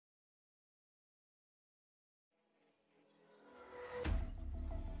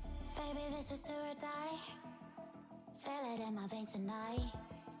or die. Feel it in my veins tonight.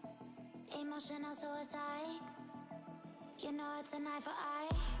 Emotional suicide. You know it's an eye for eye.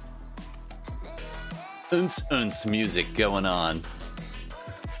 Unce music going on.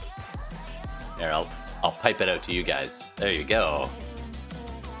 There, I'll pipe it out to you guys. There you go.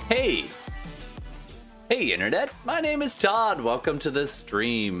 Hey internet, my name is Todd. Welcome to the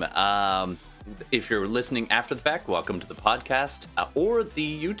stream. If you're listening after the fact, welcome to the podcast or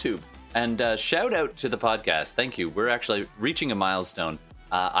the YouTube. And shout out to the podcast. Thank you. We're actually reaching a milestone.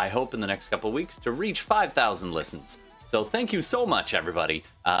 I hope in the next couple of weeks to reach 5,000 listens. So thank you so much, everybody.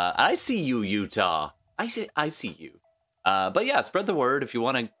 I see you, Utah. I see you. But yeah, spread the word. If you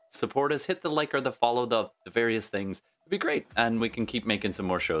want to support us, hit the like or the follow, the various things. It'd be great. And we can keep making some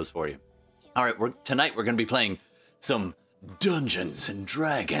more shows for you. All right, tonight we're going to be playing some Dungeons and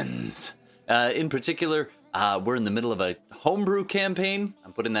Dragons. In particular, we're in the middle of a homebrew campaign.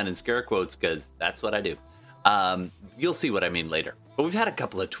 I'm putting that in scare quotes because that's what I do. You'll see what I mean later. But we've had a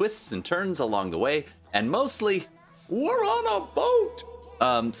couple of twists and turns along the way, and mostly, we're on a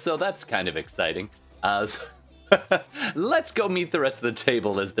boat. So that's kind of exciting. Let's go meet the rest of the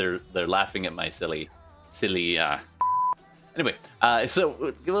table as they're laughing at my silly. Anyway,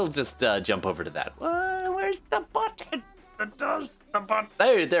 so we'll just jump over to that. Where's the button? It does the button.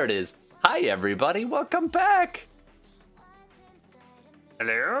 There it is. Hi, everybody. Welcome back.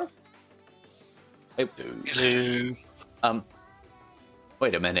 Hello? Hello.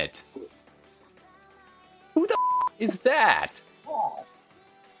 Wait a minute. Who the is that?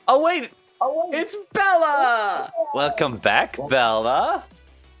 Oh, wait. It's Bella. Welcome back, Bella.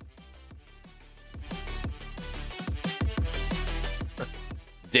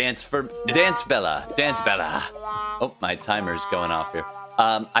 Dance Bella. Oh, my timer's going off here.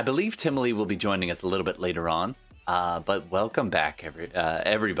 I believe Timely will be joining us a little bit later on. But welcome back,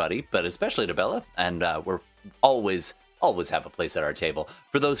 everybody, but especially to Bella. And we're always have a place at our table.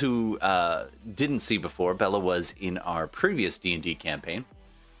 For those who didn't see before, Bella was in our previous D&D campaign.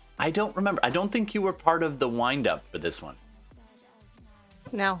 I don't remember. I don't think you were part of the wind-up for this one.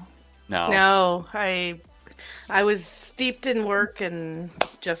 No. I was steeped in work and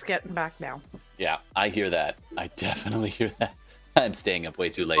just getting back now. Yeah, I hear that. I definitely hear that. I'm staying up way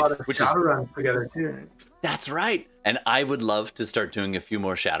too late. Runs together too. That's right. And I would love to start doing a few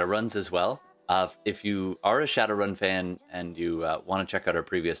more Shadowruns as well. If you are a Shadowrun fan and you want to check out our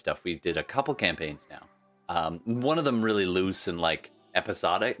previous stuff, we did a couple campaigns now. One of them really loose and like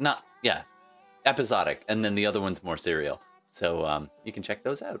episodic. Episodic. And then the other one's more serial. So you can check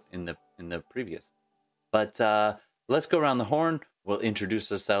those out in the previous. But let's go around the horn. We'll introduce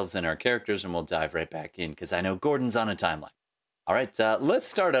ourselves and our characters, and we'll dive right back in because I know Gordon's on a timeline. All right, let's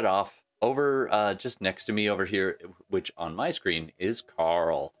start it off over just next to me over here, which on my screen is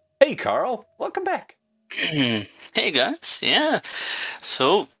Carl. Hey, Carl, welcome back. Hey, guys. Yeah.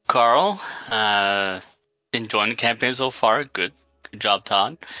 So, Carl, enjoying the campaign so far. Good job,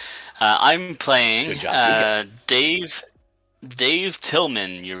 Todd. I'm playing Good job, Dave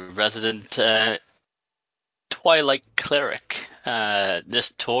Tillman, your resident Twilight cleric.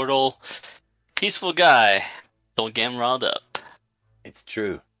 This total peaceful guy. Don't get him riled up. It's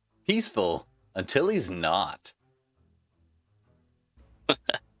true. Peaceful until he's not.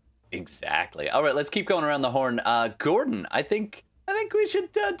 Exactly. All right, let's keep going around the horn. Gordon, I think we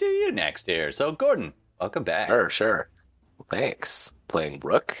should do you next here. So, Gordon, welcome back. Sure. Thanks. Playing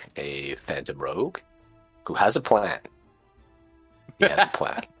Rook, a phantom rogue who has a plan. He has a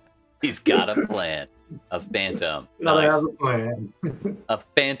plan. He's got a plan. A phantom. Nice. Have a plan. A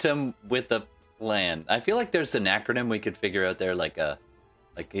phantom with a plan. I feel like there's an acronym we could figure out there, like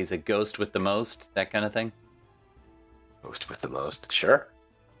he's a ghost with the most, that kind of thing. Ghost with the most, sure.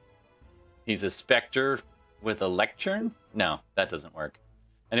 He's a specter with a lectern? No, that doesn't work.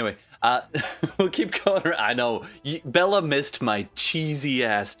 Anyway, we'll keep going. I know Bella missed my cheesy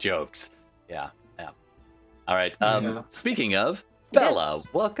ass jokes. Yeah. All right. Speaking of Bella,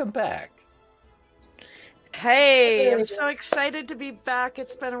 welcome back. Hey, I'm so excited to be back.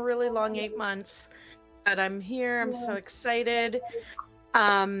 It's been a really long 8 months, but I'm here. I'm so excited.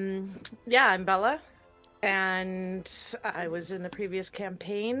 I'm Bella, and I was in the previous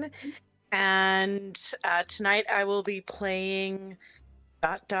campaign, and tonight I will be playing ...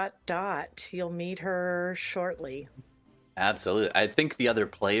 You'll meet her shortly. Absolutely. I think the other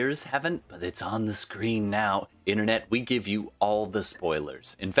players haven't, but it's on the screen now. Internet, we give you all the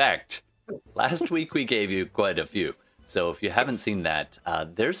spoilers. In fact, last week we gave you quite a few. So if you haven't seen that,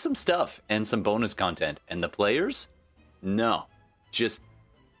 there's some stuff and some bonus content. And the players? No. Just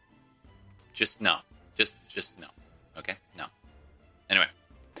no. Just no. Okay? No. Anyway.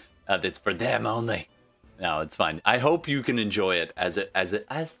 That's for them only. No, it's fine. I hope you can enjoy it as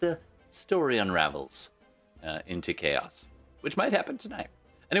the story unravels into chaos, which might happen tonight.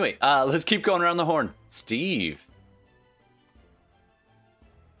 Anyway, let's keep going around the horn. Steve.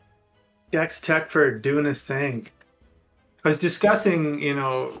 Gex Techford doing his thing. I was discussing,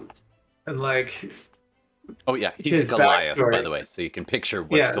 and like. Oh yeah, he's a Goliath, by the way, so you can picture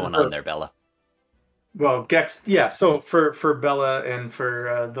what's going on there, Bella. Well, Gex, yeah. So for Bella and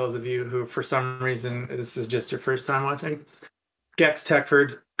for those of you who, for some reason, this is just your first time watching, Gex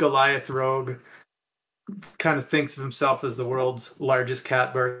Techford, Goliath rogue, kind of thinks of himself as the world's largest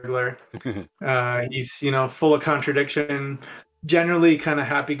cat burglar. He's full of contradiction, generally kind of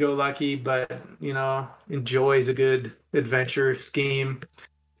happy-go-lucky, but enjoys a good adventure scheme.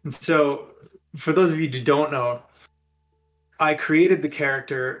 And so, for those of you who don't know, I created the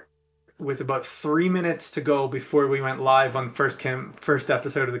character with about 3 minutes to go before we went live on the first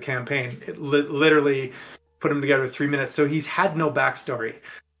episode of the campaign. It literally put him together with 3 minutes, so he's had no backstory.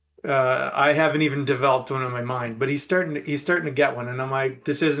 I haven't even developed one in my mind, but he's starting to get one, and my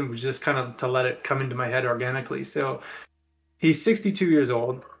decision was just kind of to let it come into my head organically. So he's 62 years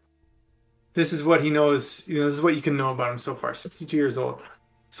old. This is what he knows. This is what you can know about him so far. 62 years old.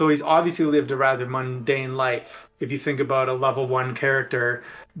 So he's obviously lived a rather mundane life. If you think about a level 1 character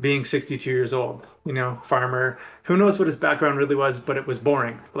being 62 years old, farmer, who knows what his background really was, but it was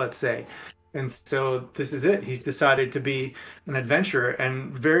boring, let's say. And so this is it. He's decided to be an adventurer.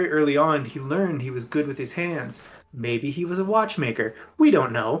 And very early on, he learned he was good with his hands. Maybe he was a watchmaker. We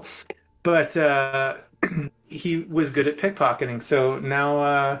don't know. But he was good at pickpocketing. So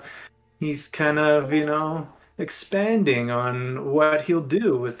now he's kind of, expanding on what he'll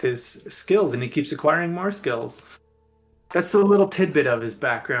do with his skills, and he keeps acquiring more skills. That's the little tidbit of his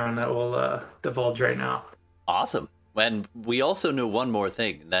background that we'll divulge right now. Awesome. And we also know one more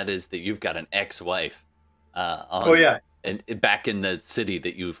thing, that is that you've got an ex-wife and back in the city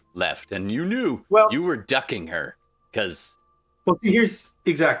that you've left, and you knew you were ducking her because here's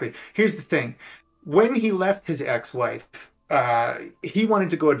the thing. When he left his ex-wife, he wanted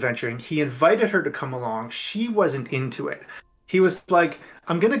to go adventuring. He invited her to come along. She wasn't into it. He was like,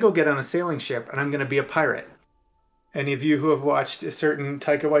 I'm going to go get on a sailing ship and I'm going to be a pirate. Any of you who have watched a certain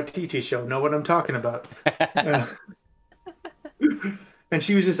Taika Waititi show know what I'm talking about. And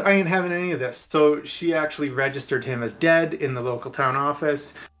she was just, I ain't having any of this. So she actually registered him as dead in the local town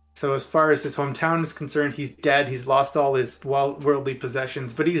office. So as far as his hometown is concerned, he's dead. He's lost all his worldly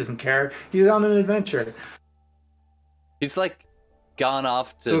possessions, but he doesn't care. He's on an adventure. He's like gone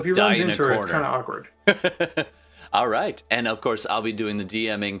off to so if he die runs in into a her, corner. it's kind of awkward. All right. And of course, I'll be doing the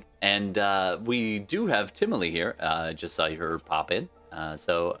DMing. And we do have Timely here. I just saw her pop in.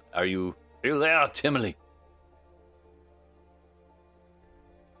 So are you there, Timely?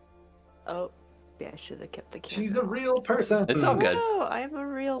 Oh, yeah, I should have kept the camera. She's a real person. It's all good. No, I'm a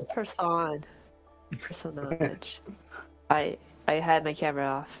real person. Personage. I had my camera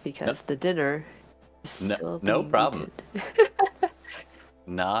off because the dinner is still no being problem. eaten.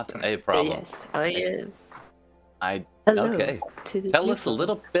 Not a problem. Yes, I am. Hello okay. To the Tell us a people.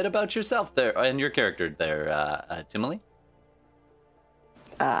 little bit about yourself there and your character there, Timely.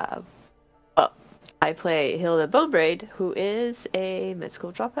 Well, I play Hilda Bonebraid, who is a med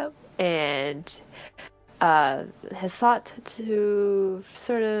school dropout and has sought to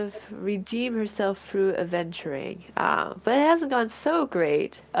sort of redeem herself through adventuring. But it hasn't gone so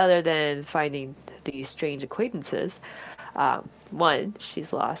great, other than finding these strange acquaintances. One,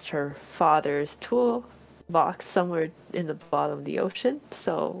 she's lost her father's tool box somewhere in the bottom of the ocean,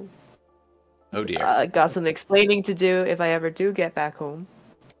 so Oh dear. got some explaining to do if I ever do get back home.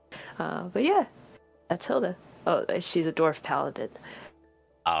 But yeah, that's Hilda. Oh, she's a dwarf paladin.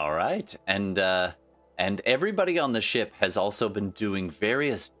 All right. And everybody on the ship has also been doing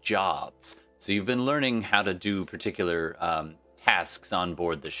various jobs. So you've been learning how to do particular tasks on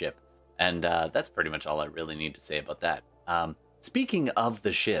board the ship. And that's pretty much all I really need to say about that. Speaking of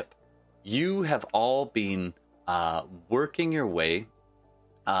the ship, you have all been working your way.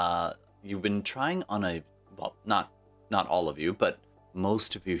 You've been trying on not all of you, but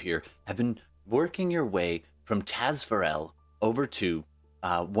most of you here have been working your way from Tazvarel over to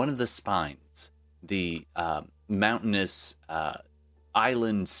one of the spines, the mountainous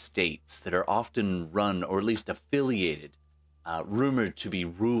island states that are often run, or at least affiliated, rumored to be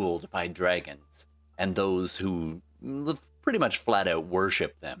ruled by dragons, and those who pretty much flat out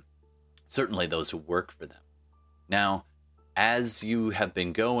worship them. Certainly those who work for them. Now, as you have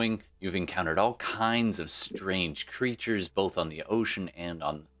been going, you've encountered all kinds of strange creatures, both on the ocean and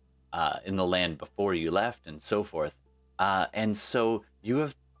on in the land before you left, and so forth. And so you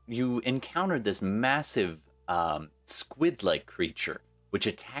you encountered this massive squid-like creature which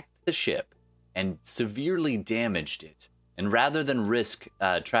attacked the ship and severely damaged it. And rather than risk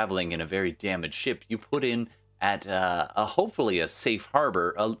traveling in a very damaged ship, you put in at hopefully a safe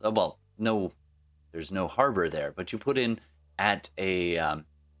harbor. Well, no, there's no harbor there, but you put in at a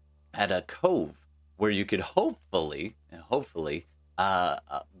cove where you could hopefully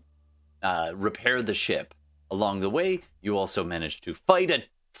repair the ship. Along the way, you also managed to fight a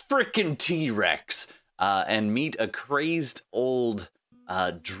frickin' T-Rex and meet a crazed old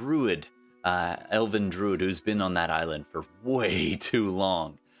druid, elven druid who's been on that island for way too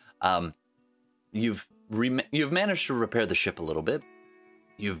long. You've managed to repair the ship a little bit.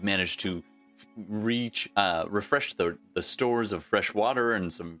 You've managed to refresh the stores of fresh water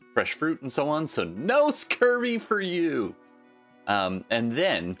and some fresh fruit and so on. So no scurvy for you. And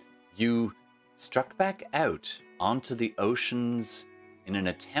then you struck back out onto the oceans in an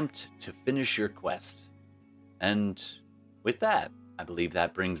attempt to finish your quest. And with that, I believe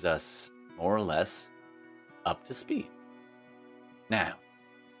that brings us more or less up to speed. Now,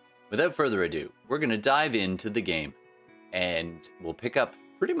 without further ado, we're going to dive into the game and we'll pick up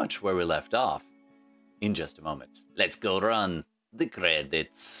pretty much where we left off in just a moment. Let's go run the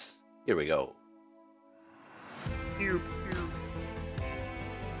credits. Here we go.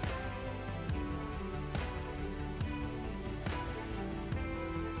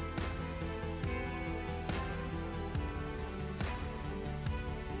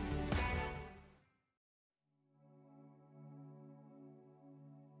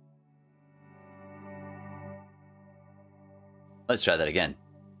 Let's try that again.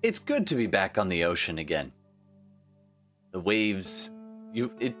 It's good to be back on the ocean again. The waves,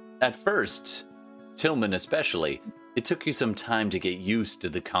 at first, Tillman especially, it took you some time to get used to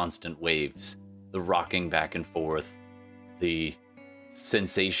the constant waves, the rocking back and forth, the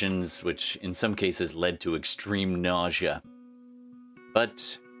sensations which in some cases led to extreme nausea.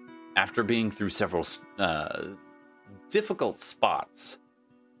 But after being through several difficult spots,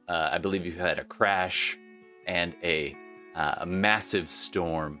 I believe you've had a crash and a massive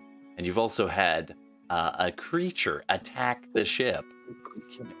storm, and you've also had a creature attack the ship,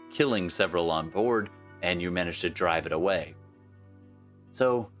 killing several on board, and you managed to drive it away.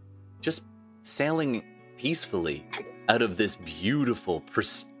 So, just sailing peacefully out of this beautiful,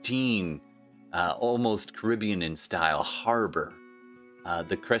 pristine, almost Caribbean in style harbor,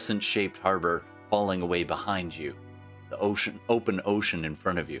 the crescent-shaped harbor falling away behind you, the open ocean in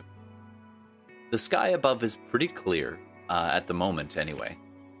front of you. The sky above is pretty clear. At the moment, anyway.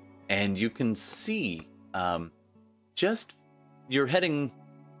 And you can see you're heading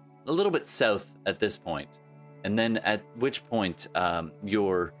a little bit south at this point. And then at which point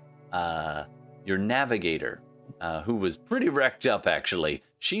your navigator, who was pretty wrecked up actually,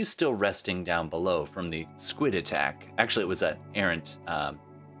 she's still resting down below from the squid attack. Actually, it was an errant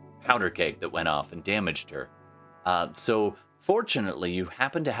powder keg that went off and damaged her. So fortunately, you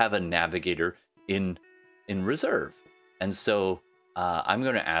happen to have a navigator in reserve. And so I'm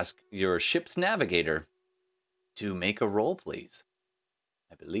going to ask your ship's navigator to make a roll, please.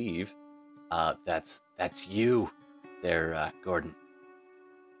 I believe that's you there, Gordon.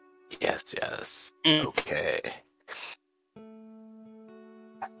 Yes. Okay.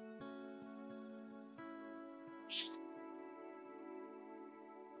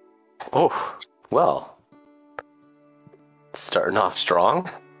 Oh, well. Starting off strong.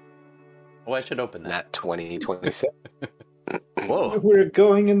 Oh, I should open that. Nat 2026. Whoa. We're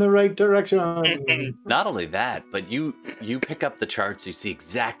going in the right direction. Not only that, but you pick up the charts, you see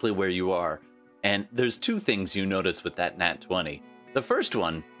exactly where you are. And there's two things you notice with that Nat 20. The first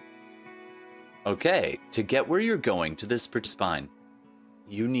one, okay, to get where you're going to this spine,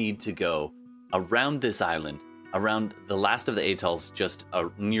 you need to go around this island, around the last of the atolls just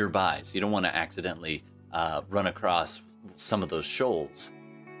nearby. So you don't want to accidentally run across some of those shoals.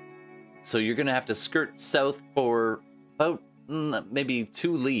 So you're going to have to skirt south for about maybe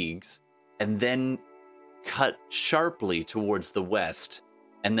 2 leagues and then cut sharply towards the west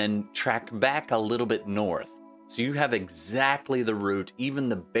and then track back a little bit north. So you have exactly the route, even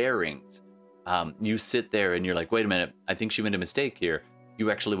the bearings. You sit there and you're like, wait a minute, I think she made a mistake here.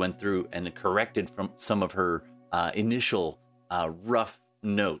 You actually went through and corrected from some of her initial rough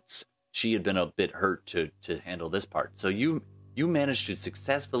notes. She had been a bit hurt to handle this part. So you managed to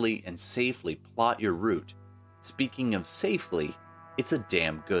successfully and safely plot your route. Speaking of safely, it's a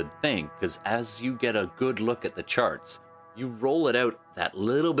damn good thing, because as you get a good look at the charts, you roll it out that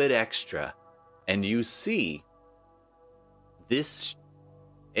little bit extra, and you see this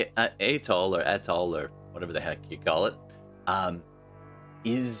atoll or whatever the heck you call it,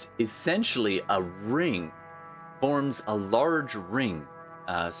 is essentially a ring, forms a large ring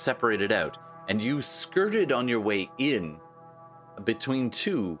separated out, and you skirted on your way in between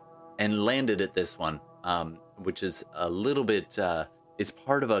two and landed at this one, which is a little bit, it's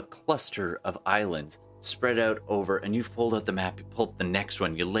part of a cluster of islands spread out over, and you fold out the map, you pull up the next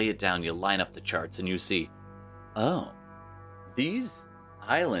one, you lay it down, you line up the charts, and you see, oh, these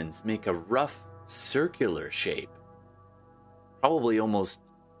islands make a rough circular shape, probably almost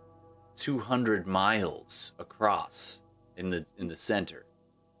 200 miles across in the center.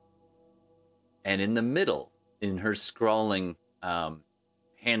 And in the middle, in her scrawling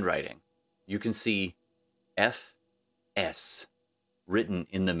handwriting, you can see FS written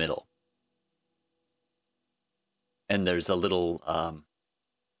in the middle. And there's a little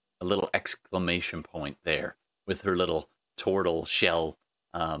exclamation point there with her little turtle shell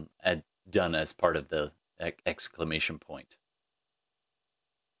done as part of the exclamation point.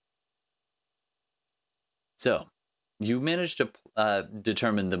 So, you managed to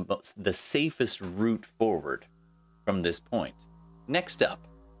determine the safest route forward from this point. Next up,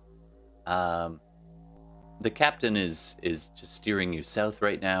 the captain is just steering you south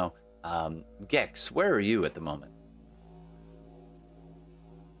right now. Gex, where are you at the moment?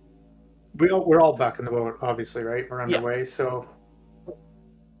 We're all back in the boat, obviously, right? We're underway, so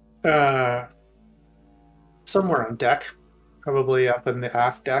somewhere on deck, probably up in the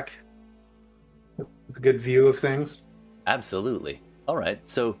aft deck, with a good view of things. Absolutely. All right,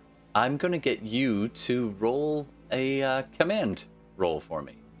 so I'm going to get you to roll a command roll for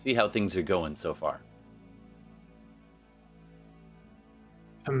me. See how things are going so far.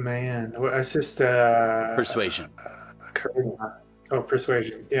 Command. Well, it's just Persuasion. Charisma. Oh,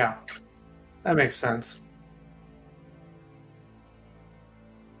 persuasion. Yeah, that makes sense.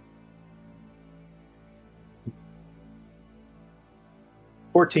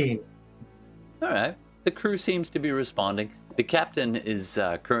 $14. All right. The crew seems to be responding. The captain is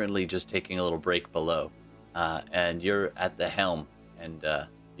currently just taking a little break below, and you're at the helm, and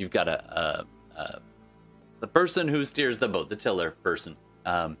you've got the person who steers the boat, the tiller person,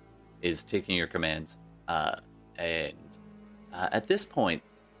 is taking your commands, and at this point,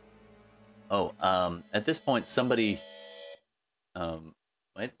 somebody,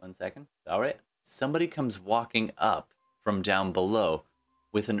 wait 1 second. All right, somebody comes walking up from down below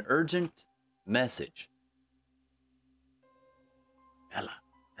with an urgent message. Bella,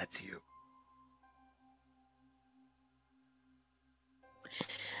 that's you.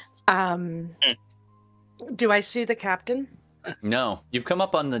 Do I see the captain? No, you've come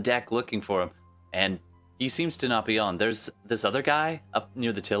up on the deck looking for him, and he seems to not be on. There's this other guy up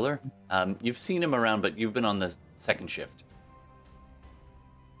near the tiller. You've seen him around, but you've been on the second shift.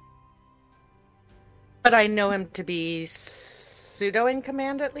 But I know him to be pseudo in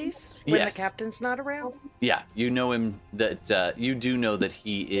command, at least, when Yes. the captain's not around. Yeah, you know him. That you do know that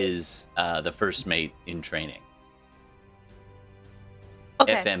he is the first mate in training.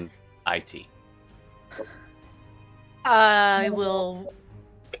 Okay. FMIT. I will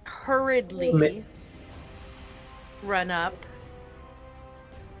hurriedly run up.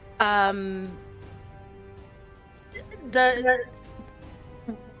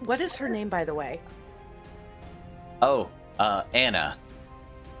 What is her name, by the way? Oh, Anna.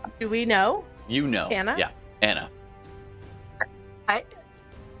 Do we know? You know. Anna? Yeah, Anna.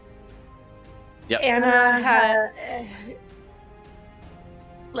 Yep. Anna had,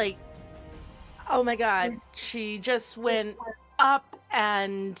 oh my god, she just went up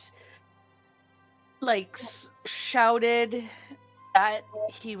and shouted that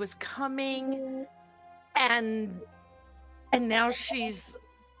he was coming, and now she's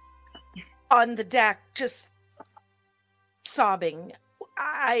on the deck just sobbing.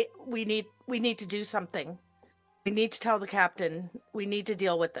 We need to do something. We need to tell the captain. We need to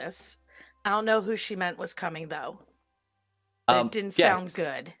deal with this. I don't know who she meant was coming, though. It didn't sound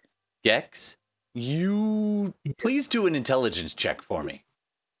good. Gex, you please do an intelligence check for me.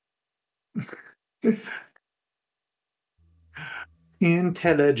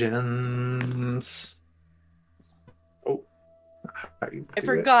 Intelligence. Oh, I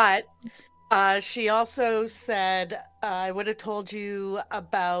forgot. She also said, I would have told you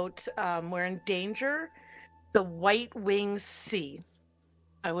about we're in danger. The White Winged Sea.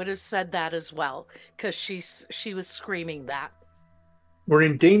 I would have said that as well, because she was screaming that. We're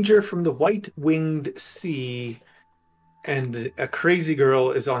in danger from the White-Winged Sea, and a crazy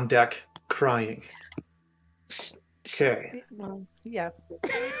girl is on deck crying. Okay. Well, yeah.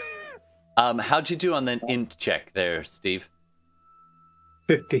 How'd you do on the int check there, Steve?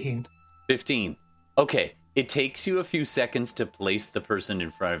 15. 15. Okay, it takes you a few seconds to place the person in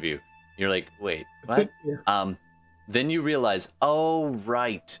front of you. You're like, wait, what? Yeah. Then you realize, oh,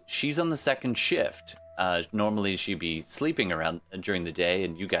 right, she's on the second shift. Normally she'd be sleeping around during the day,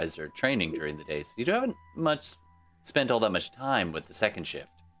 and you guys are training during the day, so you haven't spent all that much time with the second shift.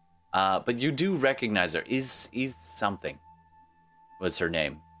 But you do recognize her. Is something was her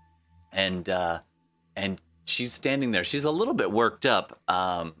name, and she's standing there. She's a little bit worked up,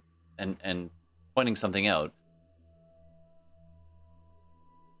 and pointing something out.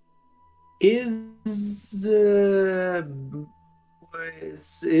 Is I'm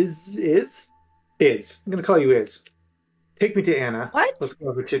gonna call you Is. Take me to Anna. What? Let's go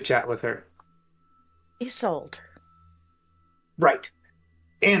have a chit chat with her. Isolde. Right.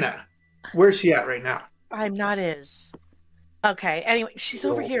 Anna. Where's she at right now? I'm not Is. Okay, anyway, she's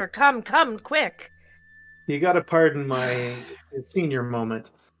over here. Come, quick. You gotta pardon my senior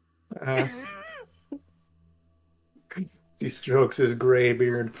moment. He strokes his gray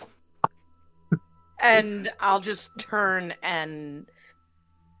beard. And I'll just turn and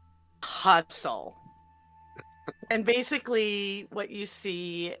hustle. And basically what you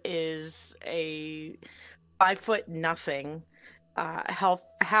see is a 5'0"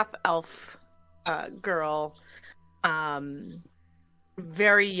 half elf girl,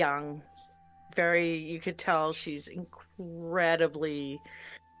 very young, you could tell she's incredibly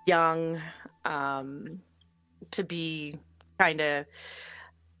young, to be kind of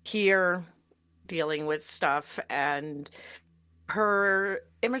here dealing with stuff, and her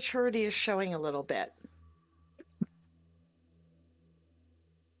immaturity is showing a little bit.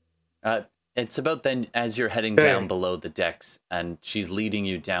 It's about then as you're heading down below the decks, and she's leading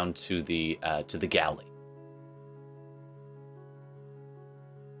you down to the galley.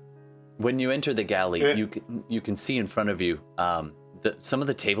 When you enter the galley, you can see in front of you some of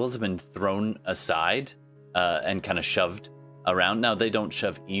the tables have been thrown aside and kind of shoved around. Now, they don't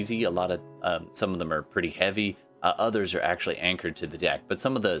shove easy. A lot of some of them are pretty heavy. Others are actually anchored to the deck, but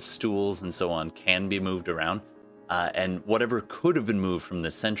some of the stools and so on can be moved around. And whatever could have been moved from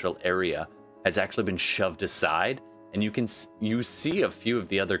the central area has actually been shoved aside. And you see a few of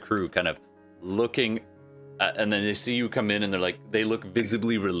the other crew kind of looking, and then they see you come in, and they look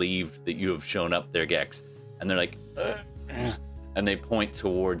visibly relieved that you have shown up there, Gex. And they're like, and they point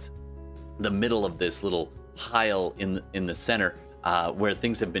towards the middle of this little pile in the center, where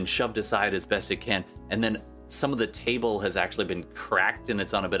things have been shoved aside as best it can, and then some of the table has actually been cracked and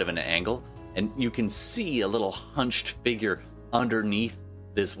it's on a bit of an angle, and you can see a little hunched figure underneath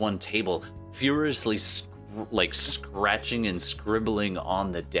this one table, furiously scratching and scribbling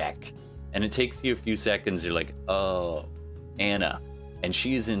on the deck. And it takes you a few seconds. You're like, oh, Anna, and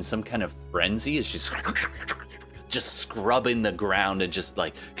she is in some kind of frenzy as she's just scrubbing the ground and just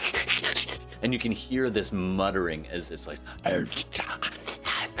like. And you can hear this muttering as it's like.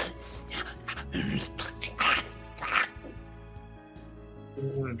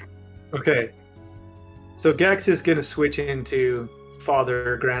 Okay. So Gex is going to switch into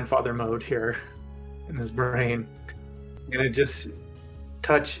grandfather mode here in his brain. I'm going to just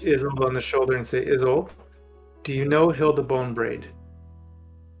touch Isolde on the shoulder and say, Isolde, do you know Hilda Bonebraid?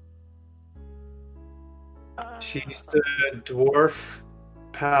 She's the dwarf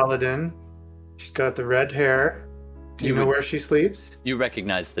paladin. She's got the red hair. Do you know where she sleeps? You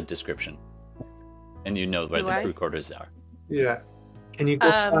recognize the description. And you know where the crew quarters are. Yeah. Can you go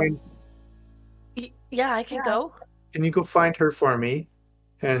find... Yeah, I can go. Can you go find her for me?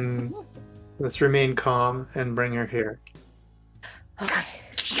 And let's remain calm and bring her here. Okay.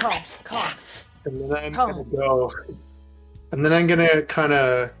 Calm. And then I'm going to go... And then I'm going to kind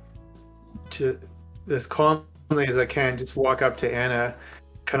of... as calmly as I can, just walk up to Anna,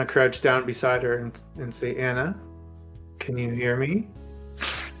 kind of crouch down beside her and say, Anna, can you hear me?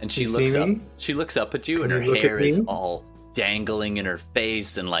 And she looks up. She looks up at you, and her hair is all dangling in her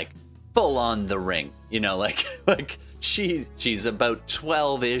face and like full on the ring. You know, like she's about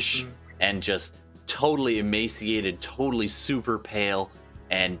 12-ish and just totally emaciated, totally super pale,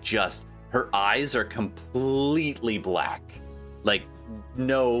 and just her eyes are completely black, like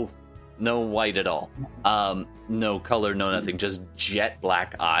no white at all, no color, no nothing, just jet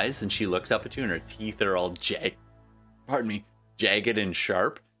black eyes. And she looks up at you, and her teeth are all jagged and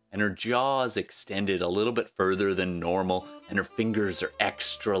sharp, and her jaw is extended a little bit further than normal, and her fingers are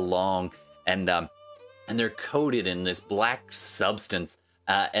extra long, and they're coated in this black substance.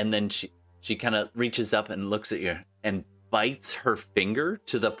 And then she kind of reaches up and looks at you and bites her finger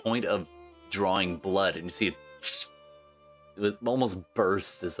to the point of drawing blood, and you see it almost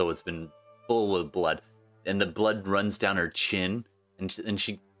bursts as though it's been full with blood, and the blood runs down her chin, and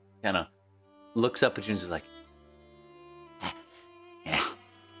she kind of looks up at you and is like, Yeah.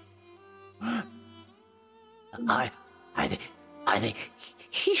 Are they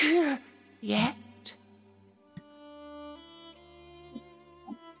here yet?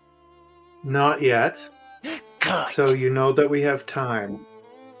 Not yet. Good. So you know that we have time.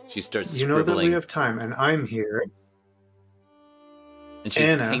 she starts You know that scribbling. we have time, and I'm here. And she's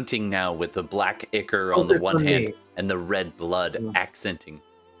Anna. painting now with the black ichor on the Focus one on hand me. and the red blood Mm. accenting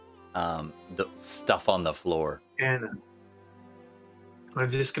the stuff on the floor. Anna. I'm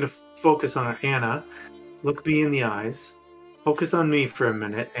just going to focus on her. Anna, look me in the eyes. Focus on me for a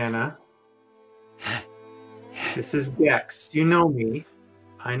minute, Anna. This is Gex. You know me.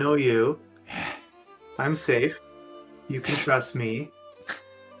 I know you. I'm safe. You can trust me.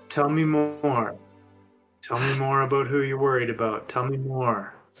 Tell me more. Tell me more about who you're worried about. Tell me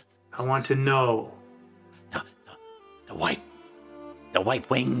more. I want to know. The white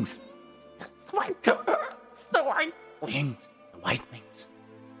wings. The white wings. The white wings.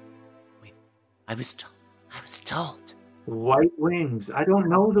 Wait, I was told. White wings. I don't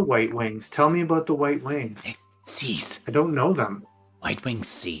know the white wings. Tell me about the white wings. Seas. I don't know them. White wings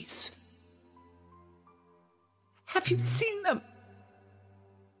seas. Have you seen them?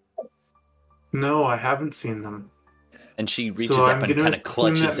 No, I haven't seen them. And she reaches So up I'm and gonna kind of assume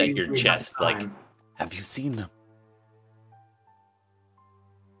clutches that at your we have chest, like, time. have you seen them?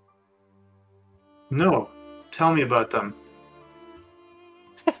 No. Tell me about them.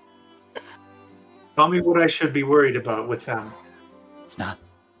 Tell me what I should be worried about with them. It's not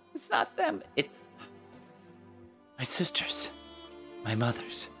them. My sisters. My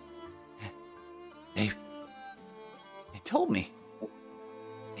mothers. They told me.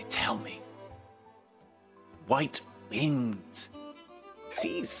 They tell me. White wings.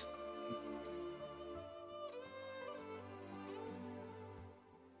 Seas.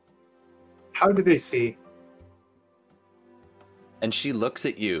 How do they see? And she looks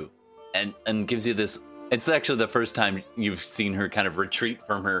at you and gives you this. It's actually the first time you've seen her kind of retreat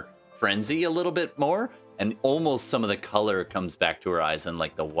from her frenzy a little bit more. And almost some of the color comes back to her eyes and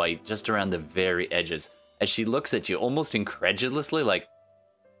like the white just around the very edges as she looks at you almost incredulously, like.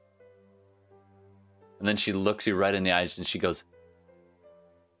 And then she looks you right in the eyes and she goes,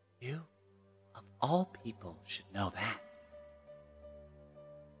 You, of all people, should know that.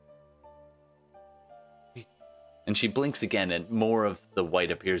 and she blinks again and more of the white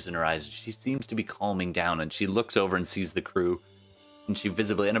appears in her eyes. She seems to be calming down and she looks over and sees the crew and she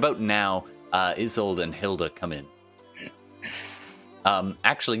visibly, and about now, Isolde and Hilda come in.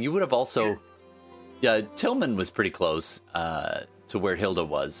 Actually, you would have also, Tillman was pretty close to where Hilda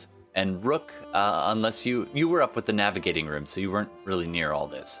was. And Rook, unless you were up with the navigating room, so you weren't really near all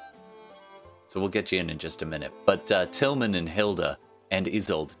this. So we'll get you in just a minute. But Tillman and Hilda and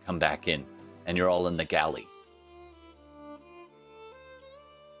Isolde come back in, and you're all in the galley.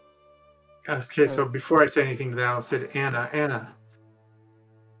 Okay, so before I say anything to that, I'll say to Anna,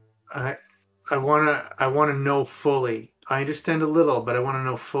 I wanna know fully. I understand a little, but I want to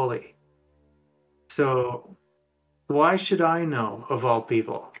know fully. So why should I know of all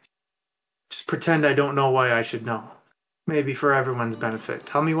people? Just pretend I don't know why I should know. Maybe for everyone's benefit.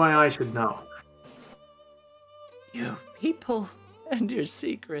 Tell me why I should know. You people and your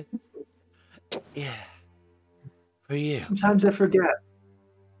secrets. Yeah. For you. Sometimes I forget.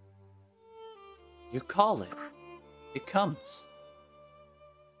 You call it. It comes.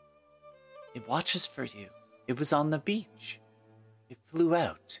 It watches for you. It was on the beach. It flew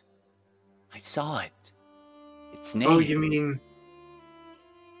out. I saw it. Its name. Oh, you mean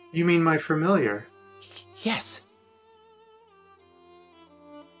my familiar? Yes.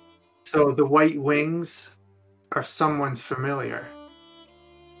 So the white wings are someone's familiar.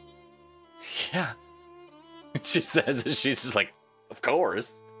 Yeah. She says, and she's just like, of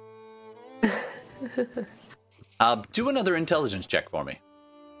course. Do another intelligence check for me.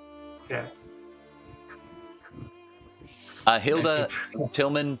 Yeah. Hilda,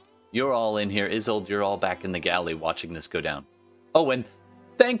 Tillman, you're all in here. Isolde, you're all back in the galley watching this go down. Oh, and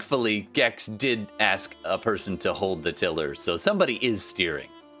thankfully, Gex did ask a person to hold the tiller, so somebody is steering.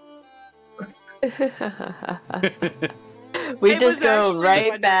 We It just was go actually right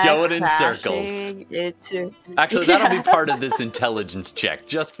just back, going in crashing circles. Into... Actually, that'll be part of this intelligence check,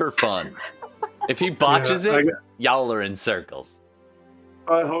 just for fun. If he botches Yeah, it, y'all are in circles.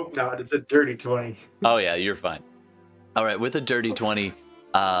 I hope not. It's a dirty 20. Oh, yeah, you're fine. All right, with a dirty 20,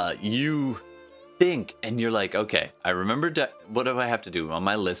 you think, and you're like, okay, I remember what do I have to do on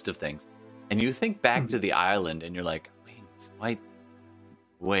my list of things? And you think back to the island, and you're like,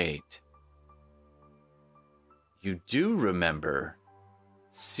 wait. You do remember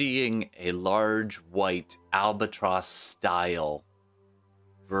seeing a large white albatross-style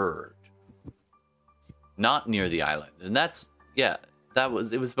bird, not near the island, and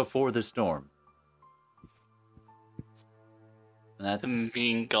it was before the storm. And that's The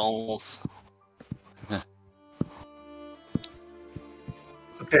mean gulls.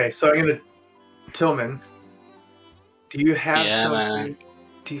 Okay, so I'm gonna Tillman. Do you have Yeah, something? man.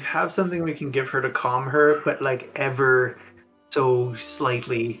 Do you have something we can give her to calm her, but like ever so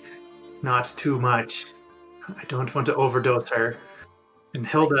slightly, not too much? I don't want to overdose her. And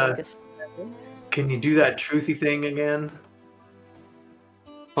Hilda, can you do that truthy thing again?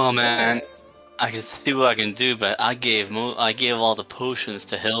 Oh man, I can see what I can do, but I gave all the potions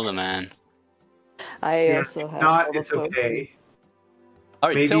to Hilda, man. I Yeah, also have. Not, all the it's okay. all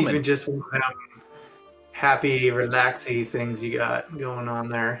right. Maybe Tillman, even just one of them happy, relaxy things you got going on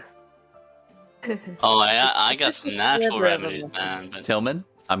there. Oh, I got some natural Never ever remedies, mind. man. But Tillman,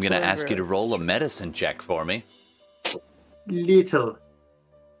 I'm gonna ask you to Whatever. roll a medicine check for me. Little,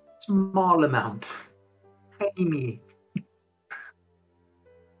 small amount, tiny.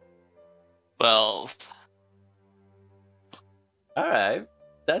 well, All right,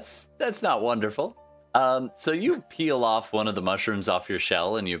 that's not wonderful. So you peel off one of the mushrooms off your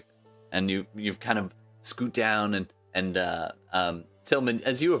shell, and you kind of scoot down, and Tillman,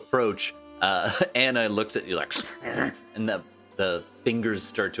 as you approach, Anna looks at you like, and the fingers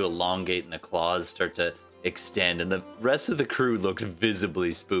start to elongate and the claws start to extend, and the rest of the crew looks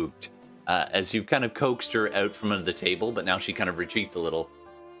visibly spooked as you kind of coaxed her out from under the table, but now she kind of retreats a little,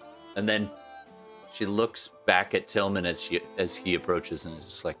 and then she looks back at Tillman as he approaches, and is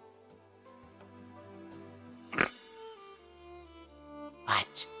just like,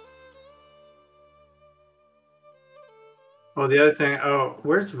 What? Oh, the other thing. Oh,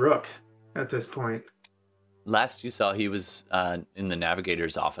 where's Rook at this point? last you saw, he was in the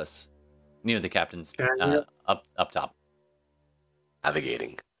navigator's office near the captain's Yeah. up top.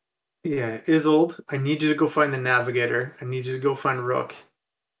 Navigating. Yeah, Isolde, I need you to go find the navigator. I need you to go find Rook.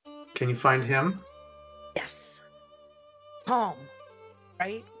 Can you find him? Yes. Calm.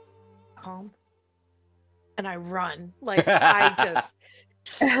 Right? Calm. And I run. Like, I just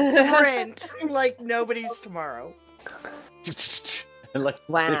sprint like nobody's tomorrow. And like,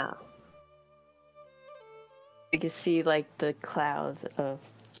 Wow. You can see like the cloud of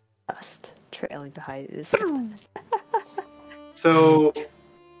dust trailing behind this. So,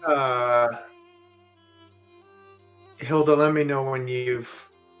 Hilda, let me know when you've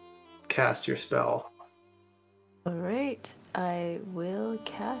cast your spell. Alright, I will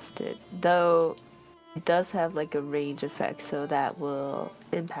cast it. Though it does have like a range effect, so that will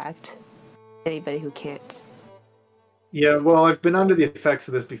impact anybody who can't. Yeah, well, I've been under the effects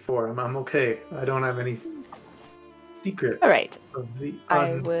of this before. I'm okay. I don't have any secrets Alright, of the I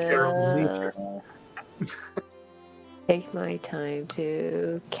unbearable nature. will take my time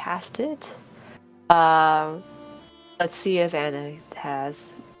to cast it. Let's see if Anna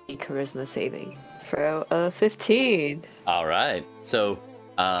has the charisma saving throw of 15. all right. So,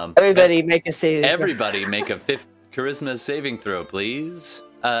 Everybody make a saving throw. everybody make a fifth charisma saving throw, please.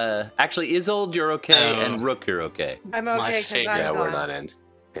 Actually, Isolde, you're okay, Oh. and Rook, you're okay. I'm My okay because favorite. I'm Yeah, we're gone. not in.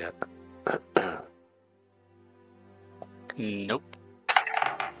 Yeah. nope.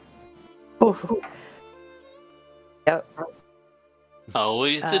 Oh. Yep.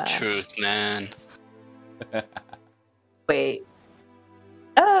 Always the Uh, truth, man. Wait.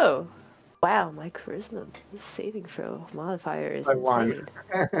 Oh! Wow, my charisma saving throw modifier is I won. insane.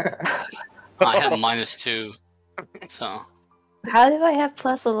 I have -2, so How do I have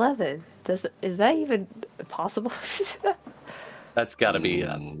plus 11? Is that even possible? That's got to be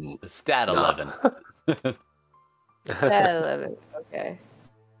Mm, stat no. 11. At 11. Okay.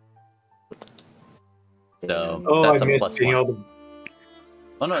 So Oh, that's I a missed plus seeing one. all the.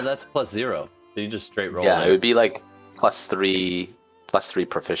 Oh no, that's +0. So you just straight roll yeah, it. it would be like +3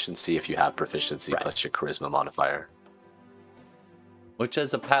 proficiency if you have proficiency Right. plus your charisma modifier. Which,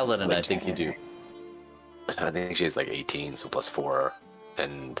 as a paladin, I Which- think you do. I think she's like 18, so +4,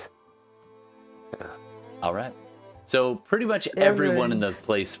 and All right. So pretty much everyone in the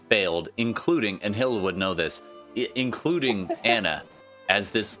place failed, including, and Hilda would know this, including Anna, as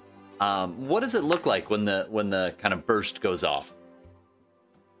this. What does it look like when the kind of burst goes off?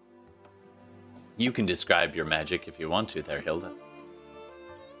 You can describe your magic if you want to, there, Hilda.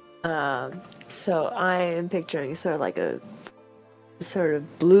 So I am picturing sort of like a sort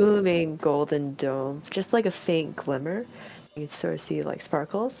of blooming golden dome, just like a faint glimmer. You can sort of see like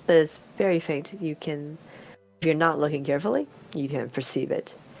sparkles, but it's very faint. You can, if you're not looking carefully, you can perceive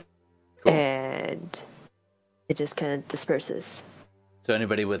it. Cool. And it just kind of disperses. So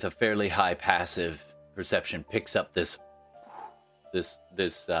anybody with a fairly high passive perception picks up this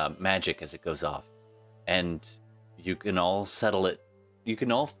magic as it goes off, and you can all settle it. You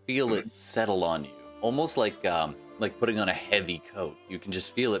can all feel it settle on you, almost like putting on a heavy coat. You can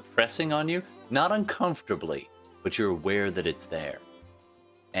just feel it pressing on you, not uncomfortably, but you're aware that it's there.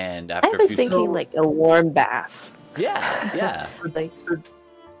 And I after a was few thinking like a warm bath. yeah. Like,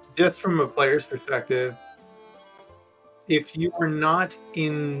 Just from a player's perspective, if you were not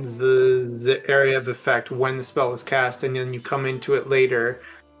in the area of effect when the spell was cast and then you come into it later,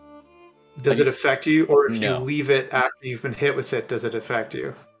 does it affect you? Or if No. you leave it after you've been hit with it, does it affect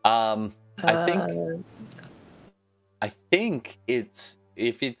you? I think it's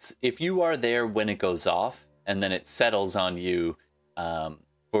if you are there when it goes off and then it settles on you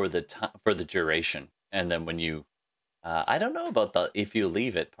for the duration, and then when you I don't know about the if you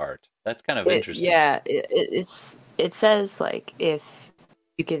leave it part. That's kind of interesting. Yeah, it says like if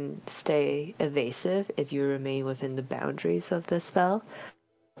you can stay evasive if you remain within the boundaries of the spell.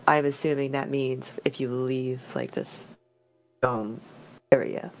 I'm assuming that means if you leave like this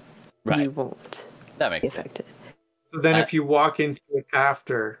area, Right. you won't That be makes sense. affected. So then if you walk into it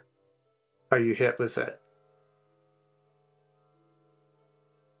after, are you hit with it?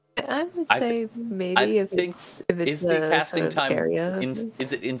 I would I say maybe if think- it's Is the a casting sort of time area.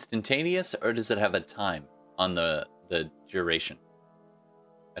 is it instantaneous, or does it have a time on the duration?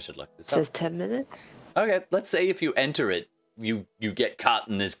 I should look It this says up. 10 minutes. Okay, let's say if you enter it, you get caught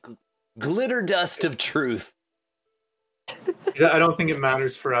in this glitter dust of truth. I don't think it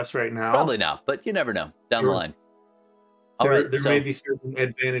matters for us right now. Probably not, but you never know down the Sure. line. All right, There so may be certain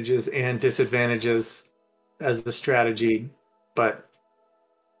advantages and disadvantages as the strategy, but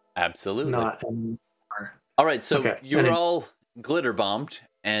absolutely. not anymore. All right, so Okay, you're and then- all glitter bombed,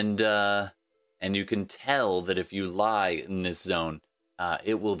 and you can tell that if you lie in this zone,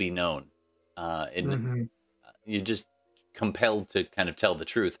 it will be known. Mhm. You're just compelled to kind of tell the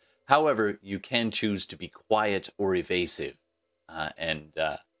truth. However, you can choose to be quiet or evasive,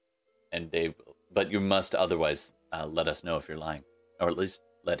 but you must otherwise let us know if you're lying, or at least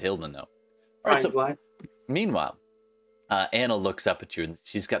let Hilda know. All right, so Fine, meanwhile, Anna looks up at you, and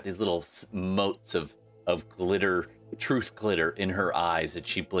she's got these little motes of glitter, truth glitter in her eyes, and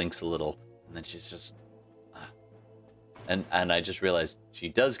she blinks a little, and then she's just, and I just realized she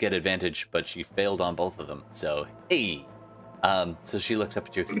does get advantage, but she failed on both of them. So hey, so she looks up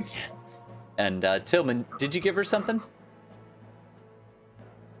at you, and Tillman, did you give her something?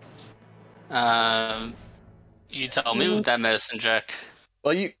 You tell me with that medicine check.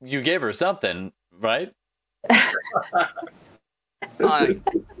 Well, you gave her something, right? I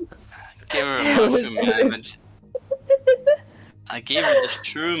gave her a mushroom, man. I gave her the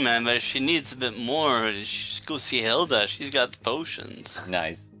shroom, man, but if she needs a bit more, go see Hilda. She's got the potions.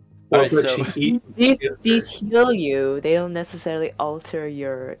 Nice. All Well, right, but so she eats These heal you. They don't necessarily alter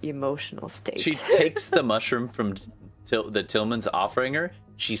your emotional state. she takes the mushroom from that Tillman's offering her.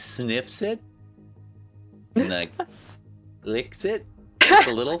 She sniffs it and like licks it just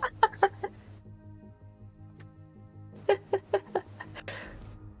a little.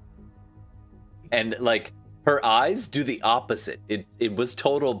 And like her eyes do the opposite. It was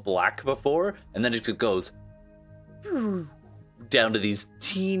total black before, and then it goes down to these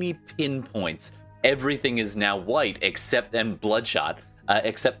teeny pinpoints. Everything is now white except bloodshot,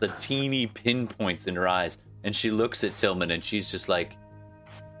 except the teeny pinpoints in her eyes. And she looks at Tillman, and she's just like,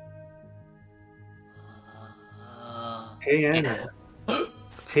 Hey, Anna.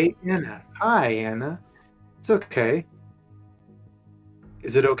 Hey, Anna. Hi, Anna. It's okay.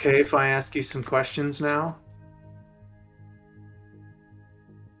 Is it okay if I ask you some questions now?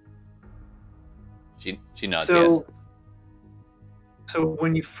 she nods yes. So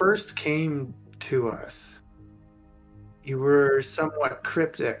when you first came to us, you were somewhat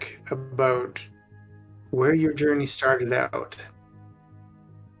cryptic about where your journey started out.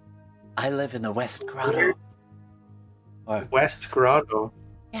 I live in the West Grotto. Or, West Grotto.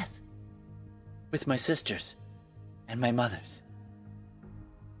 yes, with my sisters and my mothers.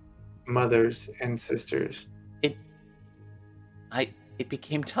 Mothers and sisters. It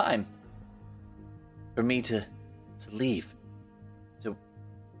became time for me to leave,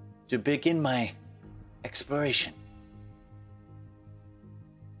 to begin my exploration,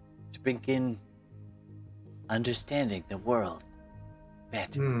 to begin understanding the world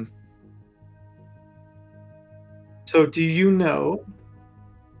better. Hmm. So do you know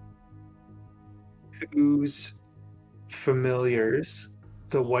whose familiars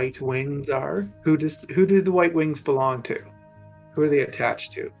the White Wings are? Who do the White Wings belong to? Who are they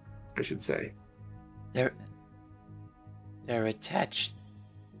attached to, I should say? They're They're attached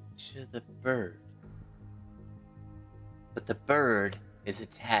to the bird. But the bird is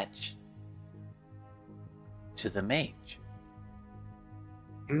attached to the mage.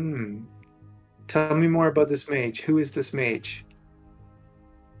 Tell me more about this mage. Who is this mage?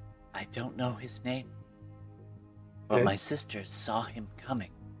 I don't know his name, but Okay. my sisters saw him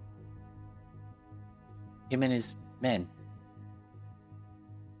coming. Him and his men.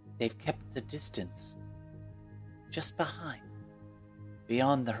 They've kept the distance just behind,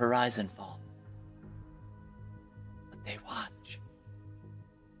 beyond the horizon fall. But they watch.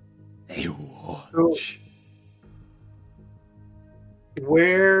 They watch.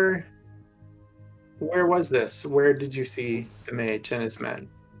 Where was this? Where did you see the mage and his men?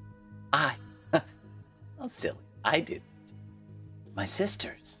 Oh, silly. I didn't. My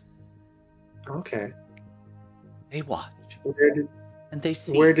sisters. Okay. They watch. Where And they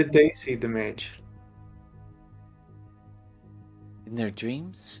see did they see the mage? in their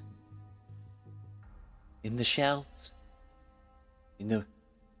dreams, in the shelves, in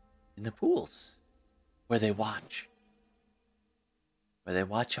the pools, where they watch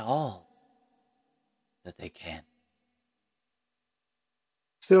all that they can.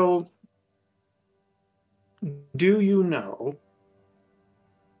 So, do you know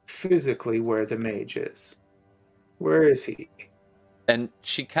physically where the mage is? Where is he? And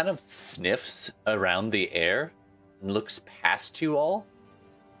she kind of sniffs around the air and looks past you all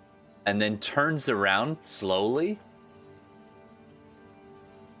and then turns around slowly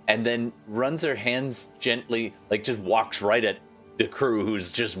and then runs her hands gently, like just walks right at the crew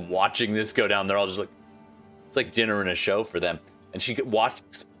who's just watching this go down. They're all just like, it's like dinner and a show for them. And she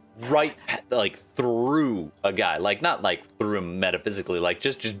walks right like through a guy, like not like through him metaphysically, like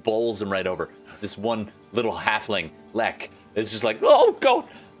just bowls him right over. This one little halfling, Lek, is just like, oh, go!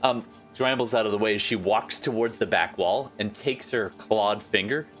 Scrambles out of the way as she walks towards the back wall and takes her clawed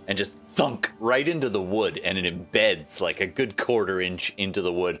finger and just thunk right into the wood, and it embeds like a good 1/4 inch into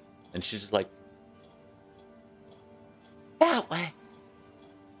the wood. And she's just like, That way.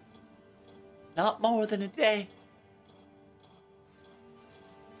 Not more than a day.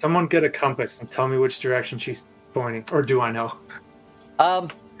 Someone get a compass and tell me which direction she's pointing. Or do I know?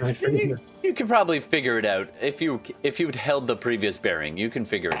 you can probably figure it out if you'd held the previous bearing. You can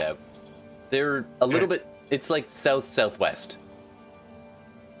figure it out. They're a little bit. It's like southwest.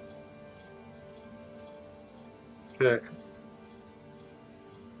 Good.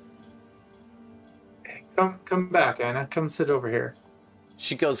 Come back, Anna. Come sit over here.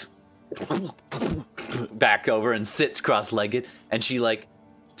 She goes back over and sits cross-legged, and she like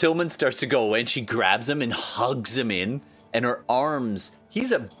Tillman starts to go away, and she grabs him and hugs him in, and her arms.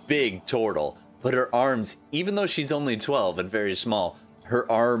 He's a big turtle, but her arms, even though she's only 12 and very small, her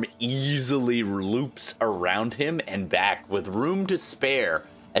arm easily loops around him and back with room to spare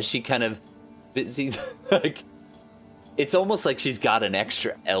as she kind of, like, it's almost like she's got an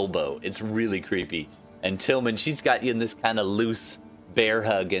extra elbow. It's really creepy. And Tillman, she's got you in this kind of loose bear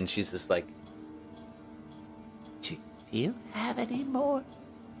hug, and she's just like, Do you have any more?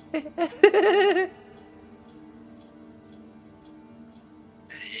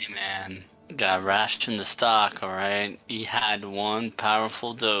 Hey, man. Got ration the stock, alright? He had one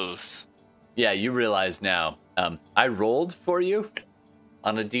powerful dose. yeah, you realize now, I rolled for you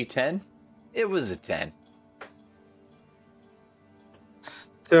on a D10. It was a 10.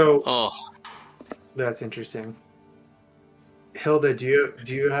 So Oh, that's interesting. Hilda, do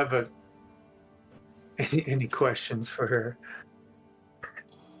you have any questions for her?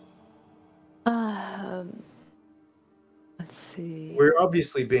 Let's see. We're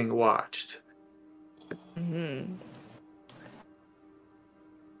obviously being watched.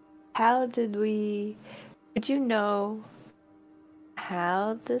 How did you know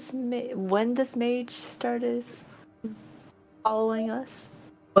how when this mage started following us?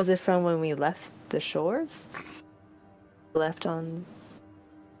 Was it from when we left the shores? Left on...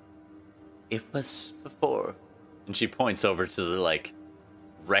 It was before. And she points over to the like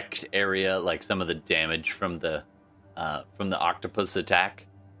wrecked area, like some of the damage from the octopus attack.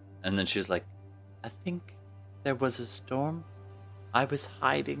 And then she's like, I think there was a storm. I was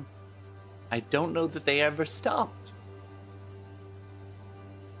hiding. I don't know that they ever stopped.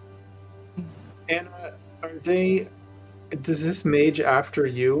 Anna, does this mage after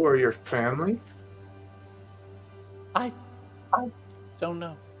you or your family? I don't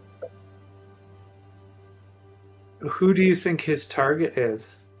know. Who do you think his target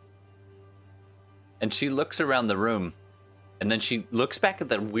is? and she looks around the room, and then she looks back at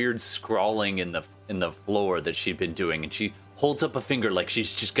that weird scrawling in the floor that she'd been doing, and she holds up a finger like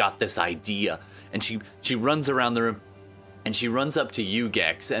she's just got this idea, and she runs around the room. and she runs up to you,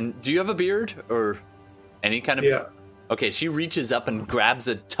 Gex. And do you have a beard or any kind of? Yeah. Okay, she reaches up and grabs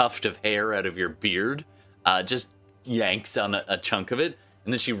a tuft of hair out of your beard, just yanks on a chunk of it,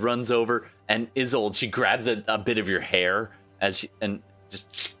 and then she runs over. And Isolde, she grabs a bit of your hair and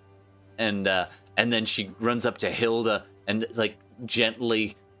then she runs up to Hilda and like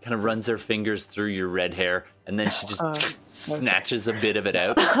gently kind of runs her fingers through your red hair, and then she just snatches a bit of it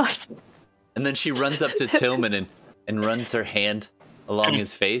out. And then she runs up to Tillman and runs her hand along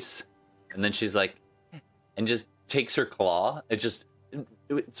his face, and then she's like, and just takes her claw. It's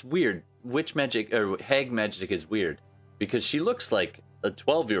weird. Witch magic or hag magic is weird because she looks like a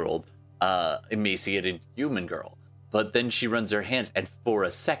 12-year-old emaciated human girl, but then she runs her hand, and for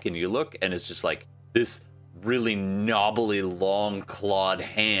a second you look, and it's just like this really knobbly, long clawed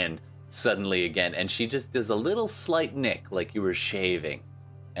hand suddenly again, and she just does a little slight nick like you were shaving,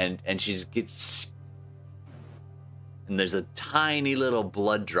 and she just gets, and there's a tiny little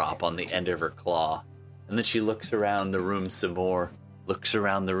blood drop on the end of her claw, and then she looks around the room some more,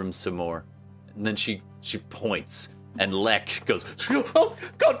 and then she points, and Lek goes, "Oh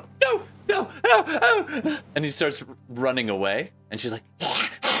God, no, no, no, no," and he starts running away, and she's like,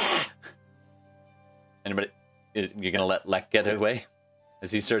 anybody, you're gonna let Lek get away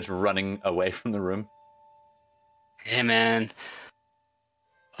as he starts running away from the room? Hey man,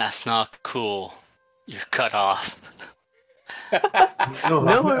 that's not cool. You're cut off. No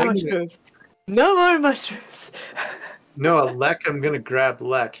more mushrooms. No more mushrooms. No, Lek, I'm gonna grab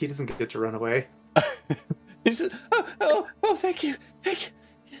Lek. He doesn't get to run away. He said, oh, thank you.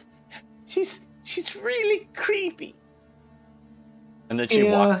 She's really creepy. And then she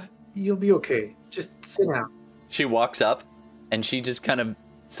walks. You'll be okay. Just sit down. She walks up, and she just kind of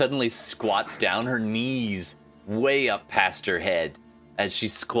suddenly squats down, her knees way up past her head. As she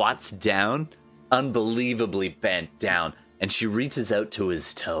squats down, unbelievably bent down, and she reaches out to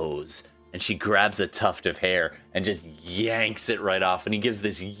his toes, and she grabs a tuft of hair and just yanks it right off, and he gives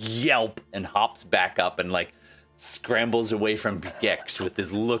this yelp and hops back up and like scrambles away from Gex with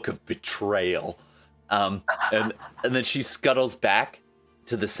this look of betrayal. And then she scuttles back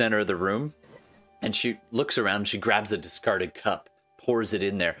to the center of the room, and she looks around, she grabs a discarded cup, pours it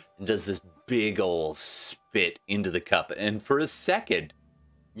in there, and does this big ol' spit into the cup. And for a second,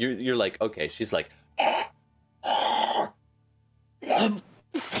 you're like, okay, she's like, and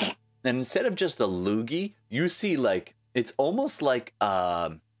instead of just a loogie, you see like, it's almost like,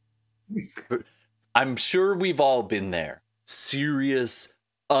 I'm sure we've all been there. Serious,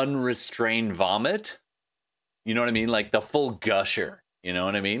 unrestrained vomit. You know what I mean? Like the full gusher. You know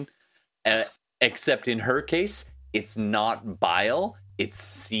what I mean? Except in her case, it's not bile, it's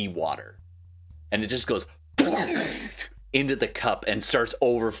seawater. And it just goes into the cup and starts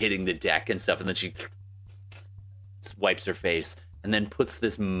over hitting the deck and stuff. And then she wipes her face and then puts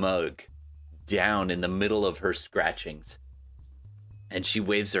this mug down in the middle of her scratchings. And she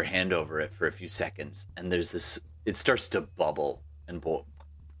waves her hand over it for a few seconds. And there's this, it starts to bubble and boil.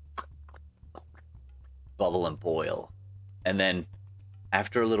 And then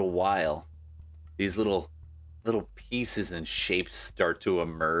after a little while, these little pieces and shapes start to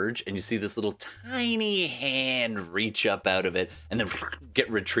emerge, and you see this little tiny hand reach up out of it and then get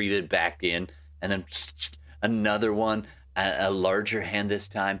retreated back in, and then another one, a larger hand this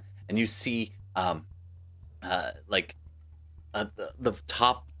time, and you see the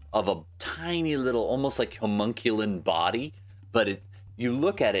top of a tiny little, almost like homunculin body, but you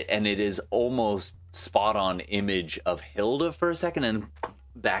look at it and it is almost spot on image of Hilda for a second and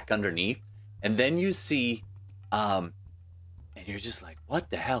back underneath, and then you see and you're just like, what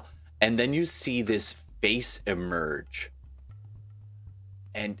the hell? And then you see this face emerge,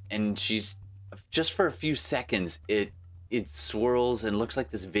 and she's just for a few seconds it swirls and looks like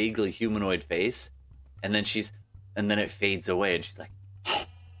this vaguely humanoid face, and then it fades away, and she's like,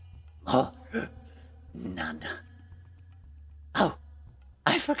 Oh, none. Oh,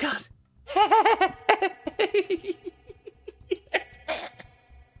 I forgot.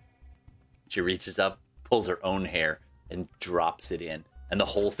 She reaches up, pulls her own hair, and drops it in. And the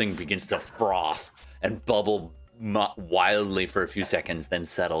whole thing begins to froth and bubble wildly for a few seconds, then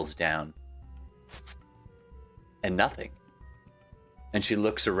settles down. And nothing. And she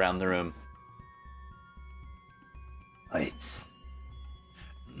looks around the room. It's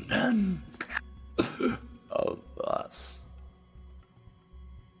none of us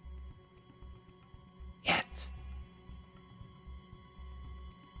yet.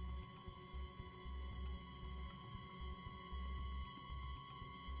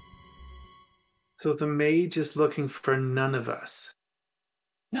 So the mage is looking for none of us.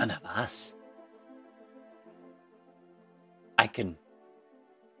 None of us. I can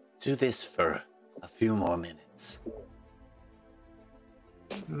do this for a few more minutes.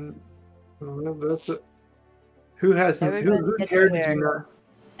 Well, that's it. Who has Everybody who gets hair a did hair. you not?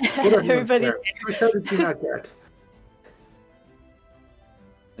 What Everybody. Whose hair did you not get?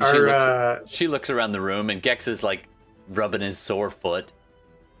 And she, Our, looks, she looks around the room, and Gex is like rubbing his sore foot.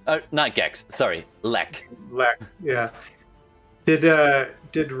 Not Gex, sorry, Lek. Black, yeah.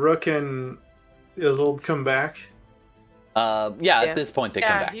 Did Rook and Isolde come back? Yeah, at this point they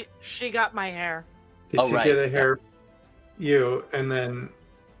come back. She got my hair. Did Oh, she right, get a hair? You and then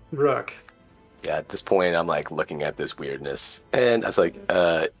Rook. Yeah, at this point, I'm like looking at this weirdness, and I was like,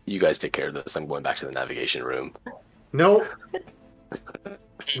 "You guys take care of this. I'm going back to the navigation room." No.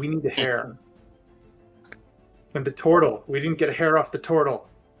 We need the hair. And the turtle. We didn't get a hair off the turtle.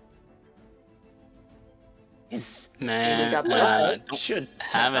 His Man, got don't should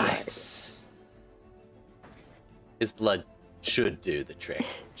have any. suffice. His blood should do the trick,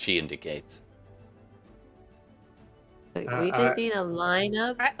 she indicates. We I- just need a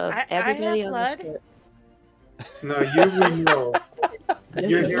lineup of I everybody have on blood. the ship. No, you we know.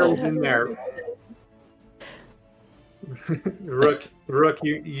 Your hair was in there. Rook,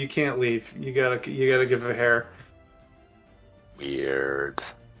 you can't leave. You gotta give a hair. Weird.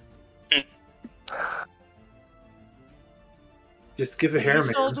 Just give a hair,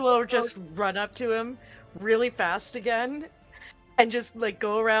 Isolde man. will just run up to him really fast again, and just like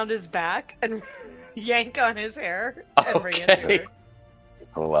go around his back and yank on his hair and bring it to Okay. her.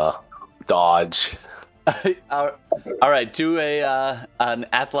 Oh well, dodge. All right, do an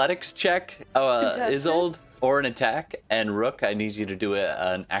athletics check, Contested? Isolde, or an attack, and Rook, I need you to do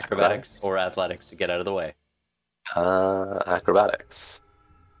an acrobatics or athletics to get out of the way. Acrobatics.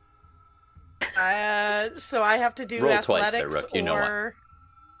 So I have to do Roll athletics twice there, Rook, you know what. or...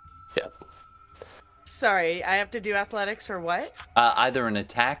 Yeah. Sorry, I have to do athletics or what? Either an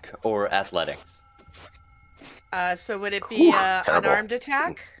attack or athletics. So would it be Whew, an terrible. armed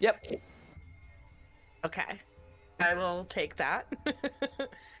attack? Yep. Okay. I will take that.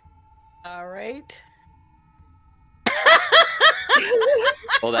 All right.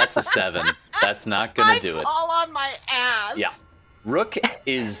 Well, that's a 7. That's not gonna do it. Fall on my ass. Yeah. Rook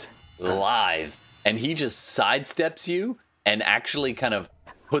is live, and he just sidesteps you and actually kind of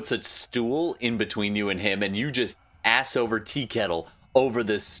puts a stool in between you and him, and you just ass over tea kettle over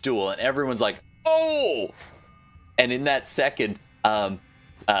this stool, and everyone's like, "Oh!" And in that second, I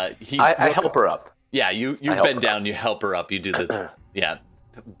help her up, Yeah, you I help bend her down, you help her up, you do the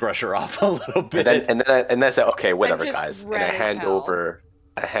brush her off a little bit. and then I say, "Okay, whatever, just guys." And red I as hand hell. over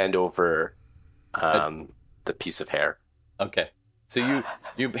the piece of hair. Okay, so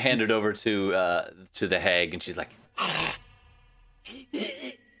you hand it over to the hag, and she's like,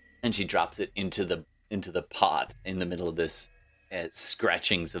 and she drops it into the pot in the middle of this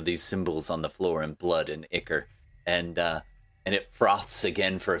scratchings of these symbols on the floor and blood and ichor, and it froths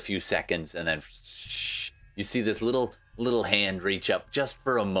again for a few seconds, and then you see this little hand reach up just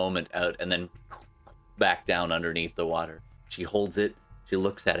for a moment out, and then back down underneath the water. She holds it, she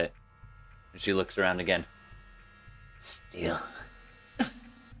looks at it, and she looks around again. Still,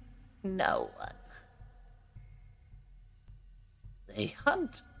 no one. They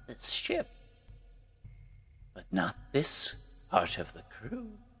hunt this ship, but not this part of the crew.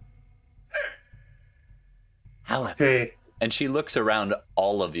 However, Okay. And she looks around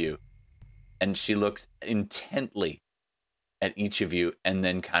all of you, and she looks intently at each of you, and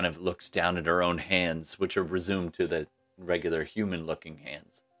then kind of looks down at her own hands, which are resumed to the regular human-looking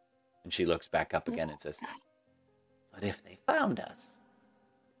hands. And she looks back up again and says, but if they found us,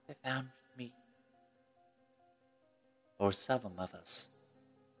 they found me. Or some of us.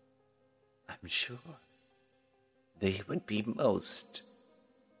 I'm sure they would be most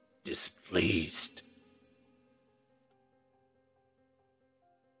displeased.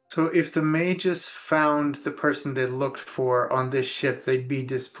 So if the mages found the person they looked for on this ship, they'd be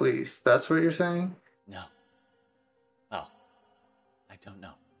displeased. That's what you're saying? No. Well, I don't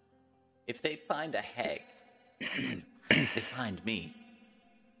know. If they find a hag, if they find me,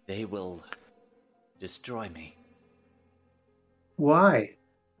 they will destroy me. Why?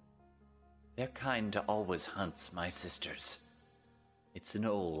 Their kind always hunts my sisters. It's an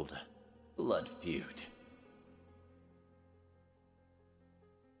old blood feud.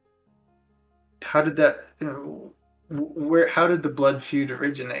 How did that? How did the blood feud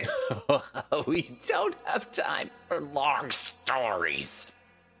originate? We don't have time for long stories.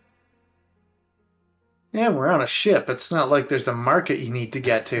 Yeah, we're on a ship. It's not like there's a market you need to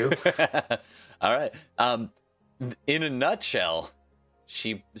get to. all right. In a nutshell,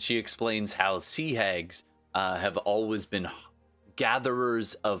 she explains how sea hags have always been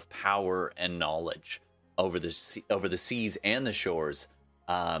gatherers of power and knowledge over the seas and the shores,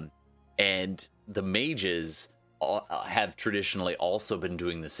 and the mages have traditionally also been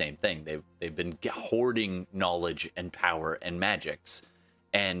doing the same thing. They've been hoarding knowledge and power and magics,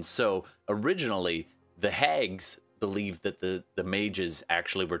 and so originally the hags believed that the mages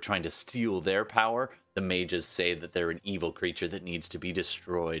actually were trying to steal their power. The mages say that they're an evil creature that needs to be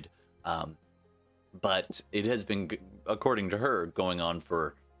destroyed. But it has been, according to her, going on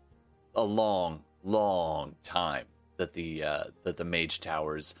for a long, long time that the mage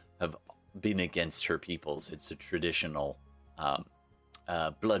towers have been against her peoples. It's a traditional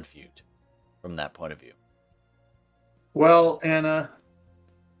blood feud from that point of view. Well, Anna,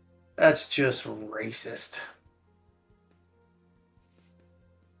 that's just racist.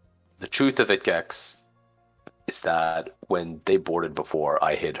 The truth of it, Gex, is that when they boarded before,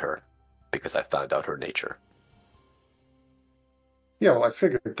 I hid her because I found out her nature. Yeah, well, I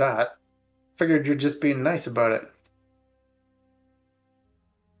figured that. Figured you're just being nice about it.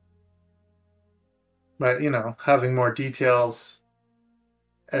 But, having more details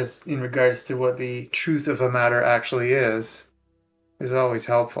as in regards to what the truth of a matter actually is always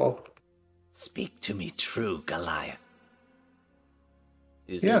helpful. Speak to me true, Goliath.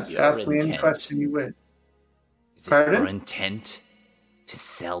 Yes, ask me any question you would. Is it your intent to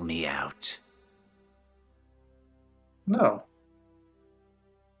sell me out? No.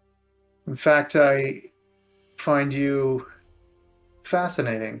 In fact, I find you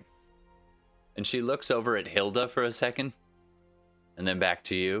fascinating. And she looks over at Hilda for a second, and then back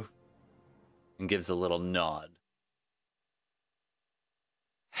to you, and gives a little nod.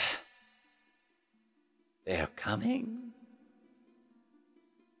 They're coming.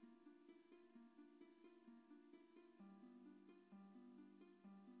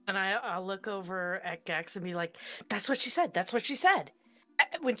 And I'll look over at Gex and be like, "That's what she said. That's what she said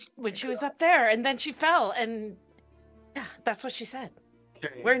when she was up there, and then she fell, and yeah, that's what she said.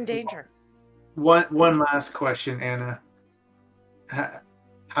 Okay. We're in danger." One last question, Anna.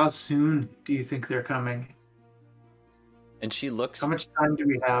 How soon do you think they're coming? And she looks. How much time do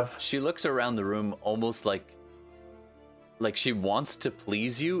we have? She looks around the room almost like she wants to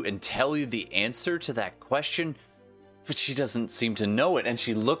please you and tell you the answer to that question, but she doesn't seem to know it. And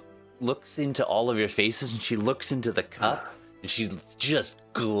she looks into all of your faces, and she looks into the cup, and she just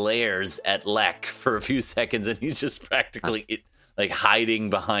glares at Lek for a few seconds, and he's just practically hiding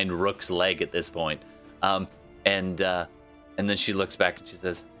behind Rook's leg at this point. And then she looks back and she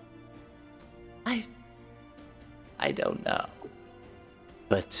says, I don't know.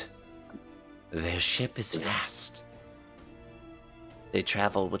 But their ship is fast. They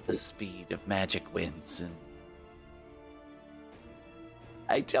travel with the speed of magic winds, and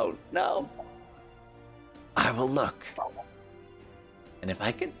I don't know. I will look. And if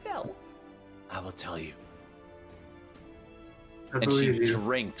I can tell, I will tell you. and she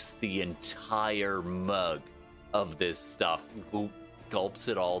drinks the entire mug of this stuff, gulps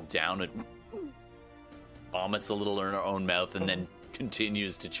it all down and vomits a little in her own mouth, and then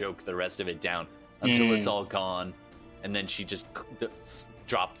continues to choke the rest of it down until it's all gone. And then she just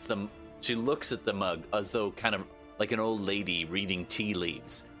drops them. She looks at the mug as though kind of like an old lady reading tea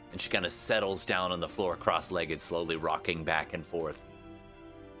leaves, and she kind of settles down on the floor cross-legged, slowly rocking back and forth.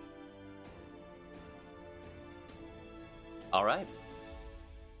 All right.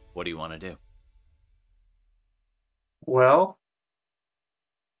 What do you want to do? Well,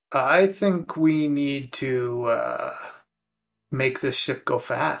 I think we need to make this ship go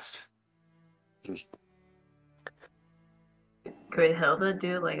fast. Could Hilda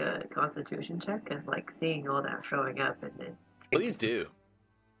do like a constitution check and like seeing all that showing up and then... Please do.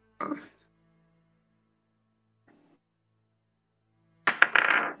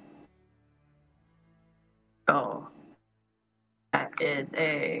 Oh. That is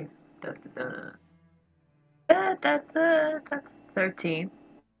a... That's 13.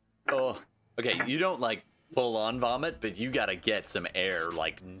 Oh, okay. You don't like full on vomit, but you gotta get some air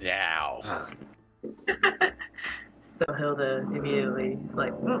like now. So Hilda immediately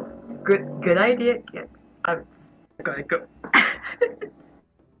like, good idea. Yeah, I'm gonna go.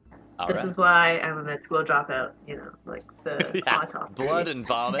 This is why I'm a med school dropout. You know, like the autopsy. Blood and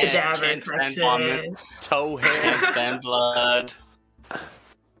vomit. Can't stand vomit. Toe hair. Can't stand blood.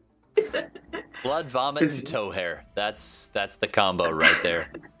 Blood, vomit, and toe hair. That's the combo right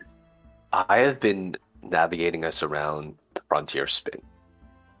there. I have been navigating us around the frontier spin.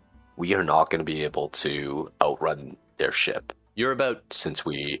 We are not going to be able to outrun their ship. You're about since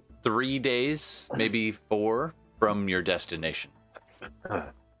we 3 days, maybe 4 from your destination.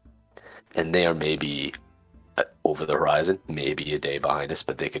 And they are maybe over the horizon, maybe a day behind us,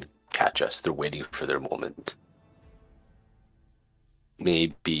 but they could catch us. They're waiting for their moment.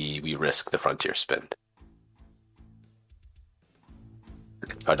 Maybe we risk the frontier spin.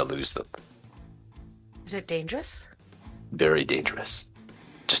 Try to lose them. Is it dangerous? Very dangerous.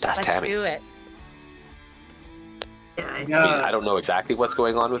 Just ask Let's Tammy. do it. Yeah, I mean, I don't know exactly what's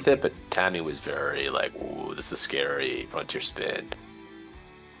going on with it, but Tammy was very like, ooh, this is scary. Frontier spin.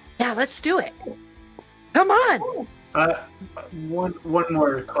 Yeah, let's do it. Come on. One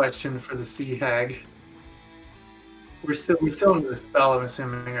more question for the sea hag. We're still in the spell, I'm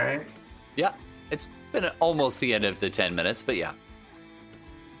assuming, right? Yeah, it's been almost the end of the 10 minutes, but yeah.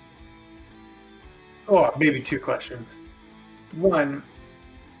 Oh, maybe two questions. One,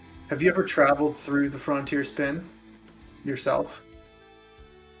 have you ever traveled through the frontier spin yourself?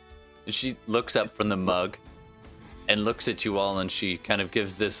 She looks up from the mug and looks at you all, and she kind of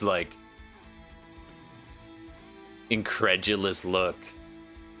gives this like incredulous look.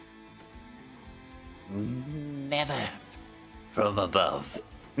 Never from above.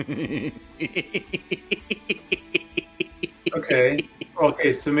 Okay.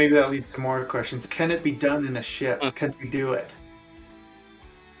 Okay, so maybe that leads to more questions. Can it be done in a ship? Can we do it?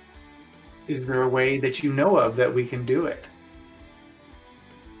 Is there a way that you know of that we can do it?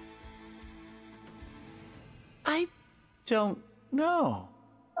 I don't know.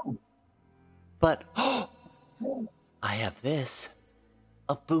 But I have this.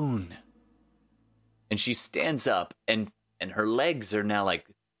 A boon. And she stands up, and her legs are now like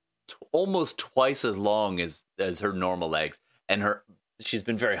almost twice as long as her normal legs, and she's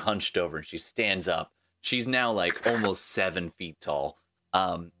been very hunched over, and she stands up. She's now like almost 7 feet tall,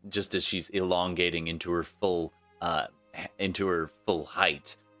 just as she's elongating into her full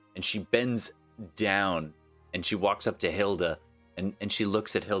height, and she bends down, and she walks up to Hilda, and she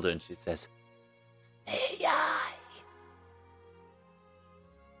looks at Hilda, and she says, May I?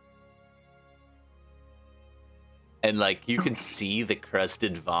 and like you can see the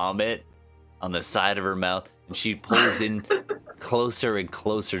crusted vomit on the side of her mouth, and she pulls in closer and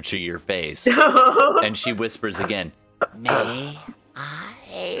closer to your face, and she whispers again, May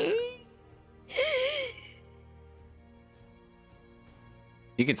I?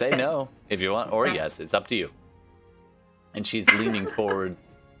 you can say no if you want, or yes, it's up to you. And she's leaning forward.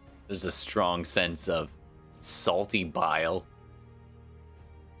 There's a strong sense of salty bile.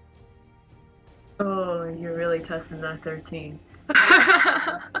 Oh, you're really testing that 13.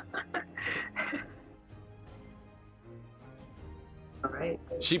 All right.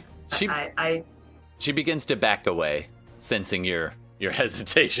 She begins to back away, sensing your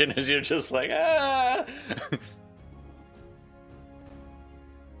hesitation as you're just like, ah.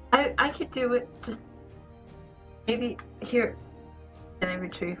 I could do it. Just maybe here. Can I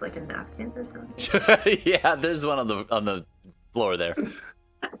retrieve like a napkin or something? Yeah, there's one on the floor there.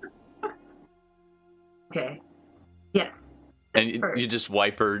 Okay. Yeah. And you just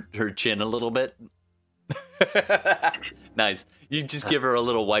wipe her chin a little bit. Nice. You just give her a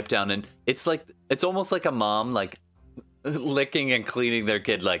little wipe down, and it's almost like a mom like licking and cleaning their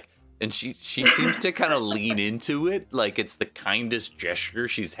kid, like, and she seems to kind of lean into it like it's the kindest gesture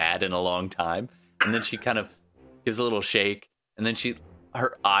she's had in a long time. And then she kind of gives a little shake, and then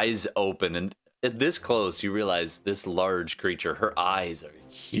her eyes open, and at this close you realize this large creature, her eyes are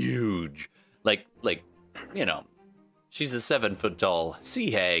huge, like you know, she's a 7 foot tall sea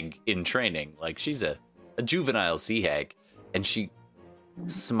hag in training. Like, she's a juvenile sea hag, and she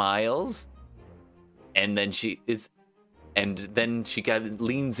smiles, and then she kind of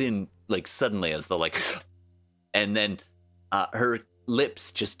leans in like suddenly as though like, and then her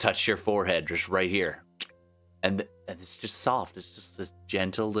lips just touch your forehead, just right here, and it's just soft. It's just this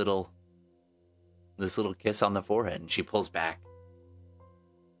gentle little kiss on the forehead, and she pulls back,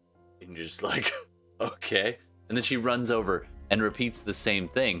 and you're just like, okay. And then she runs over and repeats the same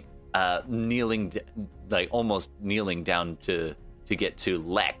thing, almost kneeling down to get to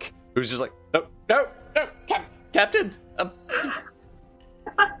Lek, who's just like, no, Captain.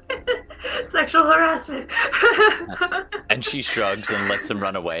 Sexual harassment. And she shrugs and lets him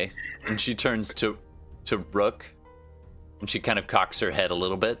run away. And she turns to Rook, and she kind of cocks her head a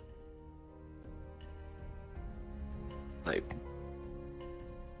little bit. Like,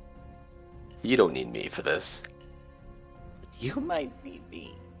 you don't need me for this. You might need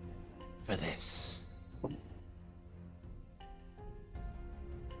me for this.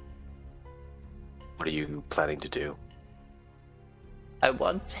 What are you planning to do? I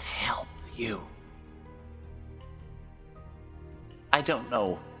want to help you. I don't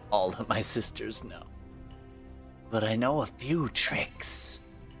know all that my sisters know, but I know a few tricks.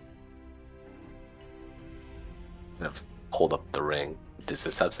 I've hold up the ring. Does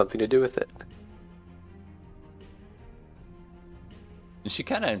this have something to do with it? And she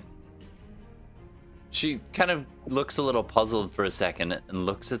kind of looks a little puzzled for a second and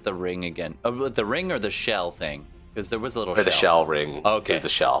looks at the ring again. Oh, the ring or the shell thing? Because there was a little Or the shell ring. Okay. It was the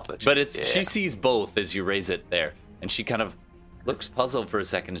shell. But it's she sees both as you raise it there. And she kind of looks puzzled for a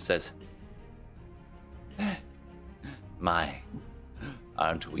second and says, "My,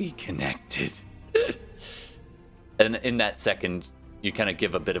 aren't we connected?" And in that second, you kind of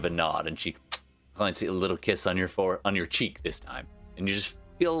give a bit of a nod, and she glances a little kiss on your cheek this time, and you just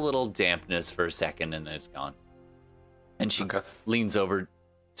feel a little dampness for a second, and then it's gone. And she leans over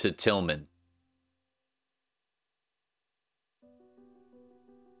to Tillman.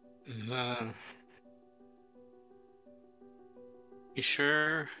 You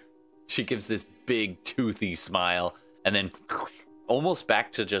sure? She gives this big toothy smile, and then almost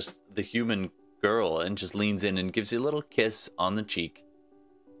back to just the human girl, and just leans in and gives you a little kiss on the cheek.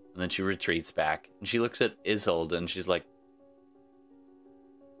 And then she retreats back, and she looks at Isolde, and she's like,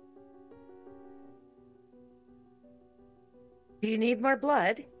 Do you need more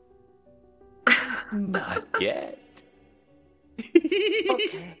blood? "Not yet."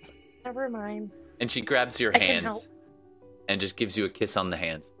 Okay, never mind. And she grabs your I can help. hands and just gives you a kiss on the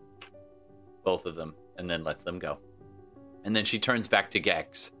hands. Both of them, and then lets them go. And then she turns back to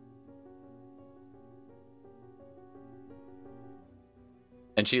Gex.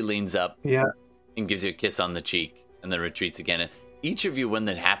 And she leans up and gives you a kiss on the cheek, and then retreats again. And each of you, when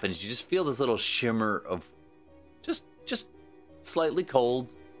that happens, you just feel this little shimmer of just slightly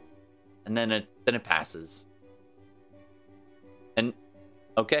cold, and then it passes. And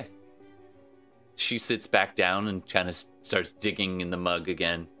okay. She sits back down and kind of starts digging in the mug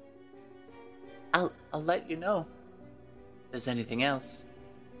again. I'll let you know if there's anything else.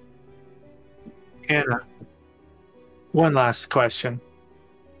 Anna, one last question.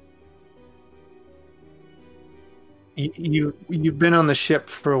 You've been on the ship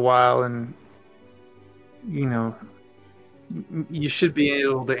for a while, and you know you should be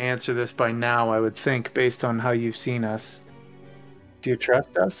able to answer this by now, I would think, based on how you've seen us. Do you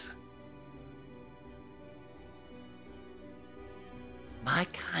trust us? My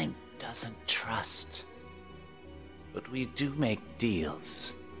kind doesn't trust, but we do make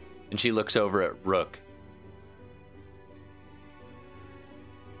deals. And she looks over at Rook.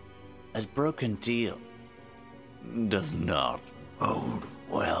 A broken deal does not bode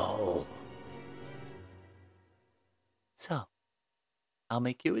well. So, I'll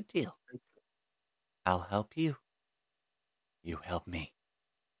make you a deal. I'll help you. You help me.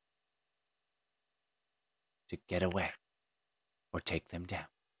 To get away. Or take them down.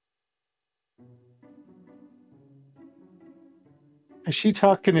 Is she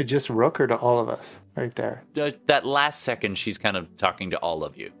talking to just Rook or to all of us right there? That last second, she's kind of talking to all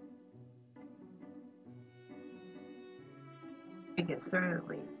of you. I guess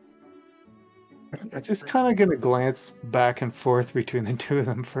certainly. I'm just kind of going to glance back and forth between the two of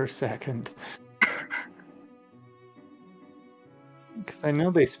them for a second. Because I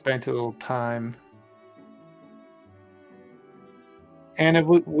know they spent a little time. Anna,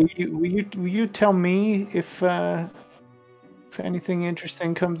 will you tell me if anything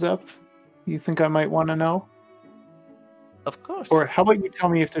interesting comes up you think I might want to know? Of course. Or how about you tell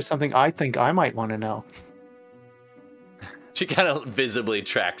me if there's something I think I might want to know? She kind of visibly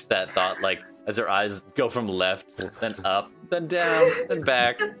tracks that thought, like, as her eyes go from left, then up, then down, then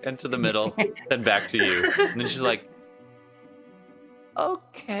back, and to the middle, then back to you. And then she's like,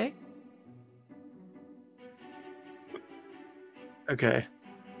 Okay. Okay.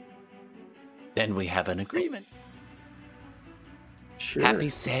 Then we have an agreement. Sure. Happy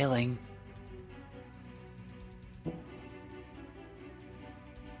sailing.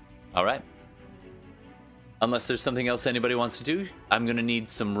 all right. Unless there's something else anybody wants to do, I'm going to need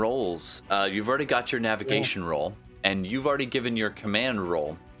some rolls. You've already got your navigation roll, and you've already given your command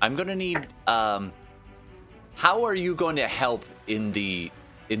roll. I'm going to need... how are you going to help in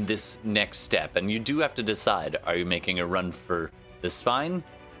this next step? And you do have to decide, are you making a run for the spine?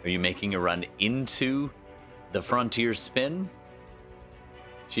 Are you making a run into the frontier spin?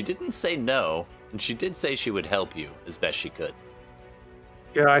 She didn't say no, and she did say she would help you as best she could.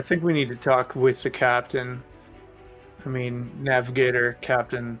 Yeah, I think we need to talk with the captain. I mean, navigator,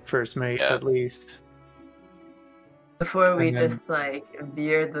 captain, first mate, at least. Before we And then- just like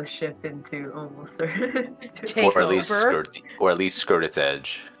veer the ship into almost Take Or at least over. skirt its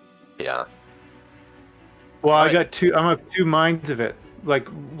edge. Yeah. Well, Alright. I'm of two minds of it. Like,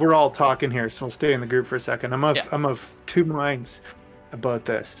 we're all talking here, so we'll stay in the group for a second. I'm of two minds about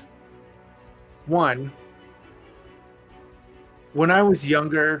this. One, when I was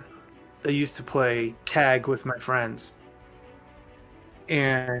younger, I used to play tag with my friends.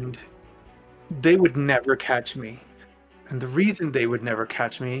 And they would never catch me. And the reason they would never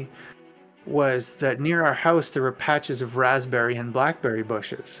catch me was that near our house there were patches of raspberry and blackberry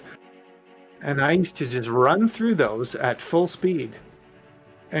bushes. And I used to just run through those at full speed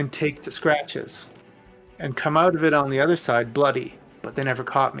and take the scratches and come out of it on the other side bloody, but they never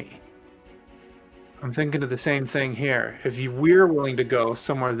caught me. I'm thinking of the same thing here. If we're willing to go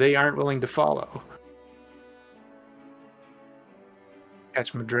somewhere they aren't willing to follow.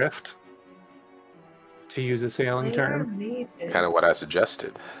 Catch my drift, to use a sailing term. Kind of what I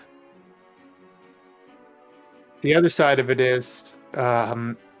suggested. The other side of it is,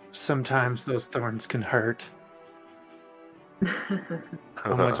 sometimes those thorns can hurt.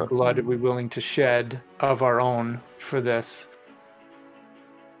 How much blood are we willing to shed of our own for this?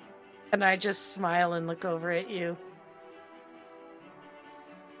 And I just smile and look over at you.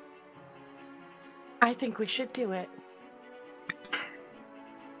 I think we should do it.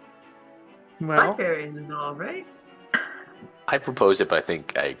 Well, Blackberries is all right. I propose it, but I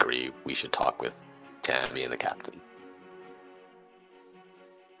think I agree. We should talk with Tammy and the captain.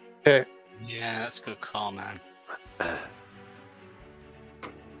 okay. Yeah, that's a good call, man.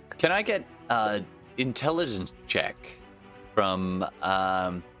 Can I get intelligence check from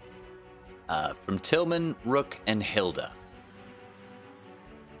Tillman, Rook, and Hilda?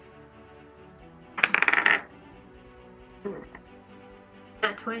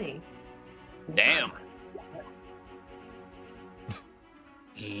 At 20. Damn.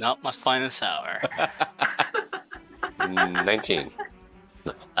 Not my finest hour. 19.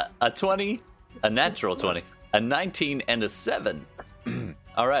 A 20, a natural 20, a 19, and a 7.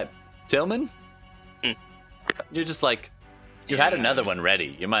 All right. Tillman? You're just like, you had another one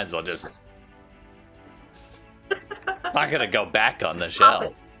ready. You might as well just... It's not going to go back on the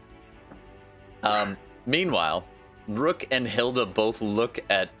shelf. Meanwhile, Rook and Hilda both look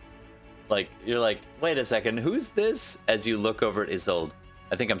at, like, you're like, wait a second, who's this? As you look over at Isolde.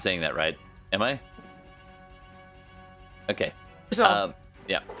 I think I'm saying that right. Am I? Okay. Isolde.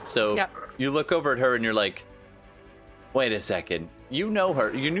 Yeah. So Yep. you look over at her and you're like, wait a second. You know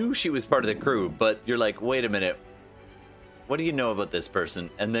her. You knew she was part of the crew, but you're like, wait a minute. What do you know about this person?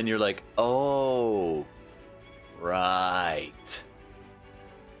 And then you're like, oh, right.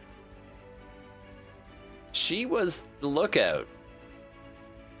 She was the lookout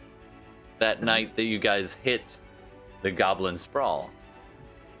that night that you guys hit the Goblin Sprawl.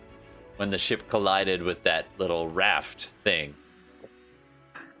 When the ship collided with that little raft thing.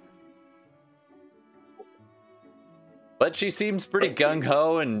 But she seems pretty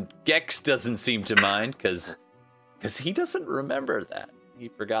gung-ho, and Gex doesn't seem to mind, because he doesn't remember that. He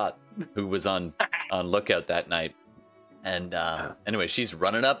forgot who was on lookout that night. And anyway, she's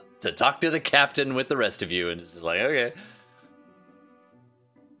running up to talk to the captain with the rest of you, and it's just like, okay.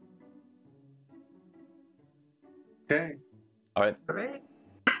 Okay. All right. All right.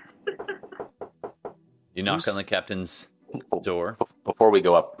 You knock on the captain's door. Before we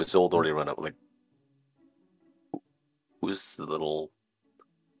go up, it's old already run up. Like, who's the little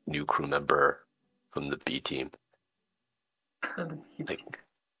new crew member from the B team? Like,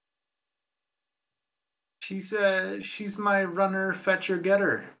 She's my runner, fetcher,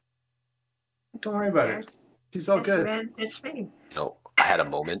 getter. Don't worry about it. She's all good. It's me. no, I had a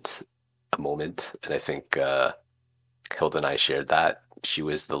moment, and I think Hilda and I shared that. She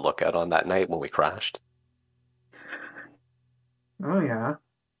was the lookout on that night when we crashed. Oh yeah.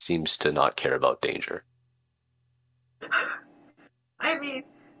 Seems to not care about danger. I mean,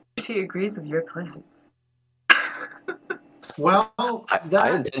 she agrees with your plan. Well,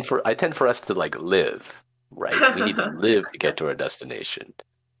 I tend for us to like live, right? We need to live to get to our destination.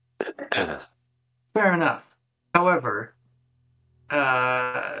 fair enough. However,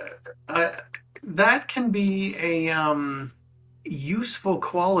 that can be a useful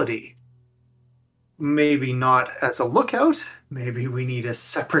quality. Maybe not as a lookout. Maybe we need a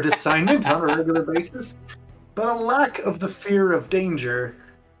separate assignment on a regular basis. But a lack of the fear of danger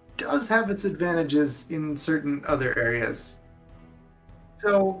does have its advantages in certain other areas.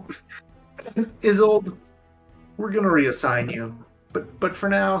 So, Isolde, we're gonna reassign you. But for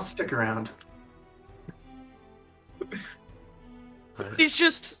now, stick around. He's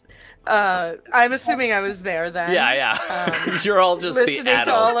just. I'm assuming I was there then. Yeah. You're all just the listening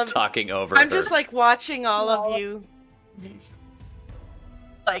to all adults of- talking over I'm her. just like watching all of you.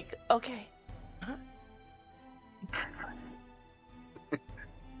 Like, okay. Huh?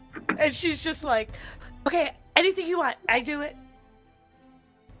 And she's just like, okay, anything you want, I do it.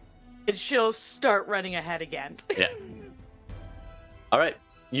 And she'll start running ahead again. Yeah. All right,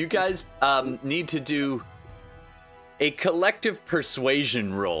 you guys need to do a collective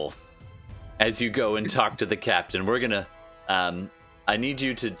persuasion roll as you go and talk to the captain. We're gonna, I need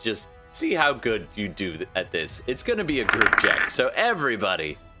you to just see how good you do at this. It's gonna be a group check, so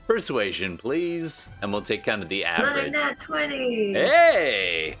everybody, persuasion, please, and we'll take kind of the average. Nat 20.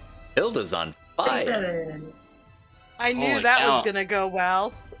 Hey, Hilda's on fire. 27. I knew Holy that cow. was gonna go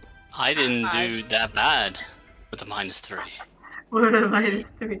well. I didn't do that bad with a -3. What a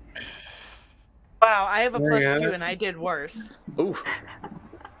 -3. Wow, I have a +2 Yeah. and I did worse. Ooh,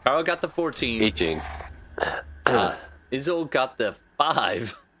 Carl got the 14. 18. Izzle got the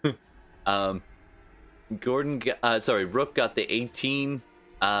 5. Rook got the 18.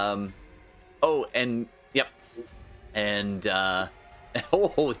 Oh,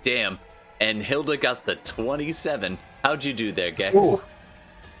 damn. And Hilda got the 27. How'd you do there, Gex? Ooh.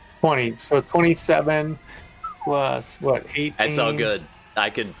 20. So 27 plus what? 18. That's all good.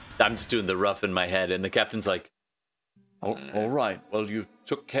 I'm just doing the rough in my head, and the captain's like, all right. Well, you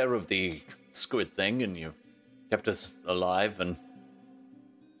took care of the squid thing, and you kept us alive, and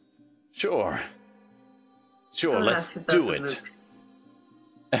sure, let's do it.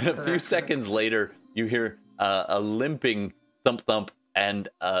 And a few seconds later, you hear a limping thump thump and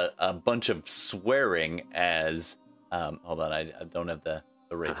a bunch of swearing as hold on, I don't have the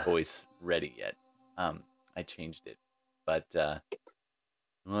right voice ready yet. I changed it, but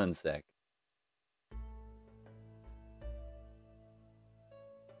one sec.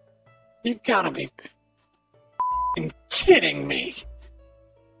 You gotta be kidding me.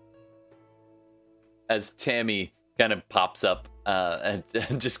 As Tammy kind of pops up and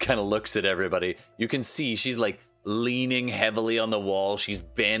just kind of looks at everybody, you can see she's like leaning heavily on the wall. She's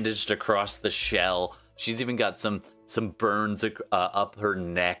bandaged across the shell. She's even got some burns up her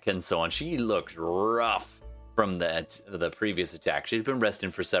neck and so on. She looks rough from the previous attack. She's been resting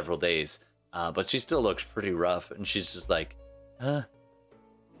for several days, but she still looks pretty rough. And she's just like, huh?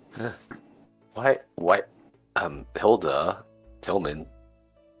 Why, Hilda, Tillman,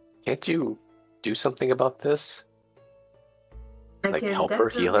 can't you do something about this? I Like can help her,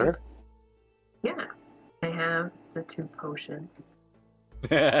 heal her? Yeah, I have the 2 potions.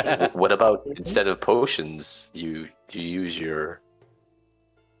 What about instead of potions, you use your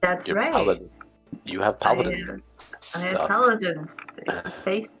That's right. paladin? You have paladin I have stuff. paladin's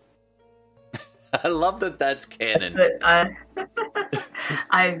face, I love that that's canon. but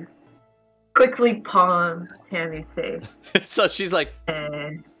I quickly palm Tammy's face So she's like,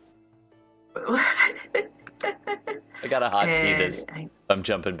 and I gotta hotkey this. I'm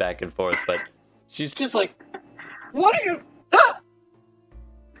jumping back and forth, but she's just like, What are you?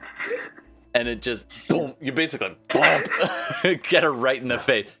 and it just boom. You basically bump, get her right in the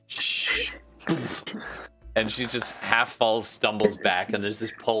face. Shh. And she just half falls, stumbles back, and there's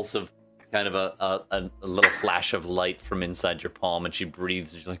this pulse of kind of a little flash of light from inside your palm, and she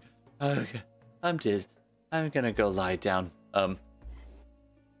breathes, and she's like, okay, I'm Diz. I'm gonna go lie down.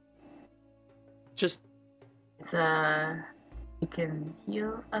 Just you can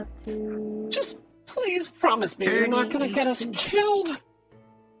heal up to. Just please promise me you're not gonna get us killed.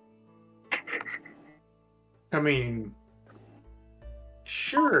 I mean,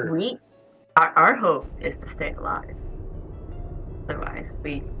 sure. Our hope is to stay alive. Otherwise,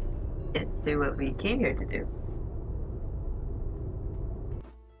 we can't do what we came here to do.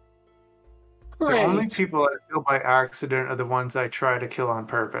 The Great. only people I kill by accident are the ones I try to kill on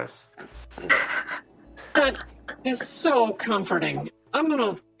purpose. That is so comforting. I'm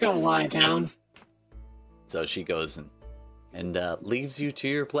gonna go lie down. so she goes and leaves you to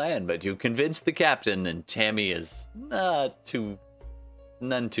your plan, but you convince the captain, and Tammy is none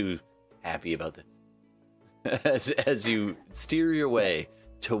too happy about it. As you steer your way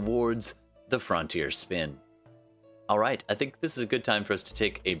towards the frontier spin. All right, I think this is a good time for us to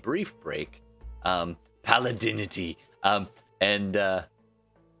take a brief break. Paladinity. Yeah,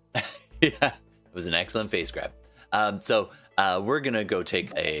 it was an excellent face grab. So we're gonna go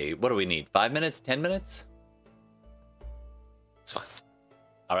take a, what do we need? 5 minutes? 10 minutes? It's fine.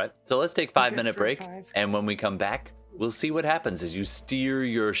 All right, so let's take 5-minute for break, 5. and when we come back, we'll see what happens as you steer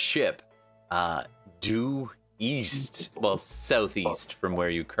your ship due east, well, southeast from where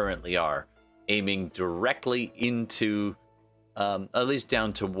you currently are, aiming directly into, at least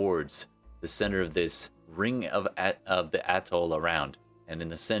down towards the center of this ring of the atoll around, and in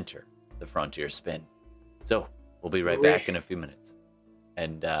the center, the frontier spin. So we'll be right back in a few minutes.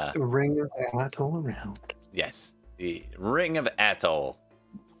 And The ring of the atoll around. yes, the ring of atoll.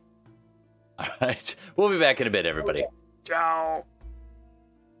 All right, we'll be back in a bit, everybody. Ciao.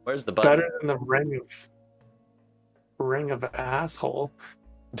 Where's the button? Better than the ring of ring of asshole.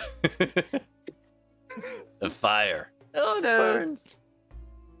 The fire. Oh, it So- burns.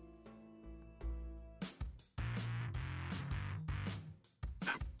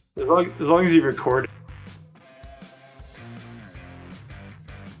 As long as you record it.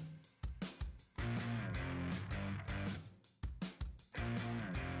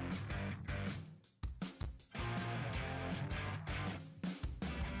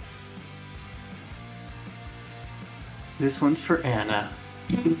 This one's for Anna.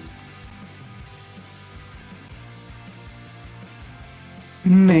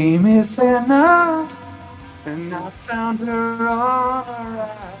 Name is Anna, and I found her on a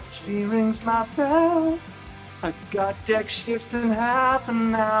ride. She rings my bell. I got deck shift in half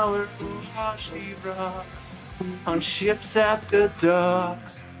an hour while she rocks on ships at the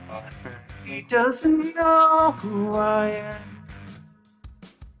docks. He doesn't know who I am,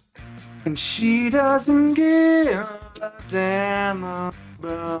 and she doesn't give a damn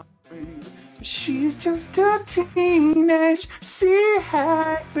about me. She's just a teenage sea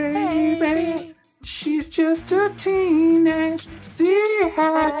hack, baby. She's just a teenage sea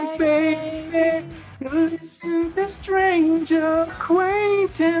hack, baby. Listen to strange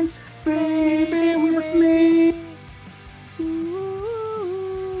acquaintance, baby, with me. Ooh.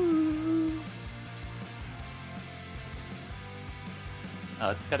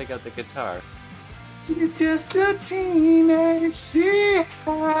 Oh, it's cutting out the guitar. She's just a teenage sea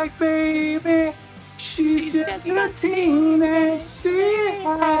hack, baby. She's just a teenage sea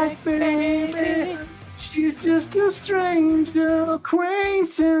hack, baby. She's just a strange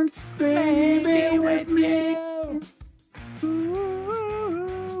acquaintance, baby, with me.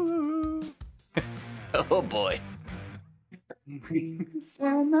 Ooh. Oh boy.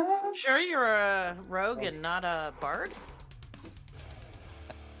 Sure, you're a rogue and not a bard?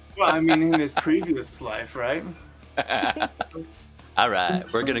 Well, I mean, in his previous life, right? All right,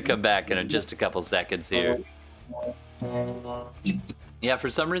 we're gonna come back in just a couple seconds here. Yeah, for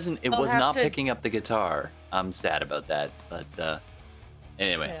some reason it I'll was have not to- picking up the guitar. I'm sad about that, but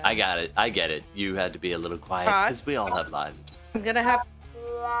anyway, Yeah. I got it. I get it. You had to be a little quiet Rod? because we all have lives. I'm gonna have.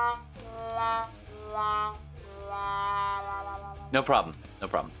 No problem. No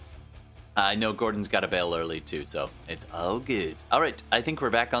problem. I know Gordon's got a bail early too, so it's all good. All right, I think we're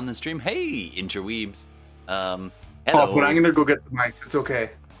back on the stream. Hey, interweebs. Hello. Oh, but I'm gonna go get the mics. It's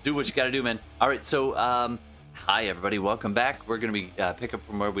okay. Do what you gotta do, man. All right, so hi everybody, welcome back. We're gonna be pick up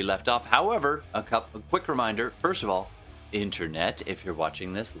from where we left off. However, a quick reminder. First of all, internet, if you're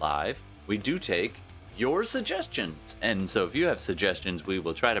watching this live, we do take your suggestions, and so if you have suggestions, we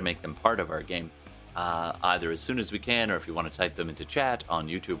will try to make them part of our game, either as soon as we can, or if you want to type them into chat on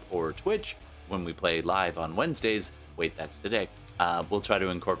YouTube or Twitch when we play live on Wednesdays. Wait, that's today. We'll try to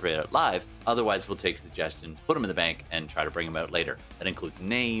incorporate it live. Otherwise, we'll take suggestions, put them in the bank, and try to bring them out later. That includes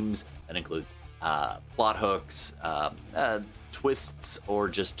names, that includes plot hooks, twists, or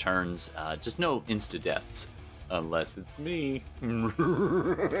just turns. Just no insta-deaths, unless it's me.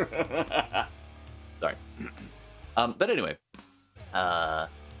 Sorry. But anyway,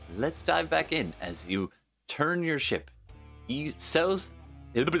 let's dive back in as you turn your ship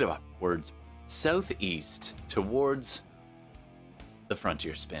southeast towards the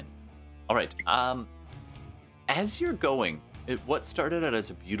frontier spin. All right. As you're going, what started out as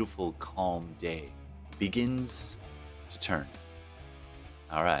a beautiful, calm day begins to turn.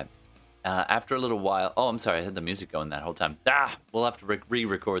 All right. After a little while, oh, I'm sorry, I had the music going that whole time. We'll have to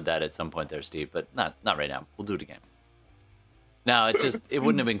re-record that at some point there, Steve, but not right now. We'll do it again. No, it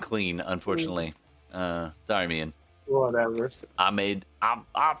wouldn't have been clean, unfortunately. Sorry, Mian. Whatever. I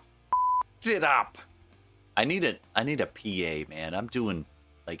f***ed it up. I need a PA, man. I'm doing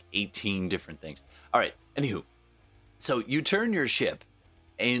like 18 different things. All right. Anywho, so you turn your ship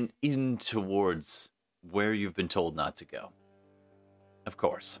in towards where you've been told not to go. Of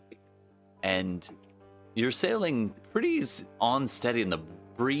course. And you're sailing pretty on steady, and the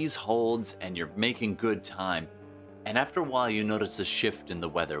breeze holds, and you're making good time. And after a while, you notice a shift in the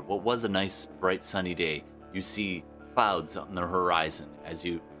weather. What was a nice, bright, sunny day, you see clouds on the horizon as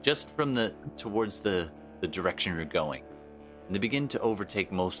you just from towards the direction you're going. And they begin to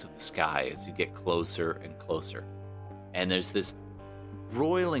overtake most of the sky as you get closer and closer. And there's this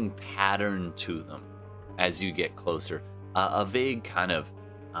broiling pattern to them as you get closer. A vague kind of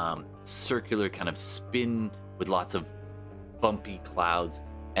circular kind of spin with lots of bumpy clouds.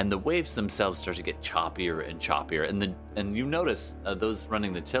 And the waves themselves start to get choppier and choppier. And you notice those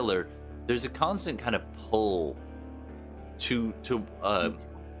running the tiller, there's a constant kind of pull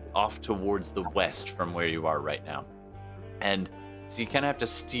off towards the west from where you are right now. And So you kind of have to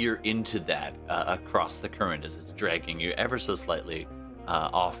steer into that across the current as it's dragging you ever so slightly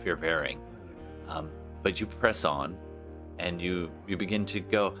off your bearing. But you press on, and you begin to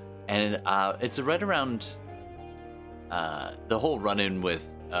go, and it's right around the whole run-in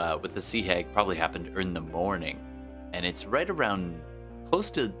with the sea hag probably happened in the morning, and it's right around close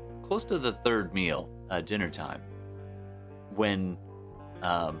to the third meal, dinner time, when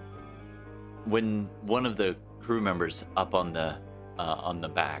one of the crew members up on the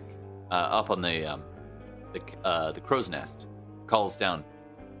back, up on the crow's nest, calls down,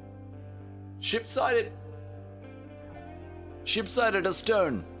 "Ship sighted! Ship sighted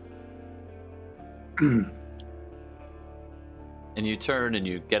astern!" And you turn and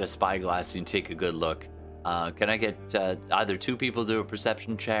you get a spyglass and you take a good look. Can I get either two people do a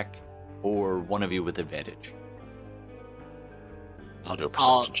perception check, or one of you with advantage? I'll do a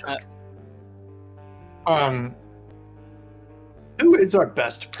perception check. Who is our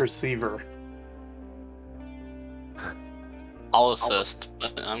best perceiver? I'll assist,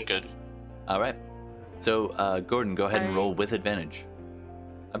 but I'm good. All right. So, Gordon, go ahead and roll with advantage.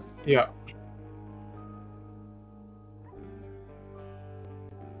 Yeah.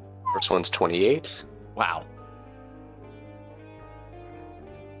 First one's 28. Wow.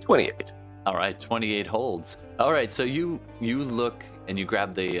 28. All right, 28 holds. All right, so you look and you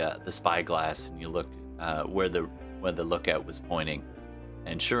grab the spyglass and you look where the lookout was pointing,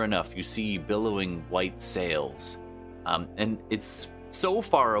 and sure enough, you see billowing white sails, and it's so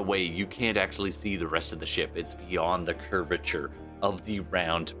far away you can't actually see the rest of the ship. It's beyond the curvature of the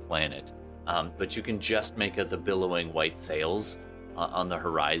round planet, but you can just make out the billowing white sails on the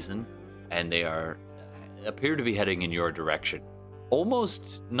horizon, and they appear to be heading in your direction.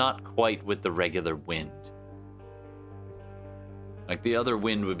 Almost not quite with the regular wind. Like the other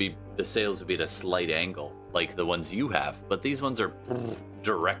wind the sails would be at a slight angle, like the ones you have, but these ones are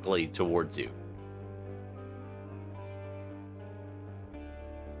directly towards you.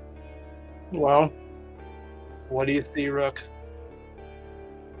 Well, what do you see, Rook?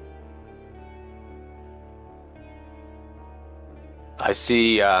 I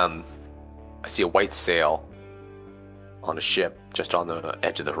see a white sail on a ship just on the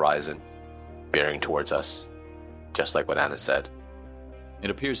edge of the horizon, bearing towards us, just like what Anna said. It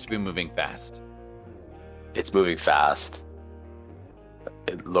appears to be moving fast. It's moving fast.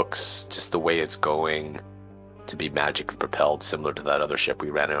 It looks, just the way it's going, to be magic propelled, similar to that other ship we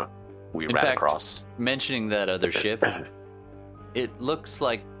ran across. Mentioning that other ship, it looks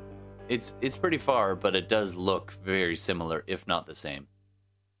like it's pretty far, but it does look very similar, if not the same.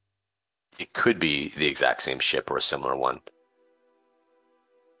 It could be the exact same ship or a similar one.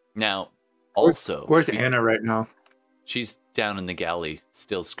 Now, also, where's Anna right now? She's down in the galley,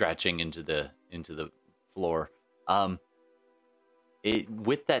 still scratching into the floor.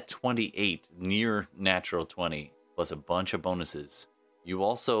 With that 28, near natural 20, plus a bunch of bonuses, you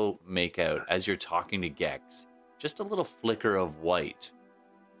also make out, as you're talking to Gex, just a little flicker of white.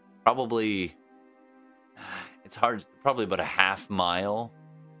 Probably, it's hard, probably about a half mile,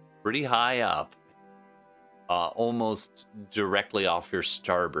 pretty high up, almost directly off your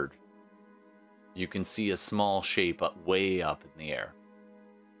starboard. You can see a small shape way up in the air.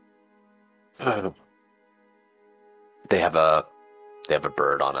 They have a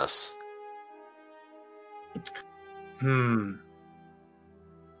bird on us.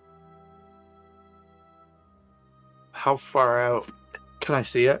 How far out? Can I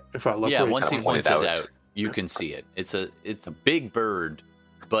see it? If I look, yeah, once he points it out, you can see it. It's a big bird,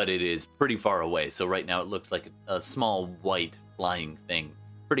 but it is pretty far away. So right now it looks like a small white flying thing,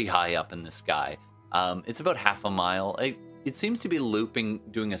 pretty high up in the sky. It's about half a mile. It seems to be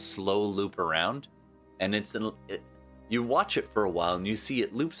doing a slow loop around, and you watch it for a while and you see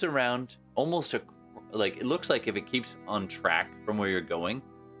it loops around almost it looks like if it keeps on track from where you're going,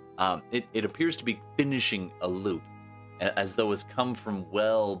 it appears to be finishing a loop, as though it's come from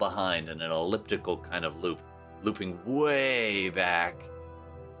well behind in an elliptical kind of loop, looping way back,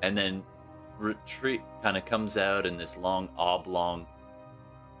 and then retreat, kind of comes out in this long oblong,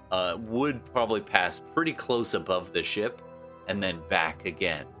 would probably pass pretty close above the ship, and then back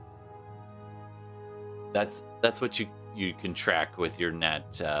again. That's what you can track with your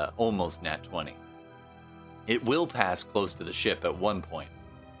almost nat 20. It will pass close to the ship at one point.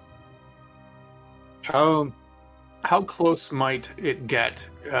 How close might it get?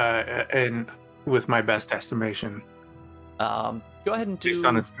 And with my best estimation, go ahead and do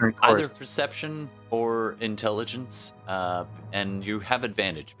either perception or intelligence, and you have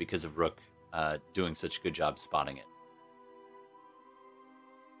advantage because of Rook doing such a good job spotting it.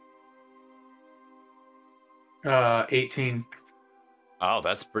 18. Oh,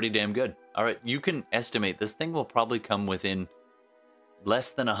 that's pretty damn good. All right, you can estimate this thing will probably come within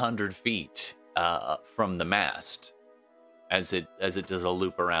less than 100 feet from the mast as it does a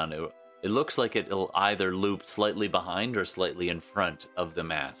loop around. It looks like it'll either loop slightly behind or slightly in front of the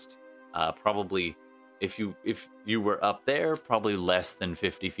mast. Probably, if you were up there, probably less than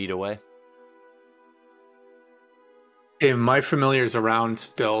 50 feet away. Hey, my familiar's around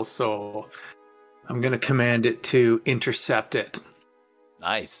still, so I'm going to command it to intercept it.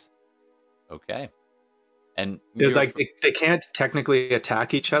 Nice. Okay. And like they can't technically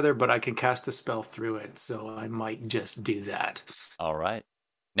attack each other, but I can cast a spell through it, so I might just do that. All right.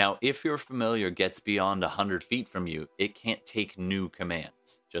 Now, if your familiar gets beyond 100 feet from you, it can't take new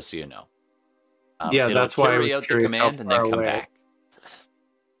commands, just so you know. Yeah, that's why I was carry out the curious how command and then far come away. back.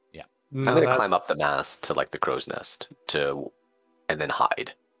 I'm going to climb up the mast to like the crow's nest and then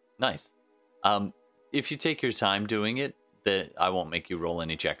hide. Nice. If you take your time doing it, I won't make you roll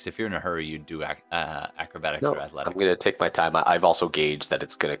any checks. If you're in a hurry, you do acrobatics or athletics. I'm going to take my time. I've also gauged that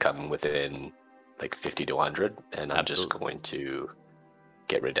it's going to come within like 50 to 100, and I'm just going to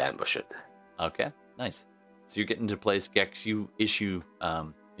get ready to ambush it. Okay, nice. So you get into place, Gex. You issue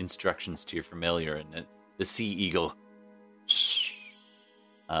instructions to your familiar, and the sea eagle.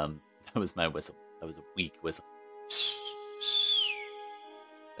 That was my whistle. That was a weak whistle.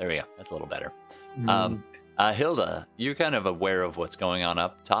 There we go. That's a little better. Hilda, you're kind of aware of what's going on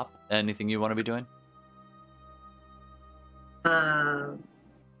up top. Anything you want to be doing? Well,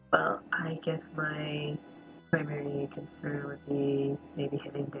 I guess my primary concern would be maybe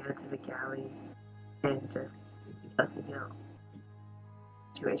heading down to the galley and just discussing out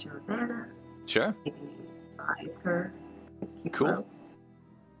the situation with Anna. Sure. Maybe advise her. Cool. Well.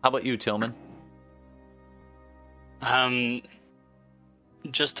 How about you, Tillman?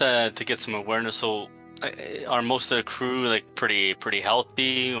 Just to get some awareness. So, are most of the crew like pretty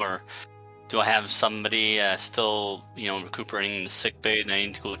healthy, or do I have somebody still recuperating in the sick bay that I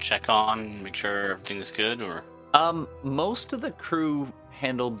need to go check on, make sure everything's good? Or most of the crew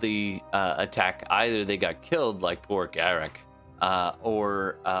handled the attack. Either they got killed, like poor Garrick,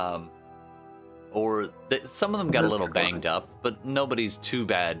 or some of them got a little banged up, but nobody's too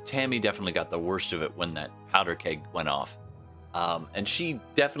bad. Tammy definitely got the worst of it when that powder keg went off. And she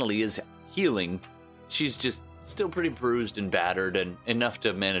definitely is healing. She's just still pretty bruised and battered, and enough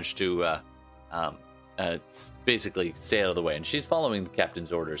to manage to basically stay out of the way. And she's following the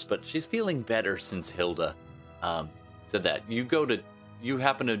captain's orders, but she's feeling better since Hilda said that. You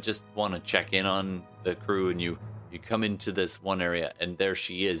happen to just want to check in on the crew, and you come into this one area, and there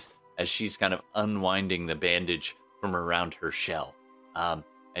she is, as she's kind of unwinding the bandage from around her shell. And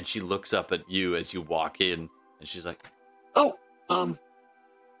she looks up at you as you walk in, and she's like, Oh,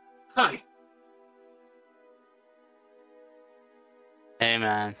 hi. hey,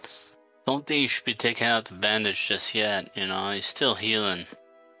 man, don't think you should be taking out the bandage just yet. He's still healing.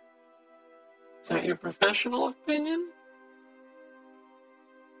 Is that your professional opinion?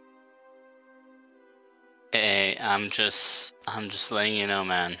 Hey, I'm just letting you know,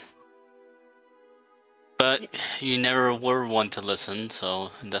 man. But you never were one to listen,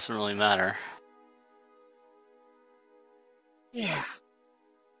 so it doesn't really matter. Yeah.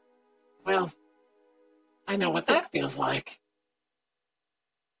 Well, I know what that feels like.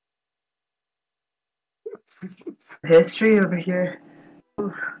 History over here.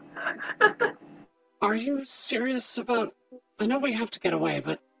 Are you serious about... I know we have to get away,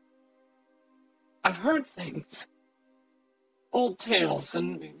 but I've heard things. Old tales,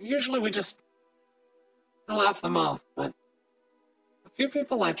 and usually we just laugh them off, but a few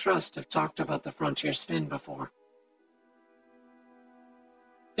people I trust have talked about the frontier spin before.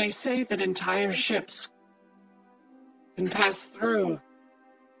 They say that entire ships can pass through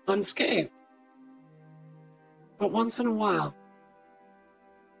unscathed. But once in a while,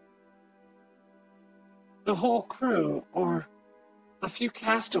 the whole crew, or a few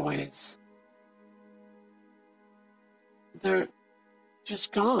castaways, they're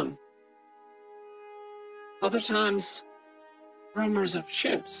just gone. Other times, rumors of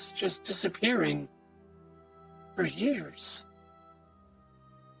ships just disappearing for years,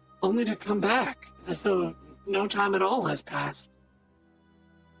 only to come back as though no time at all has passed.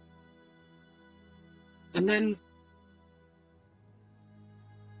 And then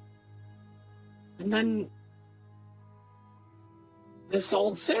this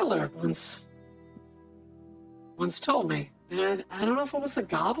old sailor once told me, and I don't know if it was the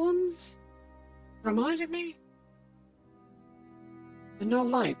goblins reminded me. The no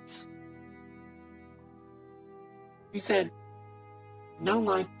lights. He said, no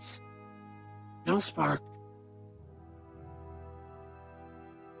lights, no spark,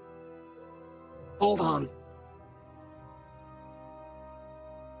 Hold on.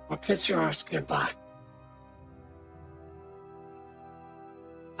 I'll kiss your ass goodbye.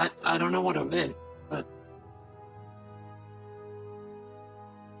 I don't know what it meant, but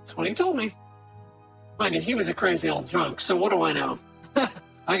that's what he told me. Mind you, he was a crazy old drunk, so what do I know?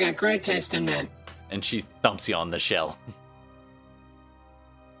 I got great taste in men. And she thumps you on the shell.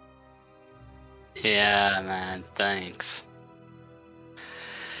 Yeah, man, thanks.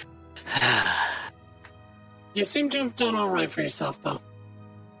 You seem to have done all right for yourself, though.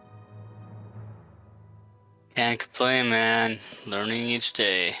 Can't complain, man. Learning each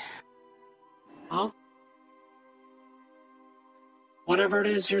day. Well, whatever it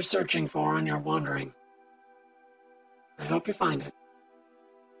is you're searching for and you're wondering, I hope you find it.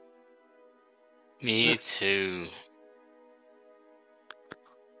 Me too.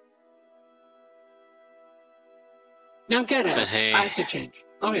 Now get it. But hey. I have to change.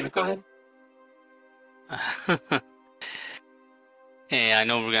 Oh yeah, go ahead. Hey, I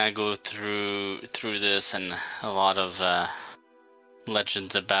know we're gonna go through this, and a lot of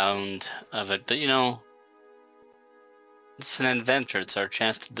legends abound of it, but you know, it's an adventure. It's our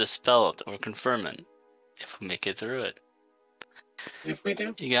chance to dispel it or confirm it, if we make it through it. If we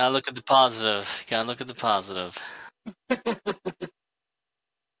do. You gotta look at the positive. You gotta look at the positive.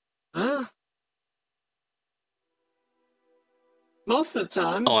 Most of the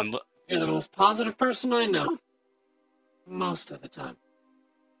time, Oh, and you're the most positive person I know. Most of the time.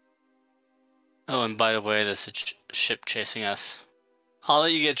 by the way, there's a ship chasing us. I'll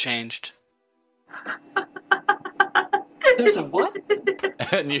let you get changed. There's a what?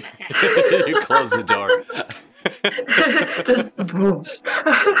 And you you close the door. Just boom.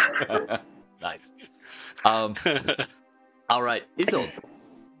 Nice. All right, Isolde.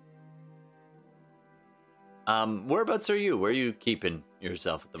 Whereabouts are you? Where are you keeping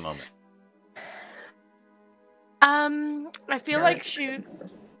yourself at the moment? I feel like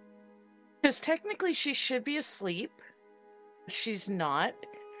because technically she should be asleep. She's not.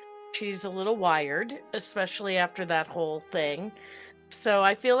 She's a little wired, especially after that whole thing. So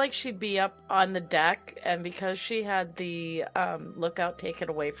I feel like she'd be up on the deck, and because she had the lookout taken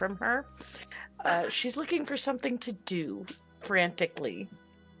away from her, she's looking for something to do frantically.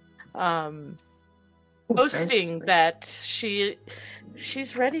 Boasting that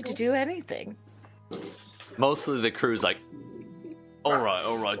she's ready to do anything. Mostly the crew's like, all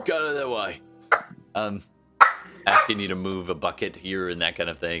right, get out of that way. Asking you to move a bucket here and that kind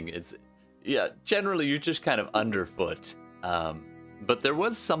of thing. It's, yeah, generally you're just kind of underfoot. But there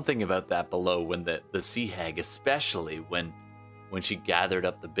was something about that below when the sea hag, especially when she gathered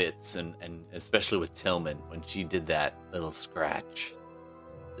up the bits, and especially with Tillman, when she did that little scratch.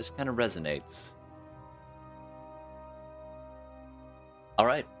 Just kind of resonates. All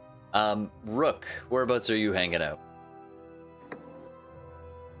right. Rook, whereabouts are you hanging out?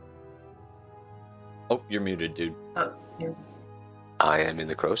 Oh, you're muted, dude. Oh, yeah. I am in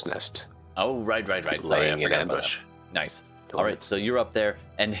the crow's nest. Oh, right. Sorry, I Laying in forgot about ambush. that. Nice. All right, so you're up there,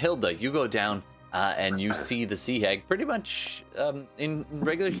 and Hilda, you go down, and you see the sea hag pretty much in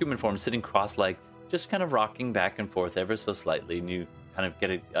regular human form, sitting cross-legged, just kind of rocking back and forth ever so slightly, and you kind of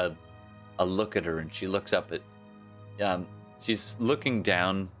get a look at her, and she looks up at. She's looking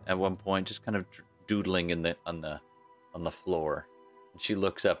down at one point, just kind of doodling on the floor. And she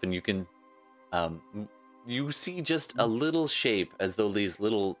looks up, and you can you see just a little shape, as though these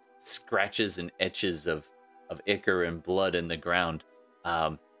little scratches and etches of ichor and blood in the ground,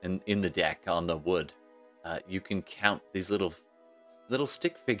 and in the deck on the wood. You can count these little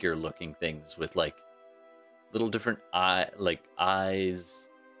stick figure looking things with like little different eyes,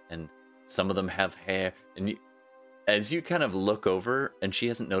 and some of them have hair. And as you kind of look over, and she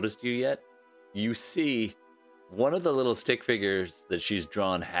hasn't noticed you yet, you see one of the little stick figures that she's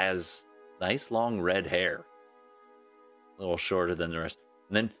drawn has nice long red hair, a little shorter than the rest,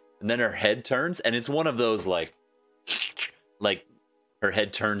 and then her head turns, and it's one of those like her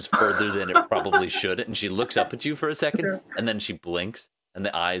head turns further than it probably should, and she looks up at you for a second, and then she blinks, and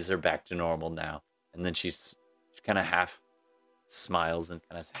the eyes are back to normal now, and then she kind of half smiles and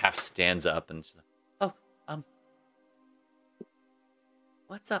kind of half stands up, and she's like, "Oh,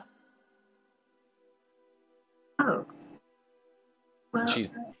 what's up?" Oh. Well,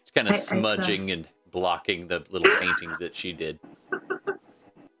 She's kind of smudging and blocking the little painting that she did.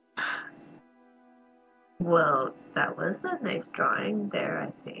 Well, that was a nice drawing there,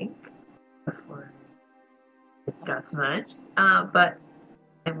 I think, before it got smudged. But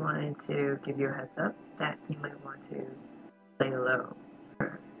I wanted to give you a heads up that you might want to lay low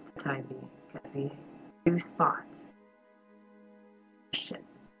for the time being, because we do spot shit.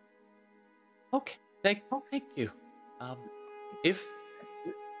 Okay, thank you. If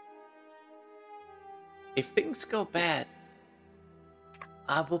things go bad,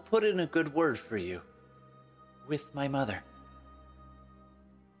 I will put in a good word for you with my mother.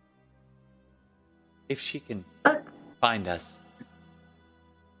 If she can find us.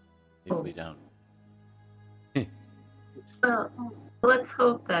 If we don't. Well, let's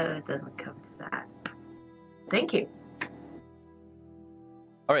hope that it doesn't come to that. Thank you.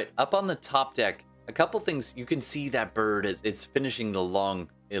 All right, up on the top deck, a couple things. You can see that bird. It's finishing the long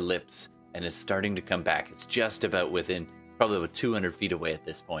ellipse and is starting to come back. It's just about within, probably about 200 feet away at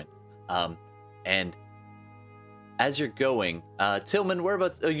this point. And as you're going, Tillman,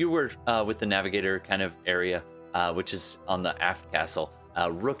 whereabouts? Oh, you were with the navigator kind of area, which is on the aft castle.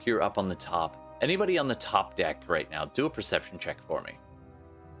 Rook, you're up on the top. Anybody on the top deck right now, do a perception check for me.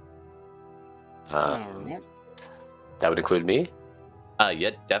 That would include me?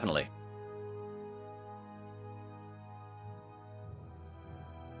 Yeah, definitely.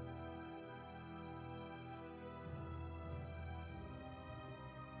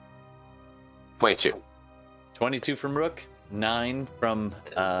 $22. 22 from Rook, 9 from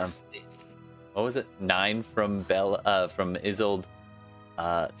what was it? 9 from from Isolde,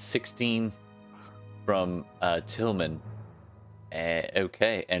 16 from Tillman.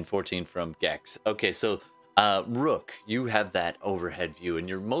 Okay, and 14 from Gex. Okay, so Rook, you have that overhead view, and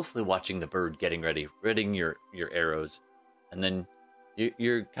you're mostly watching the bird getting ready, readying your arrows, and then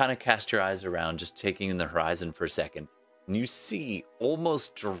you're kind of cast your eyes around, just taking in the horizon for a second, and you see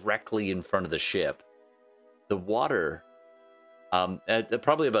almost directly in front of the ship, the water, at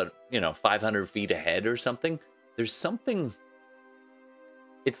probably about 500 feet ahead or something. There's something.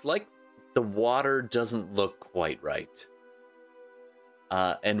 It's like the water doesn't look quite right.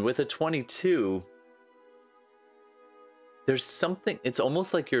 And with a 22, there's something. It's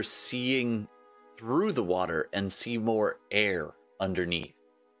almost like you're seeing through the water and see more air underneath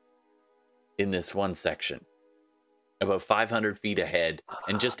in this one section, about 500 feet ahead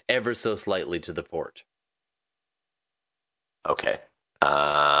and just ever so slightly to the port. Okay.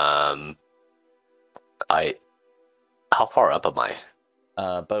 How far up am I?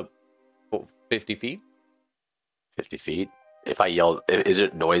 About 50 feet. 50 feet. If I yell, is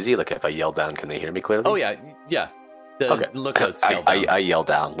it noisy? Like if I yell down, can they hear me clearly? Oh yeah. The lookout's yelled down. I yell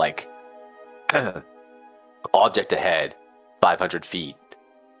down like object ahead, 500 feet.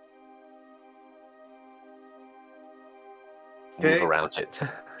 Okay. Move around it.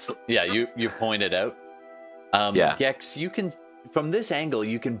 So, yeah, you point it out. Yeah. Gex, you can, from this angle,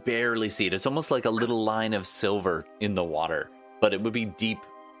 you can barely see it. It's almost like a little line of silver in the water, but it would be deep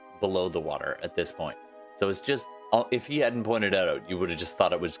below the water at this point. So it's just, if he hadn't pointed it out, you would have just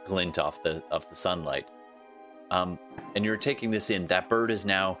thought it was glint off the sunlight. And you're taking this in. That bird is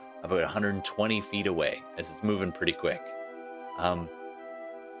now about 120 feet away, as it's moving pretty quick.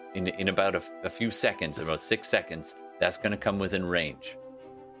 In about a few seconds, about 6 seconds, that's going to come within range.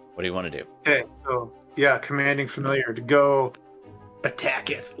 What do you want to do? Okay, so yeah, commanding familiar to go attack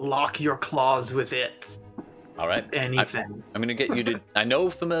it. Lock your claws with it. All right. Anything. I'm going to get you to. I know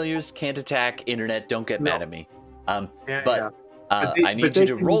familiars can't attack internet. Don't get mad at me. I need you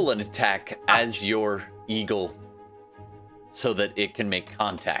to roll an attack as your eagle, so that it can make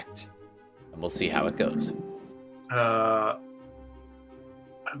contact, and we'll see how it goes. What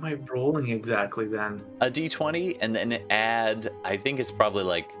am I rolling exactly then? A d20, and then add. I think it's probably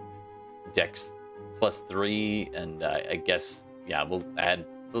like Dex +3, and I guess we'll add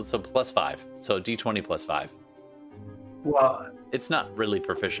so +5. So d20 +5. Well, it's not really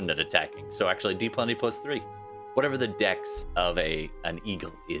proficient at attacking, so actually d20 +3. Whatever the dex of an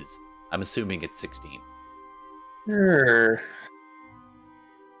eagle is. I'm assuming it's 16. sure.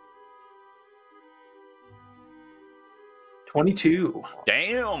 22.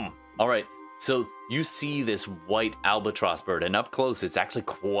 Damn! All right, so you see this white albatross bird, and up close, it's actually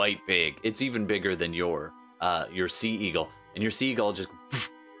quite big. It's even bigger than your sea eagle, and your sea eagle just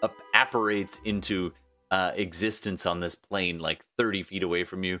apparates into existence on this plane, like 30 feet away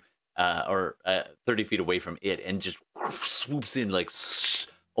from you, or 30 feet away from it, and just swoops in like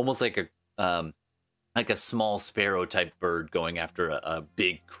almost like a small sparrow type bird going after a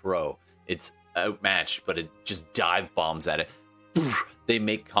big crow. It's outmatched, but it just dive bombs at it. They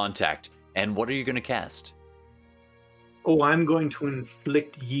make contact. And what are you going to cast? Oh, I'm going to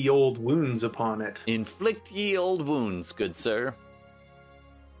inflict ye old wounds upon it. Inflict ye old wounds, good sir.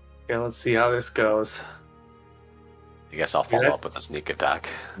 Okay, let's see how this goes. I guess I'll follow up with a sneak attack.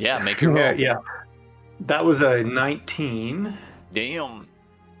 Yeah, make your roll. Yeah. That was a 19. Damn.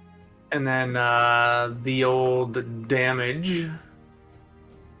 And then the old damage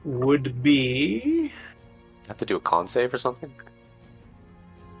would be Have to do a con save or something?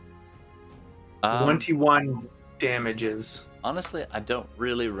 21 damages. Honestly, I don't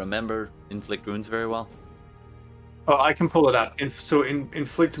really remember inflict wounds very well. Oh, I can pull it up. So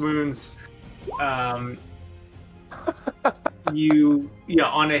inflict wounds, on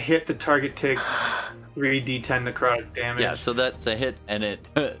a hit, the target takes 3d10 necrotic damage. Yeah, so that's a hit, and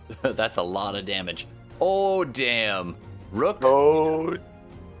that's a lot of damage. Oh, damn. Rook, Oh,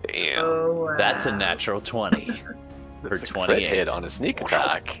 damn. Oh, wow. that's a natural 20 for That's a crit 28. hit on a sneak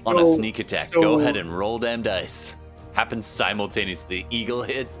attack. On a So- sneak attack. so- Go ahead and roll them dice. Happens simultaneously. The eagle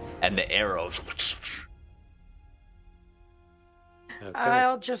hits, and the arrow. Okay.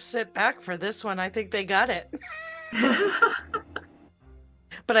 I'll just sit back for this one. I think they got it.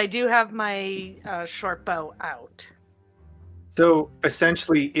 But I do have my short bow out. So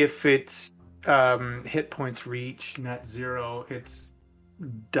essentially, if it's hit points reach net 0, it's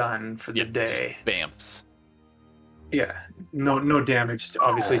done for the Yep, day. Bamfs. Yeah, no damage,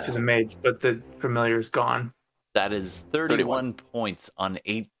 obviously, to the mage, but the familiar's gone. That is 31 points on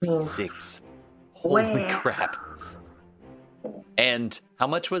 8d6. Holy Wow. crap. And how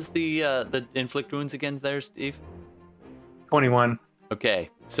much was the inflict wounds again there, Steve? 21. Okay,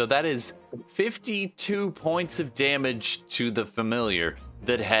 so that is 52 points of damage to the familiar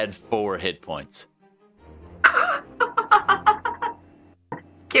that had 4 hit points.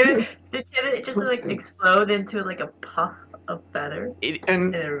 Can it just like explode into like a puff of feather? It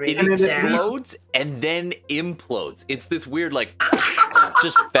And And it erase And it it? explodes and then implodes. It's this weird, like,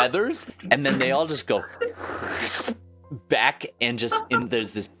 just feathers, and then they all just go back, and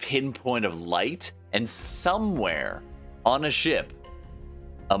there's this pinpoint of light, and somewhere on a ship,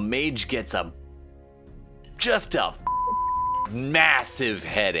 a mage gets just a massive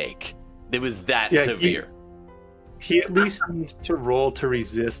headache. It was that Yeah, severe. he at least needs to roll to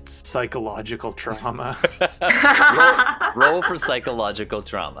resist psychological trauma. Roll for psychological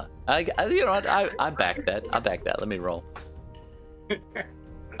trauma. I you know what? I back that. I back that. Let me roll.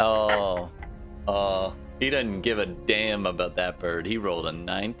 Oh, he doesn't give a damn about that bird. He rolled a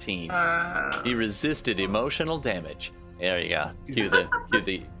 19. He resisted emotional damage. There you go. Cue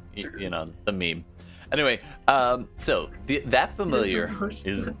the the meme. Anyway, so that familiar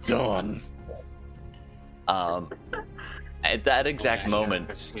is done. At that exact moment,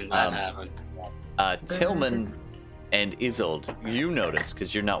 I've seen that happen. Tillman and Isolde, you notice,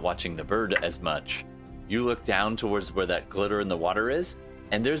 because you're not watching the bird as much, you look down towards where that glitter in the water is,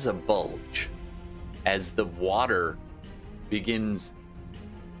 and there's a bulge as the water begins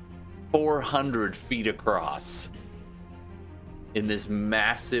 400 feet across in this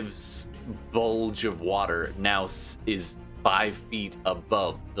massive bulge of water. Now is 5 feet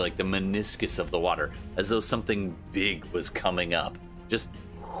above, like the meniscus of the water, as though something big was coming up. Just,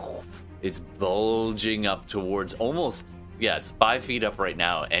 it's bulging up towards almost, it's 5 feet up right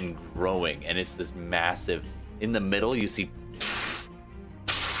now and growing, and it's this massive. In the middle, you see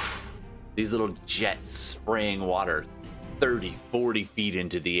these little jets spraying water 30, 40 feet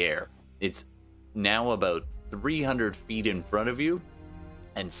into the air. It's now about 300 feet in front of you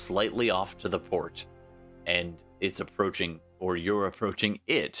and slightly off to the port. And it's approaching, or you're approaching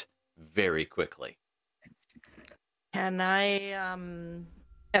it very quickly. Can I,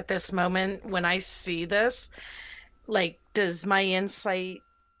 at this moment, when I see this, like, does my insight,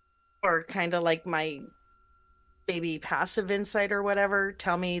 or kind of like my maybe passive insight or whatever,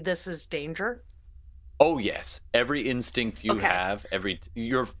 tell me this is danger? Oh, yes. Every instinct you Okay. have,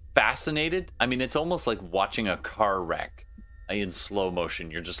 you're fascinated. I mean, it's almost like watching a car wreck in slow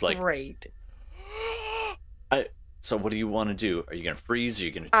motion. You're just like, Great. so what do you want to do? Are you going to freeze? Are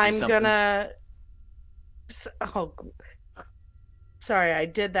you going to do I'm something? gonna. Sorry, I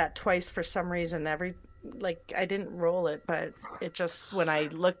did that twice for some reason. I didn't roll it, but it just when I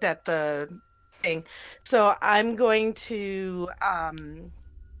looked at the thing. So I'm going to,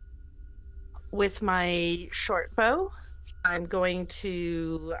 with my short bow, I'm going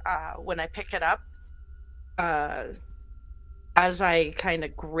to when I pick it up, as I kind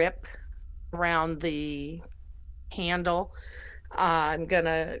of grip around the handle, I'm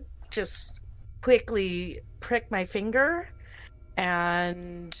gonna just quickly prick my finger,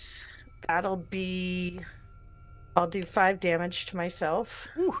 and I'll do 5 damage to myself.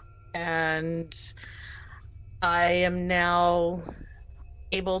 Whew. And I am now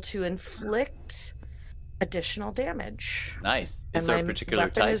able to inflict additional damage. Nice. And Is there my a particular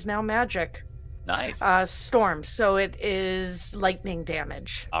weapon type? is now magic. Nice. Storm, so it is lightning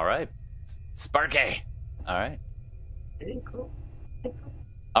damage. All right. Sparky. All right. Very cool.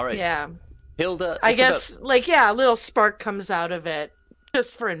 All right. Yeah. Hilda. I it's guess, a little spark comes out of it,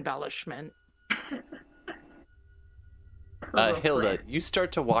 just for embellishment. Hilda, you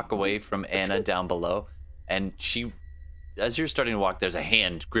start to walk away from Anna down below, and she, as you're starting to walk, there's a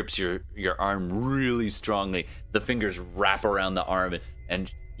hand grips your arm really strongly. The fingers wrap around the arm,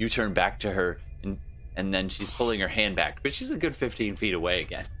 and you turn back to her, and then she's pulling her hand back, but she's a good 15 feet away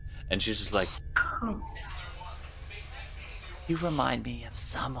again, and she's just like, You remind me of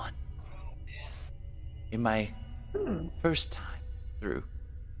someone. In my first time through,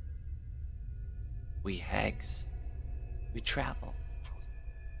 we hags, we travel.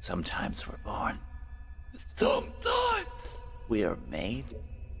 Sometimes we're born. Sometimes we are made.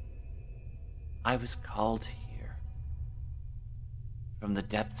 I was called here from the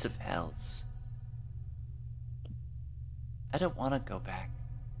depths of hells. I don't want to go back.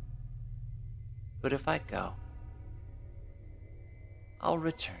 But if I go, I'll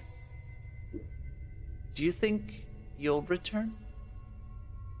return. Do you think you'll return?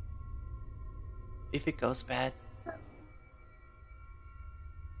 If it goes bad?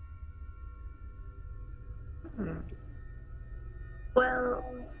 Well,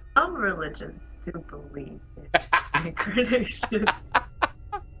 some religions do believe in reincarnation.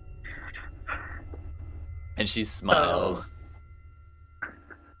 and she smiles.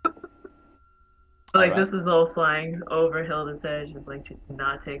 Like, Alright. this is all flying over Hilda's head. She's like, she did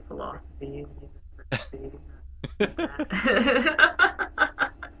not take philosophy in university.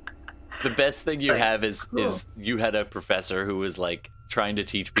 The best thing you Like, have is cool. you had a professor who was like trying to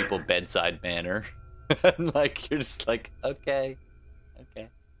teach people bedside manner. And like you're just like, okay.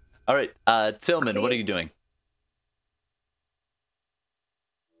 All right, Tillman, what are you doing?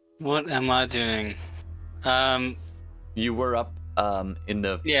 What am I doing? You were up in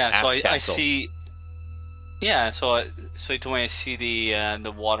the Yeah, so aft I castle. see. Yeah, so when I see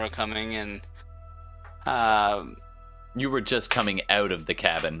the water coming, and You were just coming out of the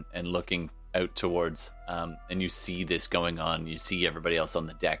cabin and looking out towards, and you see this going on. You see everybody else on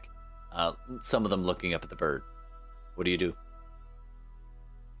the deck. Some of them looking up at the bird. What do you do?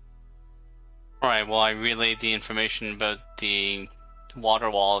 all right. Well, I relayed the information about the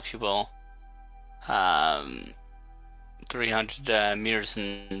water wall, if you will. 300 meters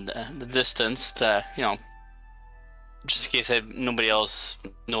in the distance. Just in case nobody else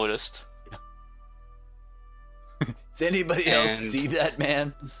noticed. Does anybody else And- see that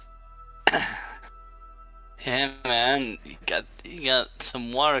man? Yeah, man, you got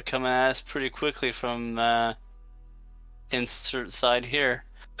some water coming at us pretty quickly from insert side here.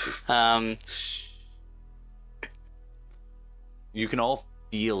 You can all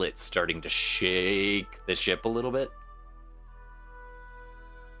feel it starting to shake the ship a little bit.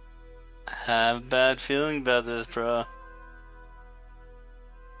 I have a bad feeling about this, bro.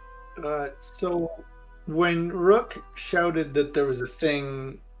 So when Rook shouted that there was a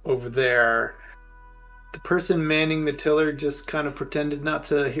thing over there, the person manning the tiller just kind of pretended not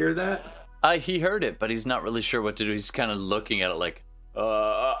to hear that. He heard it, but he's not really sure what to do. He's kind of looking at it like,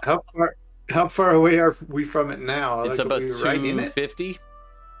 How far away are we from it now? it's Like, about are we right in it? 250.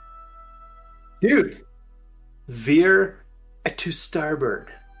 Dude, veer to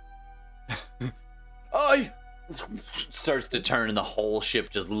starboard. Starts to turn, and the whole ship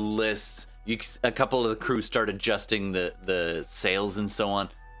just lists. A couple of the crew start adjusting the sails and so on,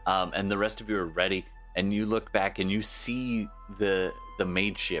 and the rest of you are ready. And you look back and you see the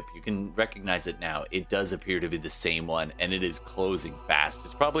maid ship. You can recognize it now. It does appear to be the same one, and it is closing fast.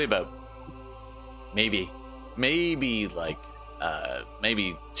 It's probably about maybe like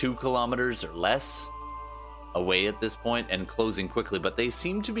maybe 2 kilometers or less away at this point, and closing quickly, but they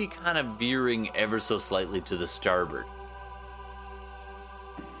seem to be kind of veering ever so slightly to the starboard.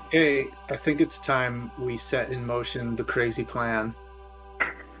 Hey, I think it's time we set in motion the crazy plan.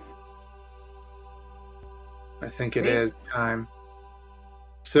 I think it is time.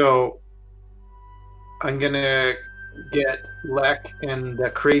 So I'm gonna get Lek and the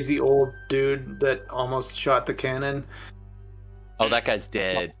crazy old dude that almost shot the cannon. Oh, that guy's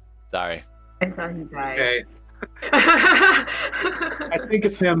dead. Sorry. I thought he died. Okay. I think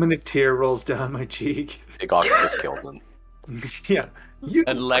of him and a tear rolls down my cheek. Big octopus killed him. Yeah. You,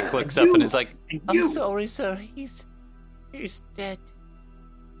 And Lek looks up and is like, I'm Sorry, sir. He's dead.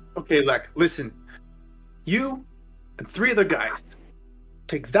 Okay, Lek, listen. You and 3 other guys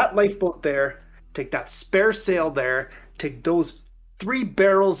take that lifeboat there, take that spare sail there, take those 3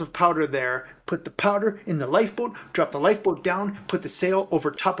 barrels of powder there, put the powder in the lifeboat, drop the lifeboat down, put the sail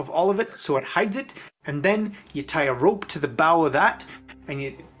over top of all of it so it hides it, and then you tie a rope to the bow of that, and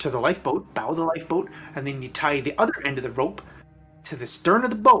you to the lifeboat, bow of the lifeboat, and then you tie the other end of the rope to the stern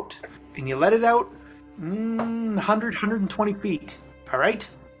of the boat, and you let it out 100, 120 feet. All right?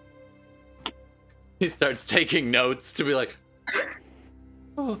 He starts taking notes to be like,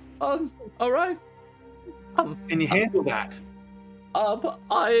 oh, all right. Can you handle that?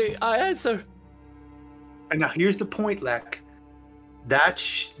 I answer. And now here's the point, Lek.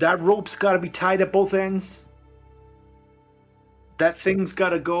 That rope's got to be tied at both ends. That thing's got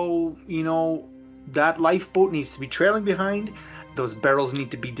to go, that lifeboat needs to be trailing behind. Those barrels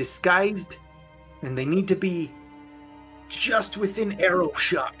need to be disguised. And they need to be just within arrow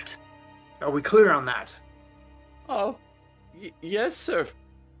shot. Are we clear on that? Oh, yes, sir.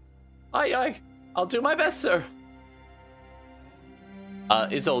 I'll do my best, sir.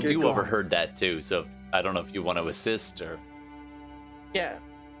 Isolde, Get you going. overheard that too, so I don't know if you want to assist or... Yeah.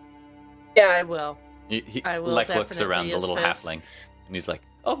 Yeah, I will. I will Lek looks around the little assist. halfling, and he's like,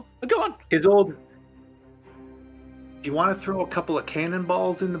 oh, go on. Isolde, do you want to throw a couple of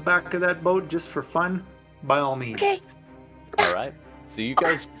cannonballs in the back of that boat just for fun? By all means. Okay. All right. So you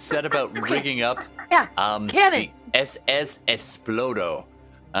guys set about rigging up Yeah. the Cannon. SS Esplodo.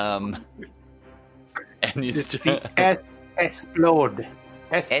 And you It's the S-Explode.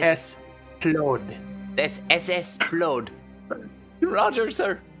 S-Explode. That's SS Explode. Roger,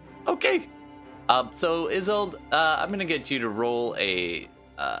 sir. Okay. So Isolde, I'm gonna get you to roll a.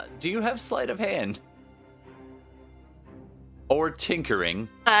 Do you have sleight of hand? Or tinkering?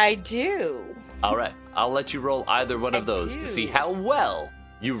 I do. All right, I'll let you roll either one of those to see how well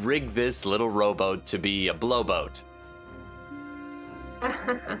you rig this little rowboat to be a blowboat.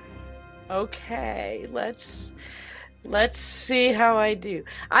 Okay, let's see how I do.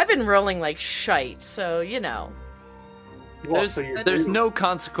 I've been rolling like shite, so Well, so you're There's no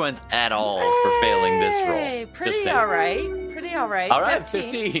consequence at all for failing this roll. Hey, Just pretty saying. all right. Pretty all right. All right,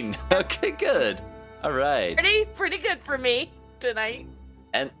 15. Okay, good. All right. Pretty good for me tonight.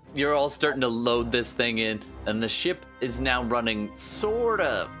 And you're all starting to load this thing in, and the ship is now running sort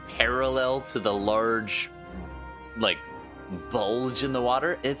of parallel to the large, bulge in the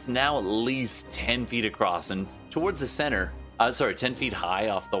water. It's now at least 10 feet across, and towards the center, 10 feet high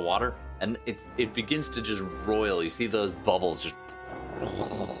off the water, and it begins to just roil. You see those bubbles just...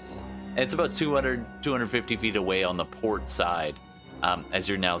 And it's about 250 feet away on the port side, as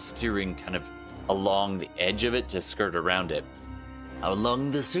you're now steering kind of along the edge of it to skirt around it. Along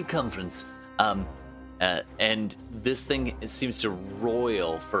the circumference. And this thing seems to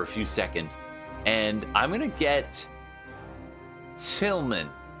roil for a few seconds. And I'm going to get Tillman.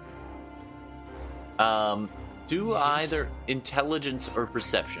 Do either intelligence or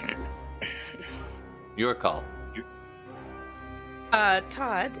perception. Your call.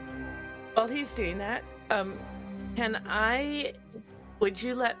 Todd, while he's doing that, would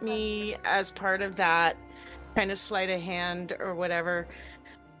you let me, as part of that kind of sleight of hand or whatever,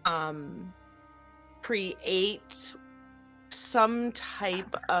 create some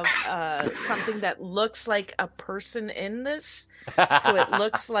type of something that looks like a person in this? So it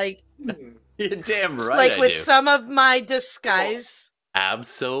looks like... You're damn right like I with do. some of my disguise.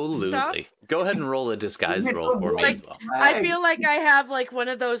 Absolutely. stuff? Go ahead and roll a disguise roll for me as well. I feel like I have like one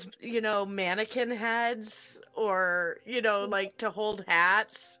of those, mannequin heads, or like to hold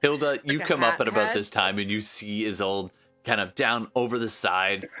hats. Hilda, you a come up hat at about head. this time and you see Isolde kind of down over the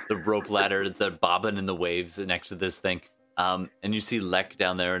side, the rope ladder, the bobbing in the waves next to this thing. And you see Lek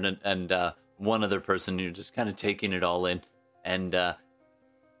down there and one other person. You're just kind of taking it all in. And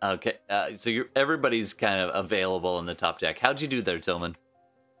okay, so everybody's kind of available on the top deck. How'd you do there, Tillman?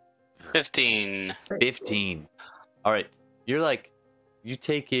 15. 15. All right. You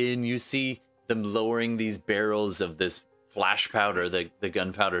take in, you see them lowering these barrels of this flash powder, the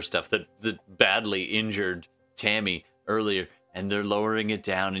gunpowder stuff that badly injured Tammy earlier, and they're lowering it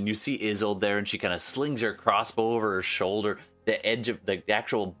down, and you see Isolde there, and she kind of slings her crossbow over her shoulder, the edge of the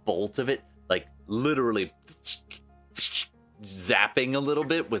actual bolt of it, literally zapping a little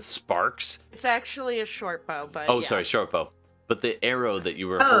bit with sparks. It's actually a short bow, but Oh, yeah. sorry, short bow. But the arrow that you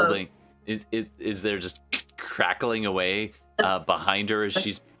were holding is there just crackling away behind her as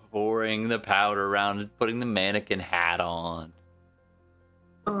she's pouring the powder around and putting the mannequin hat on.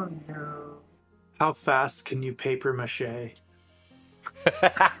 Oh no. How fast can you paper mache?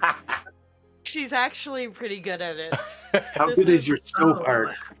 She's actually pretty good at it. How This good is is- your soap Oh.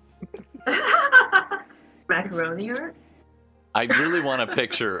 art? Macaroni art? I really want a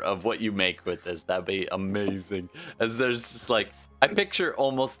picture of what you make with this. That'd be amazing. As there's just I picture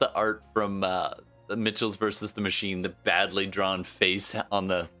almost the art from the Mitchells versus the Machine, the badly drawn face on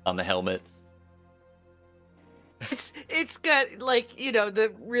the helmet. It's got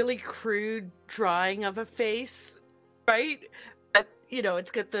the really crude drawing of a face, right? But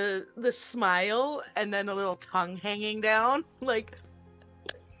it's got the smile and then a little tongue hanging down.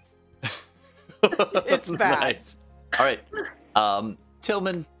 It's bad. Nice. All right.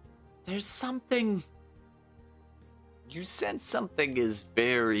 Tillman, there's something. You sense something is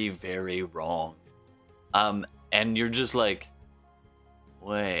very, very wrong. And you're just like,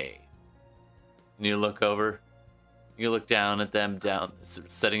 wait. And you look over. You look down at them,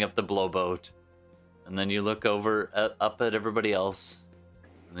 setting up the blowboat. And then you look over up at everybody else.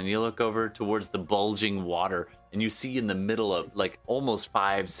 And then you look over towards the bulging water. And you see in the middle of, like, almost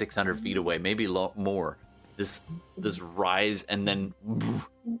 500-600 feet away, maybe more, this rise. And then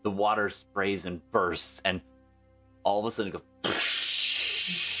the water sprays and bursts. And all of a sudden it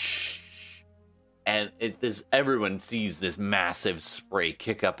goes. And everyone sees this massive spray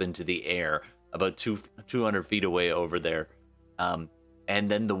kick up into the air about 200 feet away over there. And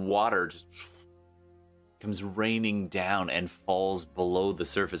then the water just comes raining down and falls below the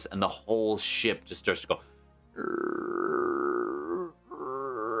surface. And the whole ship just starts to go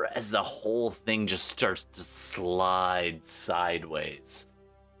as the whole thing just starts to slide sideways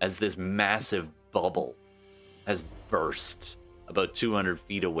as this massive bubble has burst about 200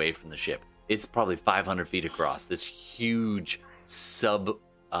 feet away from the ship. It's probably 500 feet across, this huge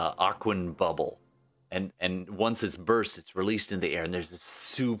aquan bubble. And once it's burst, it's released into the air, and there's this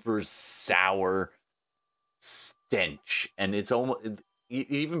super sour stench. And it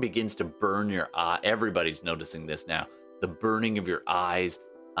even begins to burn your eye. Everybody's noticing this now. The burning of your eyes,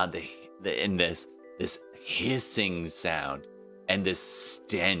 and this hissing sound, and this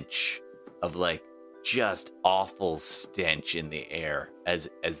stench of, like, just awful stench in the air as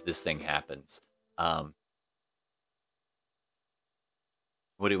this thing happens. What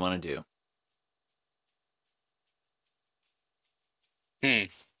do you want to do?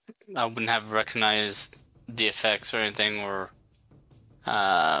 I wouldn't have recognized the effects or anything, or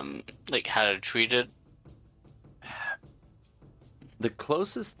like how to treat it. The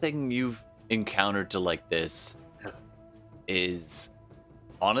closest thing you've encountered to like this is,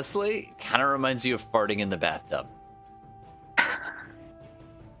 honestly, kind of reminds you of farting in the bathtub.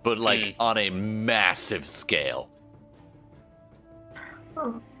 But, like, on a massive scale.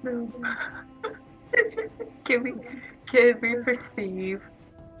 Oh, no. Can we perceive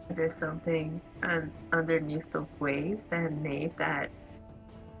there's something underneath the waves that made that?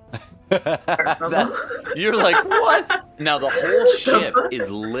 You're like, what? Now, the whole ship is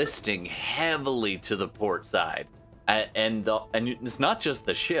listing heavily to the port side. And it's not just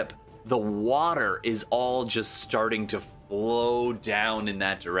the ship. The water is all just starting to flow down in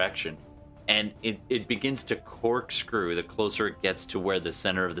that direction. And it begins to corkscrew the closer it gets to where the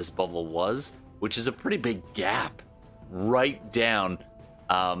center of this bubble was, which is a pretty big gap right down,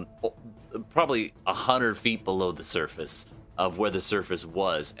 probably 100 feet below the surface of where the surface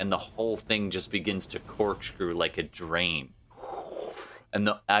was. And the whole thing just begins to corkscrew like a drain. And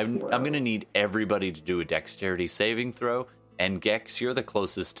I'm going to need everybody to do a dexterity saving throw. And Gex, you're the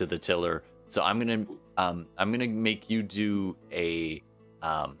closest to the tiller, so I'm gonna make you do a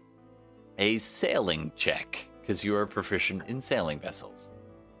sailing check because you are proficient in sailing vessels.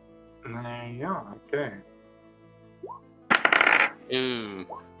 There you go. Okay. Ooh.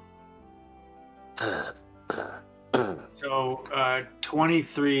 So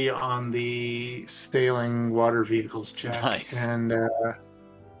 23 on the sailing water vehicles check. Nice. And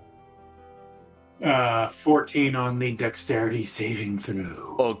 14 on the dexterity saving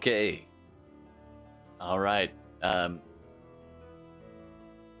throw. Okay. All right.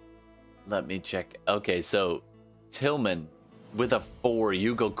 Let me check. Okay, so Tillman, with a 4,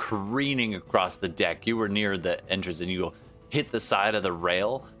 you go careening across the deck. You were near the entrance, and you go hit the side of the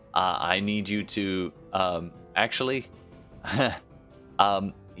rail. I need you to actually.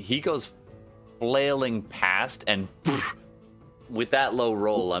 He goes flailing past, and with that low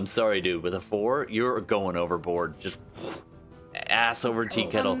roll, I'm sorry, dude. With a 4, you're going overboard. Just ass over tea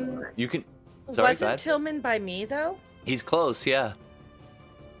kettle. You can. Sorry, wasn't Tillman by me though? He's close, yeah.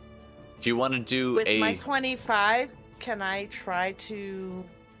 Do you want to do With my 25, can I try to?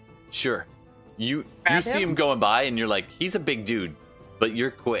 Sure. You grab see him going by, and you're like, he's a big dude, but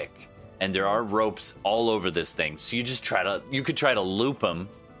you're quick, and there are ropes all over this thing. So you just you could try to loop him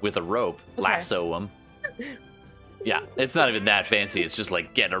with a rope, lasso him. Yeah, it's not even that fancy. It's just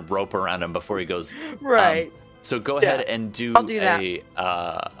like getting a rope around him before he goes. Right. So go ahead and do, I'll do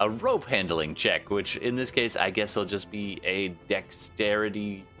a rope handling check, which in this case I guess will just be a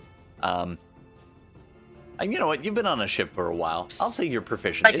dexterity. You know what? You've been on a ship for a while. I'll say you're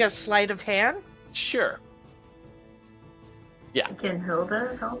proficient. Like a sleight of hand? Sure. Yeah. Can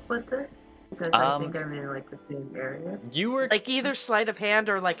Hilda help with this? Because I think I'm in like the same area. You were like either sleight of hand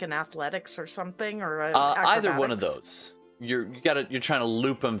or like an athletics or something, or either one of those. you're trying to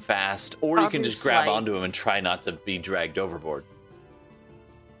loop him fast, or you I'll can do just grab sleight. onto him and try not to be dragged overboard.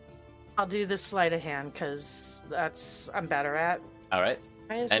 I'll do the sleight of hand because I'm better at. All right.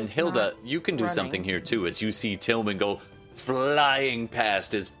 Why is And it Hilda, not you can do running? something here too, as you see Tillman go flying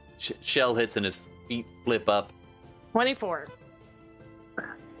past. His shell hits and his feet flip up. 24.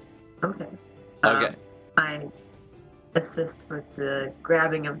 Okay. Okay. I assist with the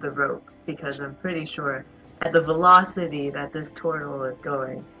grabbing of the rope because I'm pretty sure at the velocity that this turtle is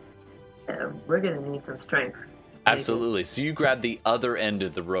going, we're gonna need some strength. Absolutely. So you grab the other end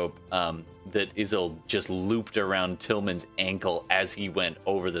of the rope that Isil just looped around Tillman's ankle as he went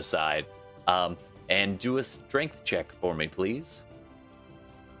over the side. And do a strength check for me, please.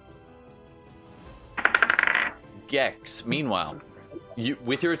 Gex, meanwhile, you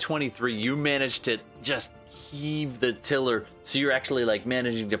with your 23, you managed to just heave the tiller, so you're actually like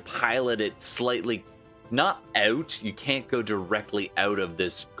managing to pilot it slightly, not out. You can't go directly out of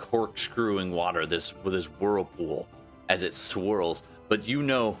this corkscrewing water, this whirlpool as it swirls, but you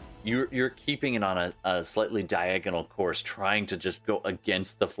know you're keeping it on a slightly diagonal course, trying to just go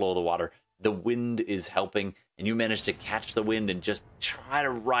against the flow of the water. The wind is helping, and you manage to catch the wind and just try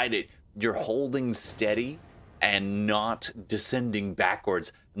to ride it. You're holding steady and not descending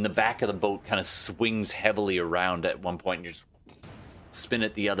backwards. And the back of the boat kind of swings heavily around at one point, and you just spin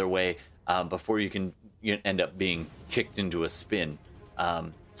it the other way before you end up being kicked into a spin.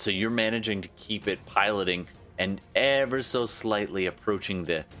 So you're managing to keep it piloting and ever so slightly approaching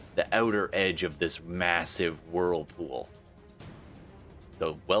the outer edge of this massive whirlpool.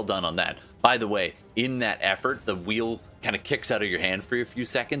 So well done on that. By the way, in that effort, the wheel kind of kicks out of your hand for a few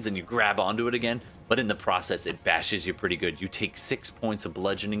seconds and you grab onto it again, but in the process, it bashes you pretty good. You take 6 points of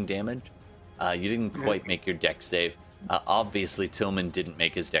bludgeoning damage. You didn't quite make your deck save. Obviously, Tillman didn't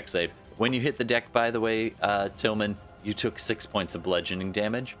make his deck save. When you hit the deck, by the way, Tillman, you took 6 points of bludgeoning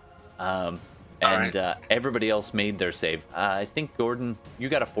damage. Everybody else made their save. I think, Gordon, you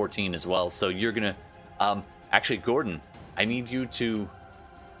got a 14 as well, so you're going to... actually, Gordon, I'm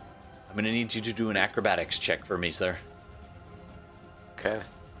going to need you to do an acrobatics check for me, sir. Okay.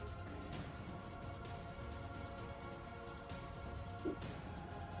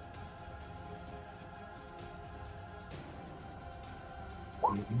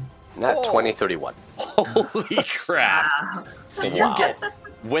 Not 2031. Holy crap. So you get...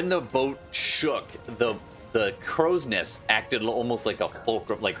 When the boat shook, the crow's nest acted almost like a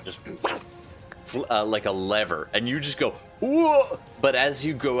fulcrum, like just... like a lever, and you just go, whoa! But as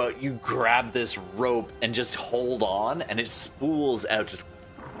you go out, you grab this rope and just hold on, and it spools out. Just,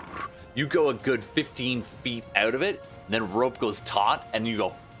 you go a good 15 feet out of it, and then rope goes taut, and you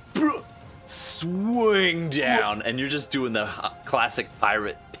go, swing down, and you're just doing the classic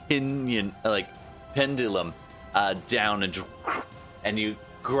pirate pinion, like pendulum, down, and you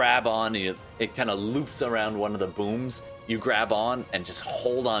grab on, and it kind of loops around one of the booms. You grab on and just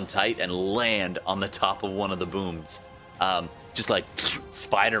hold on tight and land on the top of one of the booms, just like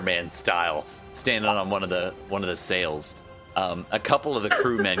Spider-Man style, standing on one of the sails. A couple of the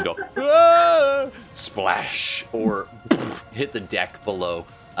crewmen go "Ah!" splash or hit the deck below,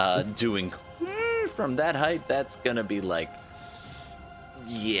 doing from that height. That's gonna be like,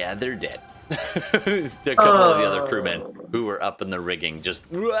 yeah, they're dead. A couple of the other crewmen who were up in the rigging just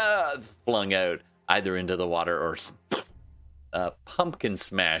flung out either into the water or pumpkin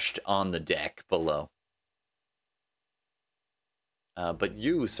smashed on the deck below. But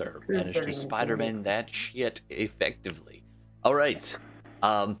you, sir, managed to Spider-Man that shit effectively. All right.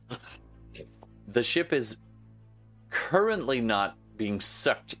 The ship is currently not being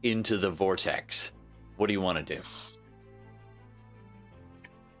sucked into the vortex. What do you want to do?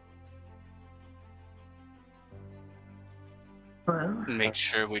 Make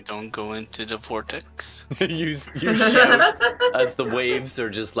sure we don't go into the vortex. you shout as the waves are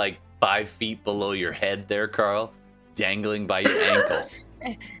just like 5 feet below your head there, Carl, dangling by your ankle.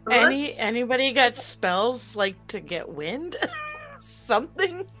 Anybody got spells like to get wind?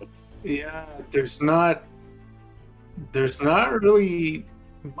 Something? Yeah, there's not really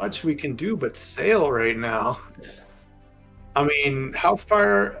much we can do but sail right now. I mean, how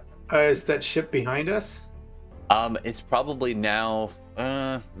far is that ship behind us? It's probably now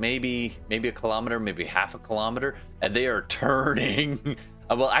maybe a kilometer, maybe half a kilometer, and they are turning.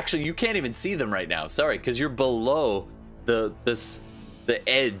 Well, actually, you can't even see them right now. Sorry, because you're below the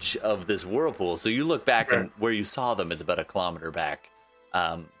edge of this whirlpool. So you look back, and where you saw them is about a kilometer back.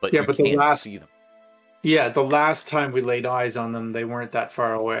 But you can't see them. Yeah, the last time we laid eyes on them, they weren't that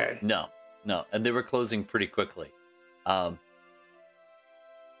far away. No, and they were closing pretty quickly. Now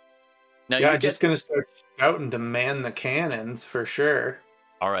yeah, I'm just gonna start shouting to man the cannons for sure.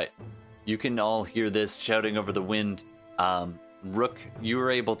 All right. You can all hear this shouting over the wind. Rook, you were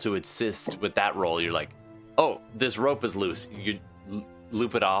able to assist with that roll. You're like, oh, this rope is loose. You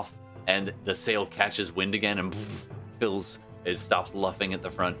loop it off, and the sail catches wind again and fills. It stops luffing at the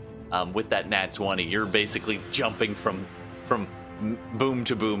front. With that nat 20, you're basically jumping from boom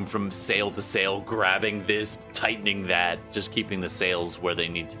to boom, from sail to sail, grabbing this, tightening that, just keeping the sails where they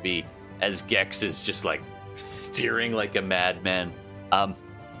need to be, as Gex is just like steering like a madman.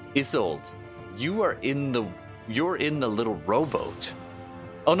 Isolde, you're in the little rowboat.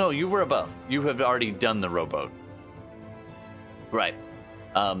 Oh no, you were above. You have already done the rowboat. Right.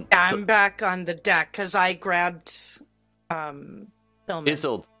 I'm back on the deck because I grabbed Tillman.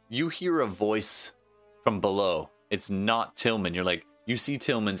 Isolde, you hear a voice from below. It's not Tillman. You're like, you see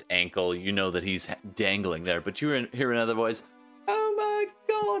Tillman's ankle. You know that he's dangling there, but you hear another voice. Oh my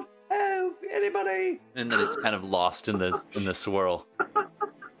God! Help! Anybody! And then it's kind of lost in the swirl.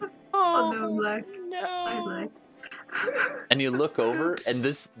 Oh no, Black. No. Hi, Black. And you look over, and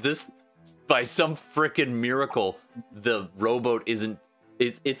this by some frickin' miracle, the rowboat isn't.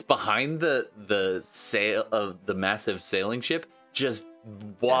 It's behind the sail of the massive sailing ship, just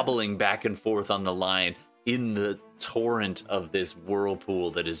wobbling back and forth on the line in the torrent of this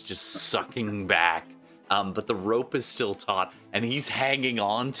whirlpool that is just sucking back. But the rope is still taut, and he's hanging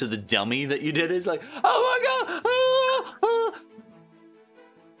on to the dummy that you did. He's like, oh my God! Ah, ah.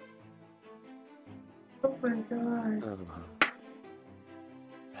 Oh my God.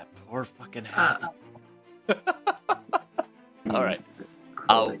 That poor fucking half. All right.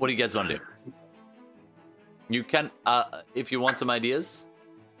 What do you guys want to do? You can, if you want some ideas,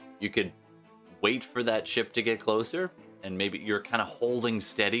 you could wait for that ship to get closer, and maybe you're kind of holding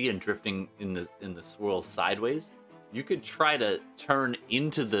steady and drifting in the swirl sideways. You could try to turn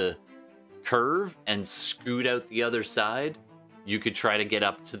into the curve and scoot out the other side. You could try to get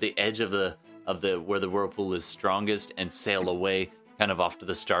up to the edge of the where the whirlpool is strongest and sail away, kind of off to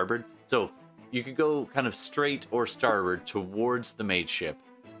the starboard. So you could go kind of straight or starboard towards the mate ship.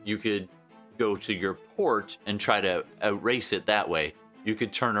 You could go to your port and try to outrace it that way. You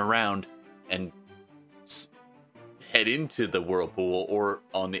could turn around and head into the whirlpool or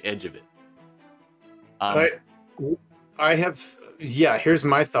on the edge of it. I have, here's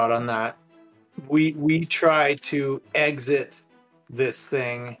my thought on that. We try to exit this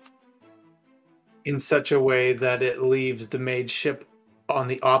thing in such a way that it leaves the maid ship on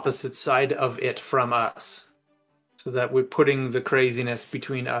the opposite side of it from us, so that we're putting the craziness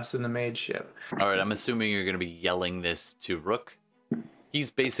between us and the maid ship. All right, I'm assuming you're going to be yelling this to Rook. He's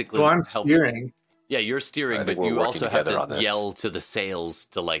basically So I'm helping. steering. Yeah, you're steering, but you also have to yell to the sails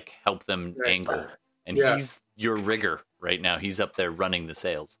to like help them angle. And he's your rigger right now. He's up there running the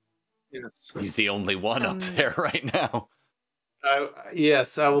sails. Yes. He's the only one up there right now.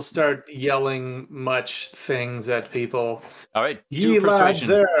 Yes, I will start yelling much things at people. All right, Ye do a lad persuasion.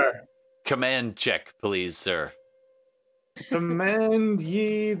 there, Command check, please, sir. command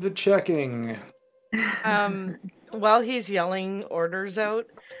ye the checking. While he's yelling orders out,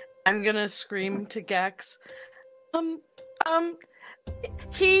 I'm gonna scream to Gex.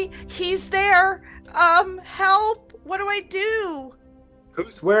 He's there. Help! What do I do?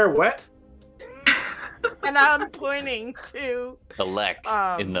 Who's where? What? And I'm pointing to The Lek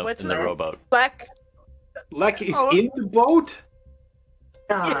in the rowboat. Lek. Lek is in the boat?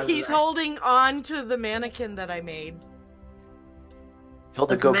 Yeah, he's holding on to the mannequin that I made. Tell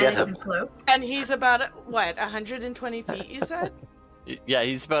to go get him. And he's about, what, 120 feet, you said? Yeah,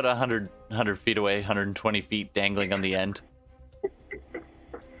 he's about 100 feet away, 120 feet dangling on the end.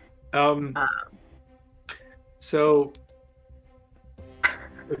 So,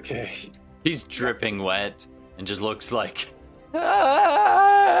 okay. He's dripping wet and just looks like...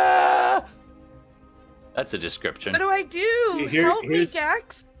 Ah! That's a description. What do I do? Help me,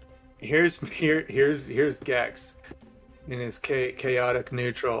 Gex. Here's Gex in his chaotic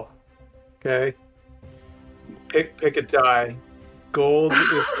neutral. Okay. Pick a die. Gold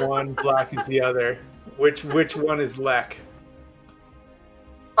is one, black is the other. Which one is Lek?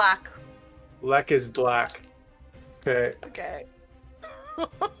 Black. Lek is black. Okay. Okay.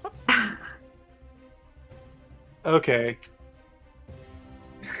 Okay.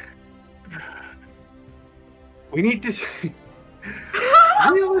 We need to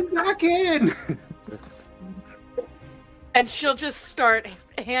reel him back in. And she'll just start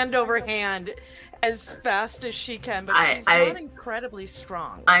hand over hand as fast as she can, but she's not incredibly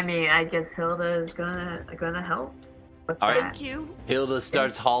strong. I mean, I guess Hilda is gonna help. All right. Thank you. Hilda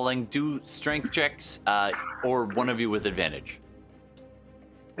starts hauling. Do strength checks, or one of you with advantage.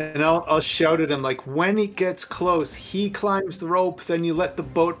 And I'll shout at him like, when he gets close, he climbs the rope, then you let the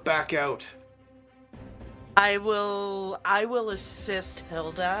boat back out. I will assist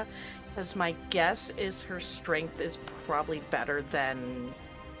Hilda, as my guess is her strength is probably better than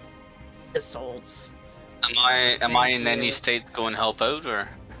Isolde's. Am I in any state to go and help out, or?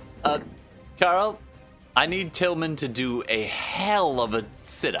 Carl, I need Tillman to do a hell of a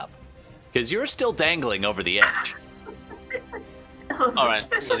sit-up, because you're still dangling over the edge. All right.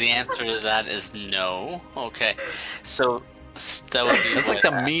 So the answer to that is no. Okay. So that would be. That's like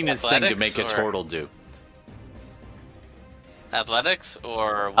the meanest thing to make a athletics turtle do. Athletics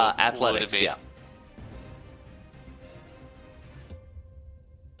or what, Athletics, what would it be? yeah.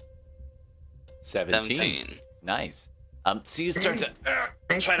 Seventeen. Nice. So you start to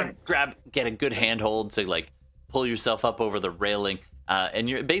try to get a good handhold to like pull yourself up over the railing, and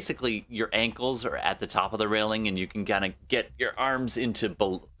you're basically your ankles are at the top of the railing, and you can kind of get your arms into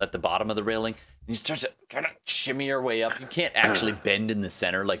at the bottom of the railing, and you start to kind of shimmy your way up. You can't actually bend in the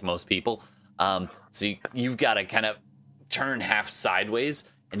center like most people, so you've got to kind of turn half sideways,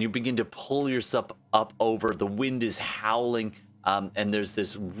 and you begin to pull yourself up over. The wind is howling, and there's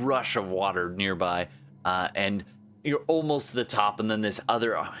this rush of water nearby, and you're almost to the top, and then this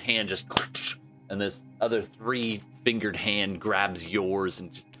other hand just, and this other 3-fingered hand grabs yours,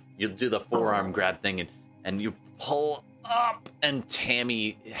 and you do the forearm grab thing, and you pull up, and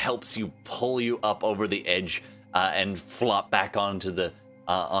Tammy helps you pull you up over the edge, and flop back onto the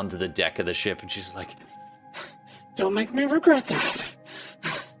deck of the ship, and she's like, Don't make me regret that.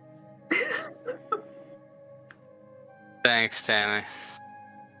 Thanks, Tammy.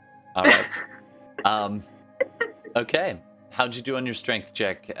 all right. Okay. How'd you do on your strength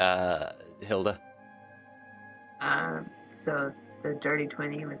check, Hilda? So the dirty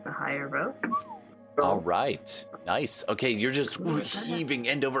 20 with the higher rope. All right. Nice. Okay, you're just heaving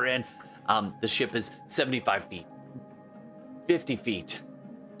end over end. The ship is 75 feet, 50 feet,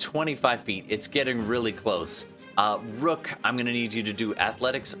 25 feet. It's getting really close. Rook, I'm going to need you to do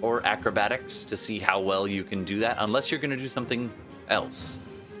athletics or acrobatics to see how well you can do that, unless you're going to do something else.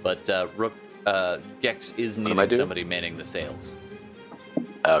 But Rook, Gex is needing somebody manning the sails.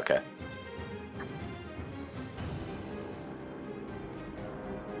 Okay.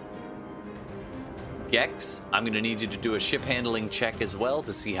 Gex, I'm going to need you to do a ship handling check as well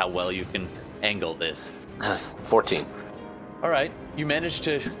to see how well you can angle this. 14. All right, you managed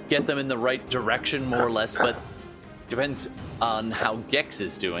to get them in the right direction, more or less, but depends on how Gex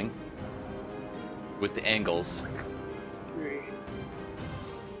is doing with the angles.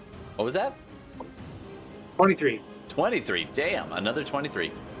 What was that? 23. 23. Damn, another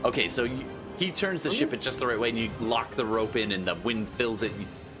 23. Okay, so he turns the ship at just the right way, and you lock the rope in, and the wind fills it.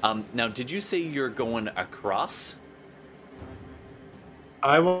 Now, did you say you're going across?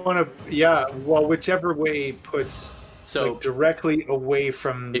 I want to, yeah. Well, whichever way puts so like, directly away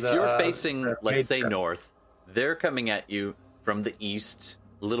from. If you're facing, let's say, trap. north, they're coming at you from the east,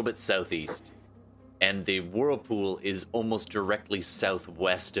 a little bit southeast, and the whirlpool is almost directly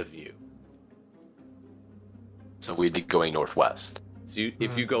southwest of you. So we'd be going northwest. So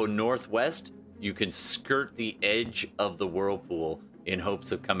if you go northwest, you can skirt the edge of the whirlpool in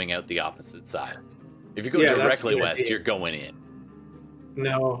hopes of coming out the opposite side. If you go directly west, you're going in.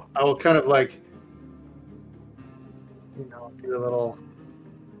 No, I will kind of like, do a little...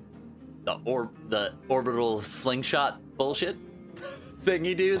 The orbital slingshot bullshit thing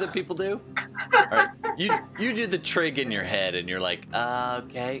you do that people do? All right, you do the trig in your head, and you're like,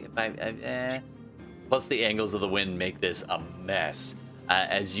 okay, Plus the angles of the wind make this a mess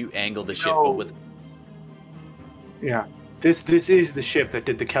as you angle the ship. But with... Yeah. This is the ship that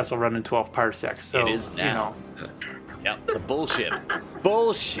did the Kessel Run in 12 parsecs. So, it is now. Yeah, the bullship.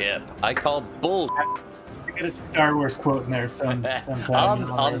 Bullship. I call bull. I get a Star Wars quote in there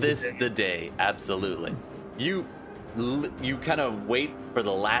sometime. on this the day, absolutely. You kind of wait for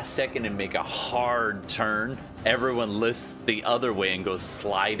the last second and make a hard turn. Everyone lists the other way and goes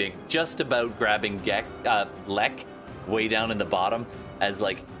sliding, just about grabbing Lek way down in the bottom as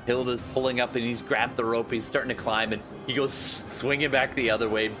like Hilda's pulling up and he's grabbed the rope. He's starting to climb and he goes swinging back the other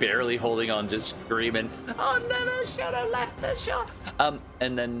way, barely holding on, just screaming, "Oh, never should have left the ship!"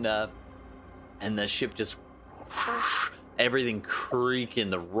 And then the ship just everything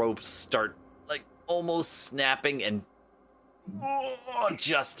creaking. The ropes start like almost snapping and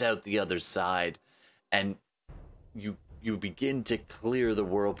just out the other side, and you begin to clear the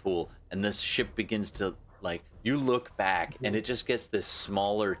whirlpool, and this ship begins to like. You look back, and it just gets this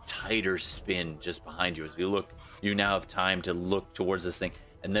smaller, tighter spin just behind you. As you look, you now have time to look towards this thing,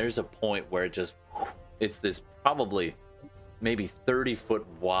 and there's a point where it's this probably maybe 30-foot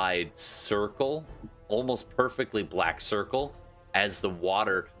wide circle, almost perfectly black circle, as the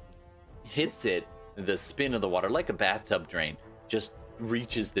water hits it. The spin of the water, like a bathtub drain, just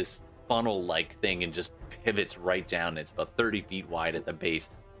reaches this funnel-like thing and just pivots right down. It's about 30 feet wide at the base,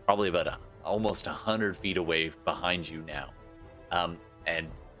 probably about almost 100 feet away behind you now.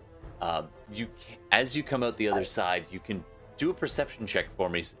 As you come out the other side, you can do a perception check for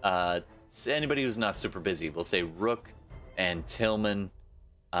me. Anybody who's not super busy, we'll say Rook and Tillman.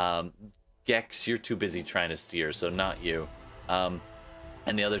 Gex, you're too busy trying to steer, so not you. And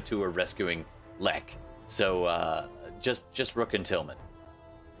the other two are rescuing Lek. So just Rook and Tillman.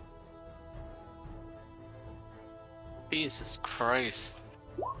 Jesus Christ.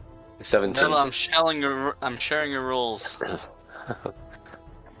 17. Nella, I'm sharing your rules.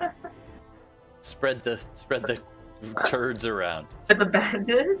 Spread the turds around. The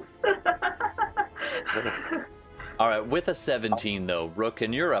bandits? All right, with a 17 though, Rook,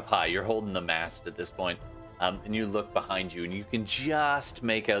 and you're up high. You're holding the mast at this point, and you look behind you, and you can just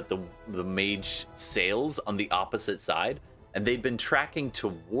make out the mage sails on the opposite side, and they've been tracking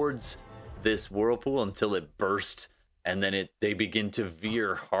towards this whirlpool until it burst, and then they begin to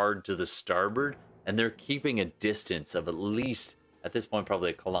veer hard to the starboard, and they're keeping a distance of at least, at this point,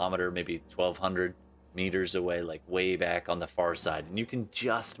 probably a kilometer, maybe 1,200 meters away, like way back on the far side, and you can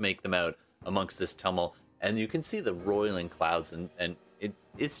just make them out amongst this tumult. And you can see the roiling clouds, and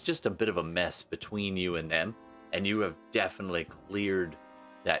it's just a bit of a mess between you and them, and you have definitely cleared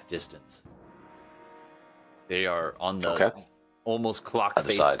that distance. They are on the almost clock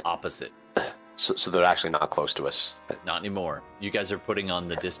face opposite. So they're actually not close to us. Not anymore. You guys are putting on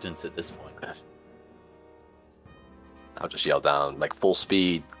the distance at this point. I'll just yell down, like, full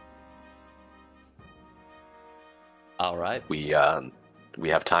speed. All right. We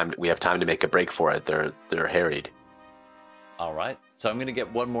have time to make a break for it. They're harried. All right. So I'm going to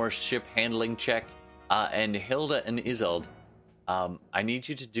get one more ship handling check. And Hilda and Isolde, I need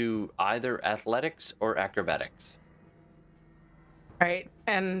you to do either athletics or acrobatics. Right.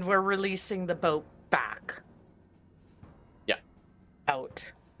 And we're releasing the boat back. Yeah.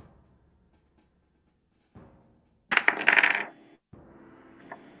 Out.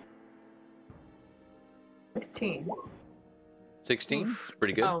 $16. 16?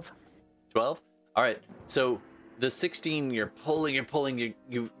 Pretty good. 12? All right. So the 16, you're pulling,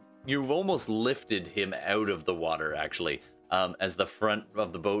 you've almost lifted him out of the water, actually, as the front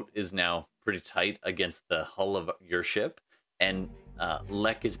of the boat is now pretty tight against the hull of your ship. And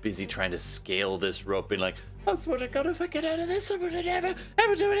Lek is busy trying to scale this rope, being like, that's what I got if I get out of this. I'm gonna never,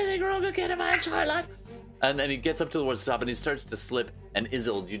 ever do anything wrong again in my entire life. And then he gets up to the top and he starts to slip. And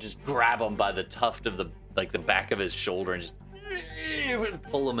Isolde, you just grab him by the tuft of the back of his shoulder and just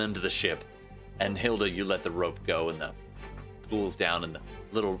pull him into the ship. And Hilda, you let the rope go and the pulls down, and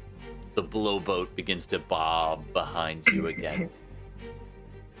the blow boat begins to bob behind you again.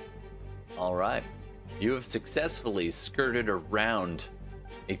 All right. You have successfully skirted around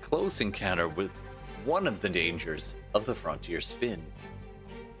a close encounter with one of the dangers of the frontier spin.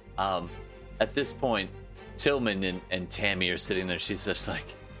 At this point, Tillman and Tammy are sitting there. She's just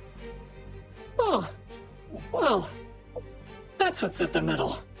like, oh, well, that's what's at the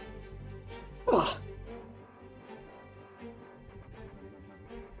middle. Oh.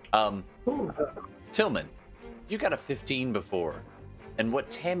 Tillman, you got a 15 before. And what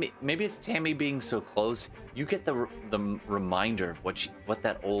Tammy, maybe it's Tammy being so close, you get the reminder of what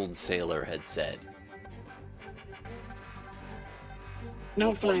that old sailor had said.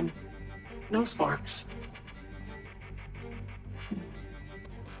 No flame, no sparks.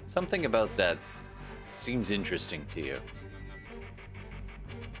 Something about that seems interesting to you.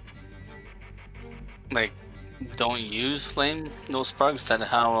 Like, don't use flame, no sparks? That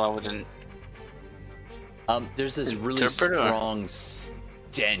how I wouldn't... There's this really strong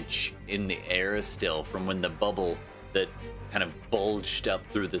stench in the air still from when the bubble that kind of bulged up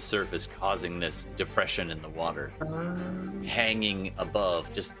through the surface, causing this depression in the water, hanging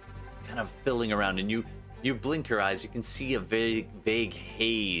above, just kind of filling around. And you blink your eyes, you can see a vague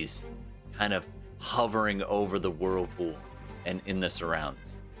haze kind of hovering over the whirlpool and in the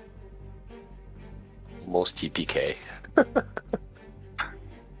surrounds. Most TPK.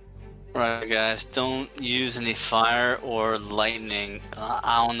 Right, guys, don't use any fire or lightning.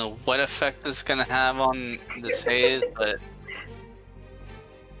 I don't know what effect this is going to have on this haze, but...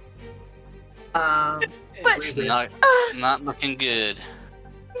 it's not looking good.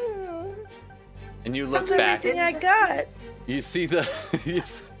 And you look That's back. everything I got. You see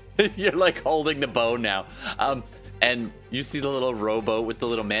you're like holding the bow now. And you see the little rowboat with the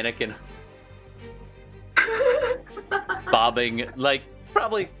little mannequin. bobbing, like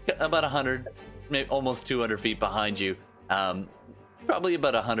probably about 100, maybe almost 200 feet behind you. Probably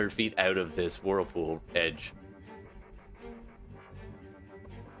about 100 feet out of this whirlpool edge.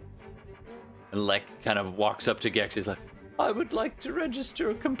 And Lek kind of walks up to Gex. He's like, I would like to register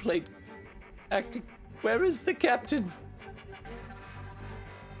a complaint. Acting. Where is the captain?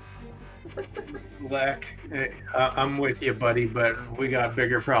 Lek, I'm with you, buddy, but we got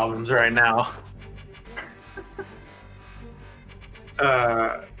bigger problems right now.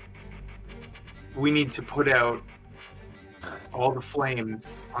 We need to put out all the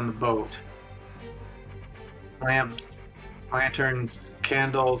flames on the boat. Lamps, lanterns,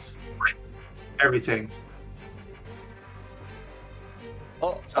 candles, everything.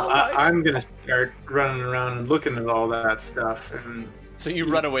 So I'm gonna start running around and looking at all that stuff. And so you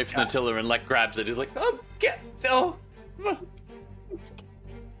run away from the tiller, and Lek grabs it. He's like, "Oh, oh!"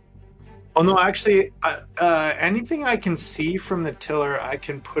 Oh no, actually, anything I can see from the tiller, I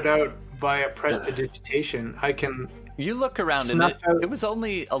can put out via prestidigitation. I can. You look around, and it was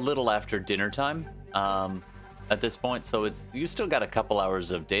only a little after dinner time at this point, so you still got a couple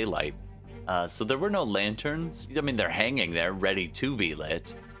hours of daylight. So there were no lanterns. I mean, they're hanging there, ready to be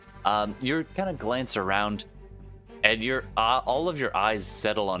lit. You're kind of glance around, and all of your eyes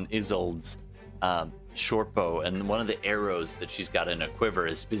settle on Isolde's short bow, and one of the arrows that she's got in a quiver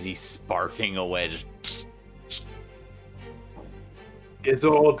is busy sparking away. Just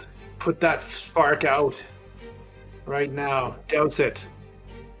Isolde, put that spark out right now. Douse it.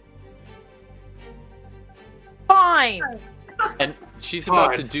 Fine. And she's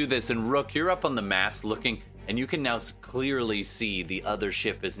about to do this, and Rook, you're up on the mast looking, and you can now clearly see the other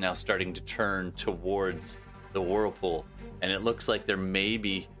ship is now starting to turn towards the whirlpool, and it looks like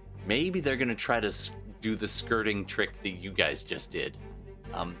maybe they're going to try to do the skirting trick that you guys just did.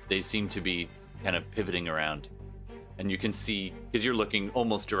 They seem to be kind of pivoting around, and you can see, because you're looking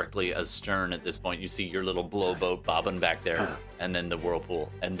almost directly astern at this point, you see your little blowboat bobbing back there, and then the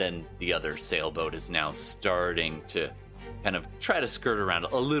whirlpool, and then the other sailboat is now starting to kind of try to skirt around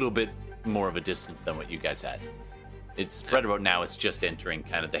a little bit more of a distance than what you guys had. It's right about now, it's just entering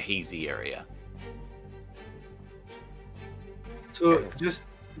kind of the hazy area. So just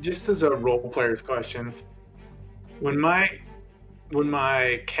as a role player's question, when my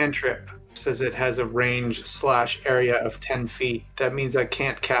cantrip says it has a range / area of 10 feet, that means I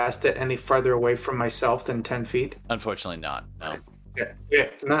can't cast it any farther away from myself than 10 feet? Unfortunately not, no. Yeah,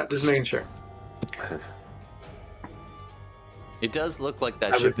 not just making sure. It does look like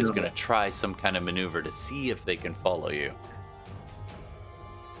that ship is going to try some kind of maneuver to see if they can follow you.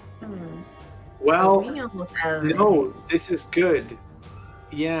 Well, no, this is good.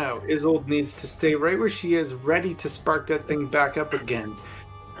 Yeah, Isolde needs to stay right where she is, ready to spark that thing back up again.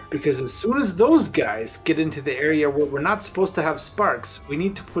 Because as soon as those guys get into the area where we're not supposed to have sparks, we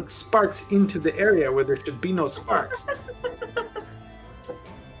need to put sparks into the area where there should be no sparks.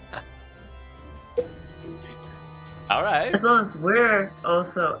 All right. As long as we're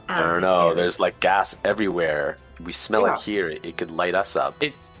also out. I don't know. There's like gas everywhere. We smell it here. It could light us up.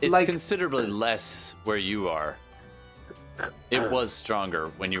 It's like, considerably less where you are. It was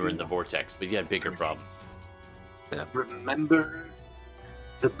stronger when you were in the vortex, but you had bigger problems. Yeah. Remember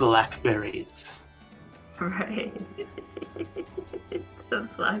the blackberries. Right. The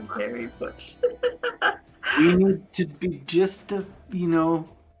blackberry bush. We need to be just, on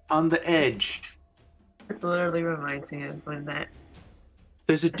the edge. It literally reminds me of when that.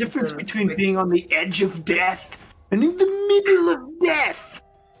 There's a difference between being on the edge of death and in the middle of death.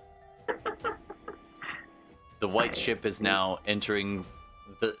 The white ship is now entering,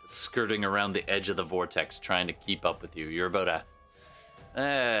 skirting around the edge of the vortex, trying to keep up with you. You're about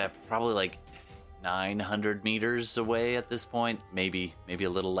probably like 900 meters away at this point, maybe a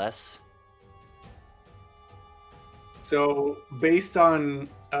little less. So, based on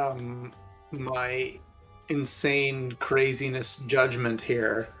my insane craziness judgment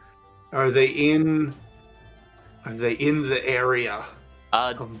here, are they in the area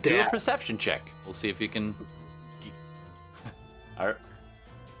of do death? a perception check. We'll see if you can. All right.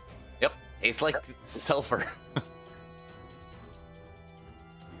 Yep, tastes like sulfur.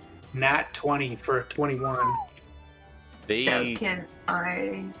 Nat 20 for 21. They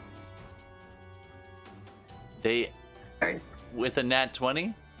with a nat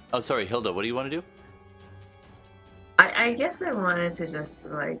 20. Oh, sorry, Hilda. What do you want to do? I guess I wanted to just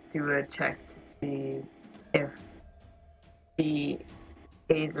do a check to see if the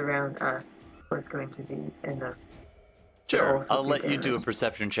haze around us was going to be enough. Sure, I'll let you do a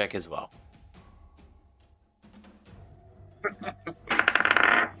perception check as well.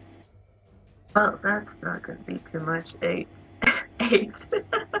 Well, that's not going to be too much. 8. 8.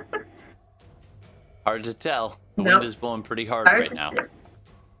 Hard to tell. The Nope. wind is blowing pretty hard Hard right to now. do.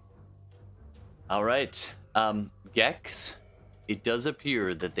 All right. Gex, it does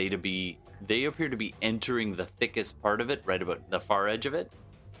appear that they appear to be entering the thickest part of it, right about the far edge of it.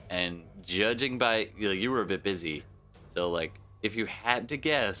 And judging by you were a bit busy. So like if you had to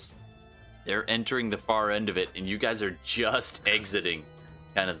guess, they're entering the far end of it and you guys are just exiting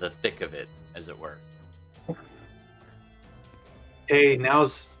kind of the thick of it, as it were. Hey,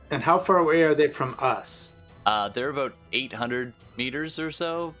 and how far away are they from us? They're about 800 meters or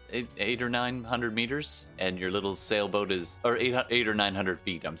so, 8 or 900 meters, and your little sailboat is, or 8 or 900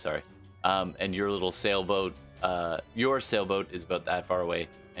 feet, I'm sorry. And your little sailboat, your sailboat is about that far away,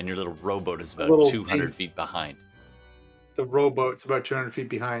 and your little rowboat is about Little 200 ding- feet behind. The rowboat's about 200 feet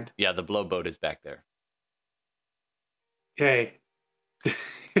behind. Yeah, the blowboat is back there. Okay.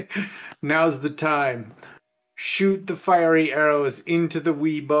 Now's the time. Shoot the fiery arrows into the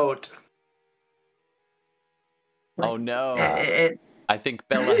wee boat. Oh no. It, I think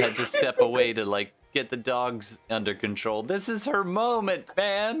Bella had to step away to like get the dogs under control. This is her moment,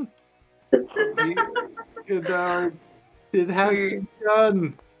 man. You know, it has to be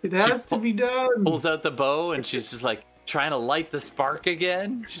done. It has to be done. Pulls out the bow and she's just like trying to light the spark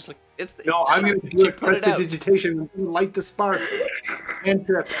again. She's like, "It's No, I'm going to do She it. put it out. Prestidigitation. I'm going to light the spark.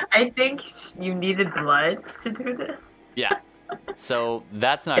 Enter. I think you needed blood to do this. Yeah. So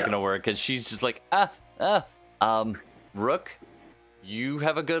that's not going to work because she's just like, Rook, you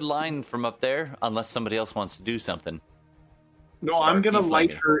have a good line from up there, unless somebody else wants to do something. No, I'm going to Sparky light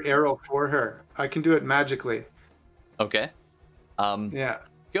flagging. her arrow for her. I can do it magically. Okay. Yeah.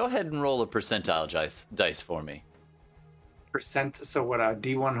 Go ahead and roll a percentile dice for me. Percent. So what? A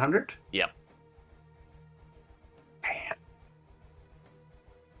D100? Yep.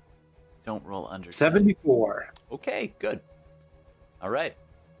 Don't roll under 74. Okay, good. All right.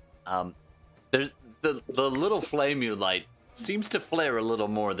 There's the little flame you light seems to flare a little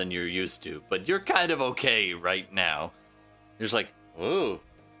more than you're used to, but you're kind of okay right now. You're just like, ooh.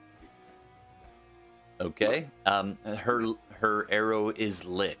 Okay. Her arrow is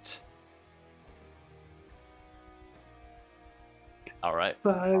lit. All right.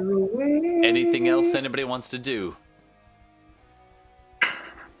 Fire away. Anything else anybody wants to do?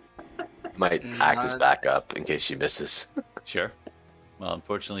 Might act as backup in case she misses. Sure. Well,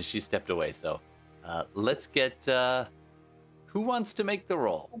 unfortunately, she stepped away, so let's get... who wants to make the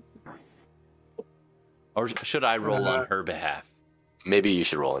roll? Or should I roll on her behalf? Maybe you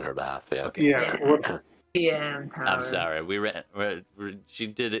should roll on her behalf. Yeah. Okay. Yeah. What, PM power. I'm sorry. She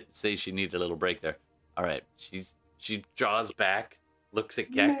did say she needed a little break there. All right. She draws back, looks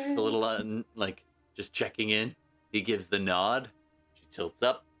at Gex a little like just checking in. He gives the nod. She tilts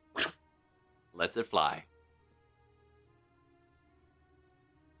up, lets it fly.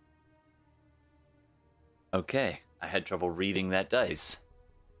 Okay. I had trouble reading that dice.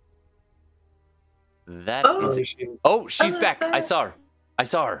 That is. Oh, she's back. I saw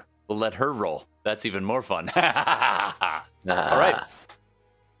her. We'll let her roll. That's even more fun. All right.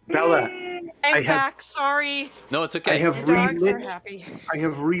 Bella, I'm have- back. Sorry. No, it's okay. I have The dogs are relit. happy. I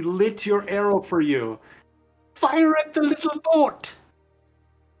have relit your arrow for you. Fire at the little boat.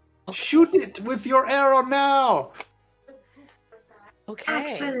 Shoot it with your arrow now.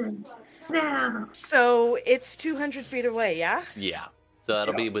 Okay. Action now. So it's 200 feet away, yeah? Yeah. So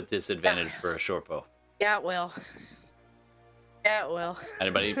that'll be with disadvantage for a short bow. Yeah, it will. Yeah, it will.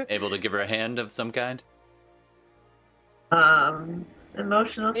 Anybody able to give her a hand of some kind?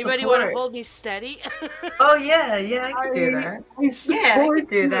 Emotional Anybody support. want to hold me steady? Oh yeah, I can do that. I Yeah, I support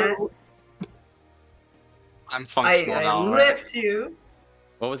can do that. you. I'm functional I now. Right? lift you.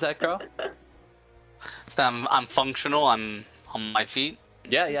 What was that, Carl? So I'm functional. I'm on my feet.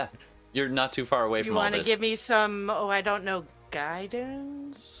 Yeah. You're not too far away You from all want to this. give me some, I don't know,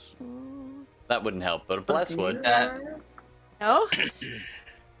 guidance? That wouldn't help, but a bless would. No?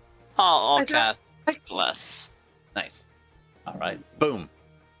 I'll I thought- cast bless. Nice. All right. Boom.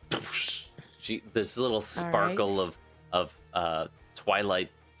 This little sparkle of twilight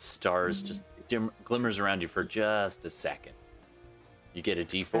stars just glimmers around you for just a second. You get a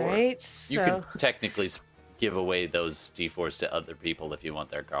D4. All right, You so can technically give away those D4s to other people if you want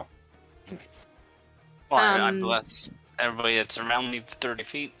there, Carl. Well, I Um, bless everybody that's around me 30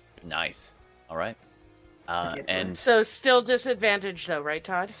 feet. Nice. All right. And so still disadvantage though, right,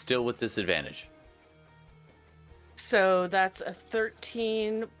 Todd? still with disadvantage. So that's a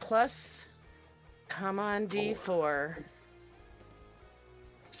 13 plus. Come on, D4.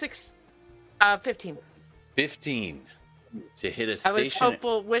 15. 15. to hit a I station. was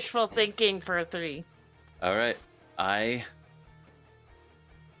hopeful, wishful thinking for a 3. All right,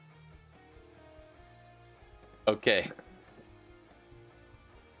 Okay.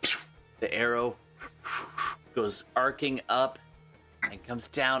 The arrow goes arcing up and comes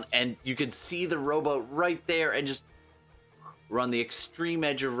down, and you can see the rowboat right there, and just we're on the extreme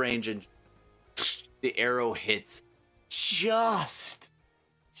edge of range, and the arrow hits just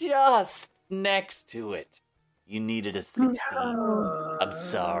next to it. You needed a 16. I'm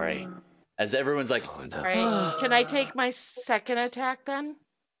sorry. As everyone's like, Oh, no. Right. Can I take my second attack then?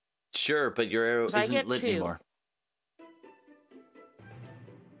 sure, but your arrow 'Cause I isn't get lit 2. anymore.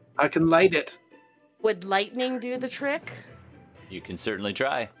 I can light it. Would lightning do the trick? You can certainly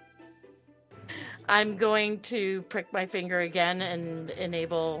try. I'm going to prick my finger again and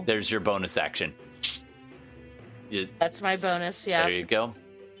enable. There's your bonus action. That's my bonus, yeah. There you go.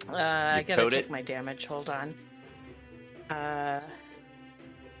 I You gotta code take it? my damage. Hold on.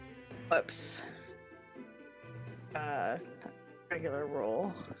 Whoops. Regular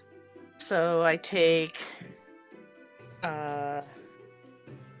roll. So I take 5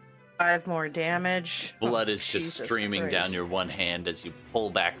 more damage. Blood Oh, is just Jesus streaming down Christ. your one hand as you pull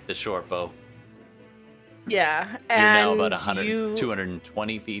back the short bow. Yeah, You're and now about 100, you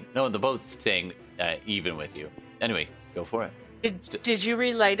 220 feet. No, the boat's staying even with you. Anyway, go for it. did you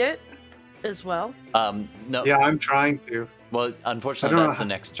relight it as well? No. Yeah, I'm trying to. Well, unfortunately, I don't know that's the how-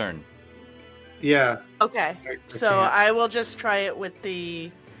 next turn. Yeah. Okay, I so can't. I will just try it with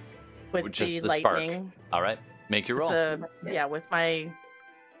the With just the the spark. lightning. All right, make your roll. With my.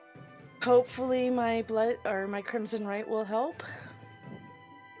 Hopefully, my blood or my crimson right will help.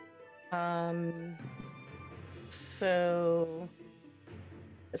 So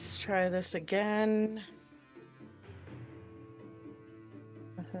let's try this again.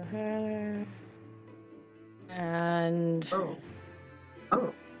 And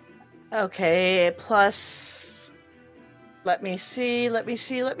Oh. okay, plus. Let me see.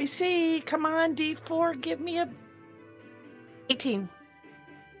 Come on, D4, give me a 18.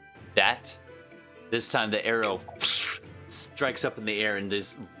 This time the arrow strikes up in the air, and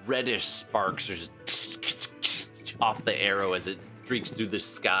this reddish sparks are just off the arrow as it streaks through the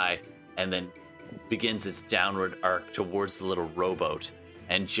sky, and then begins its downward arc towards the little rowboat.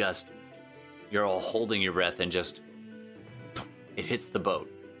 And just, you're all holding your breath, and just, it hits the boat.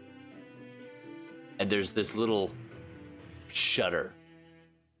 And there's this little shudder.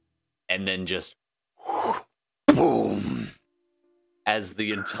 And then just, boom! As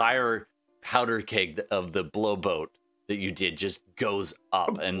the entire powder keg of the blowboat that you did just goes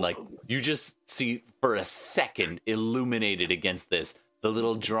up, and like you just see for a second illuminated against this the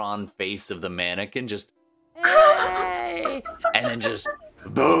little drawn face of the mannequin, just hey! And then just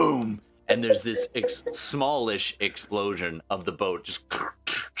boom, and there's this smallish explosion of the boat. Just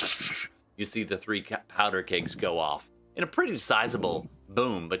you see the 3 powder kegs go off in a pretty sizable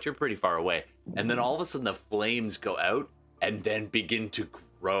boom, but you're pretty far away. And then all of a sudden the flames go out and then begin to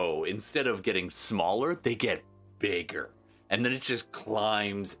grow. Instead of getting smaller, they get bigger. And then it just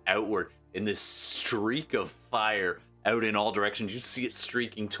climbs outward in this streak of fire out in all directions. You see it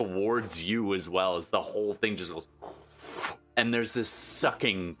streaking towards you as well, as the whole thing just goes. And there's this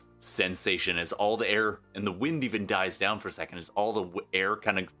sucking sensation as all the air and the wind even dies down for a second, as all the air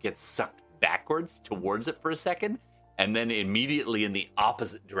kind of gets sucked backwards towards it for a second. And then immediately in the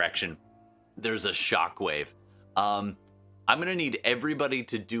opposite direction, there's a shockwave. I'm going to need everybody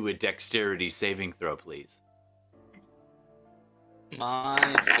to do a dexterity saving throw, please. My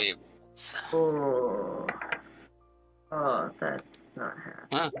favorite. Oh. Oh, that's not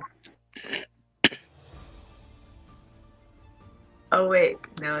happening. Huh? Oh wait,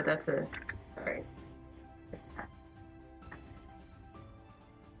 no, that's a. Sorry.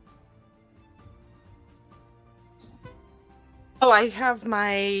 Oh, I have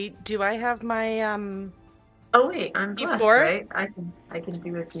my. Do I have my Oh wait, I'm blessed, D4? right? I can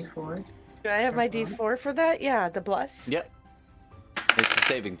do a D4. Do I have my Uh-huh. D4 for that? Yeah, the bless. Yep. It's a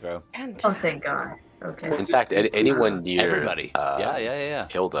saving throw. Oh, Fantastic. thank God. Okay. In fact, anyone near Everybody. Yeah.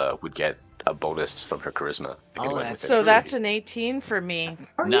 Hilda would get a bonus from her charisma. Oh, Anyone that's with So it. that's an 18 for me.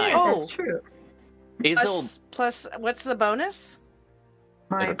 Oh, Nice. yeah, Oh. that's true. Azel, Plus, what's the bonus?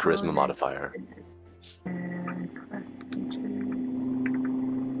 My a charisma bonus modifier.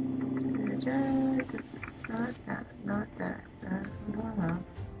 Not that.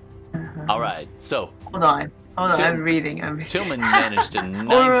 all right. So Hold on. Tim- I'm reading. Tillman managed a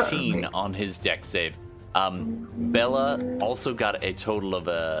 19 on his deck save. Bella also got a total of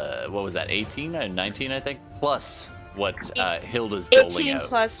what was that? 18 and 19, I think, plus what Hilda's doling 18 out.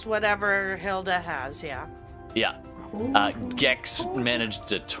 plus whatever Hilda has, yeah. Yeah. Gex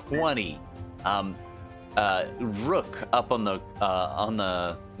managed a 20. Rook up on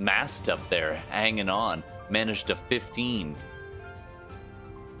the mast up there, hanging on, managed a 15.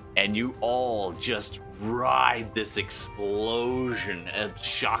 And you all just ride this explosion of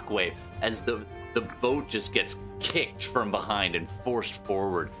shockwave as the boat just gets kicked from behind and forced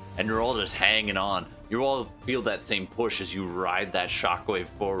forward, and you're all just hanging on. You all feel that same push as you ride that shockwave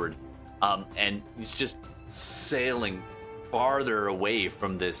forward, and it's just sailing farther away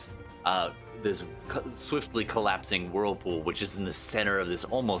from this swiftly collapsing whirlpool, which is in the center of this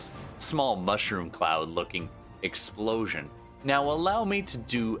almost small mushroom cloud-looking explosion. Now allow me to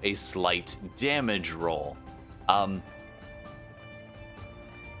do a slight damage roll.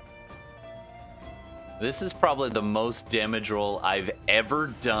 This is probably the most damage roll I've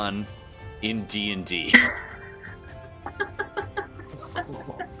ever done in D&D.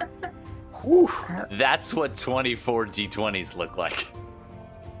 That's what 24 D20s look like.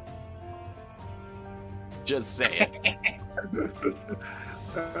 Just saying.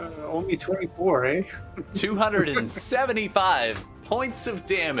 Only 24, eh? 275 points of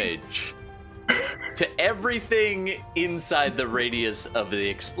damage to everything inside the radius of the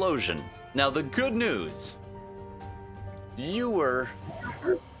explosion. Now, the good news, you were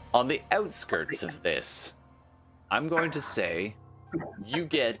on the outskirts of this. I'm going to say you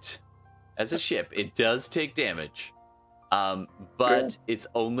get, as a ship, it does take damage, but it's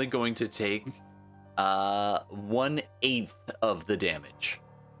only going to take 1/8 of the damage.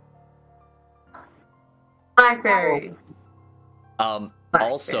 Blackberry.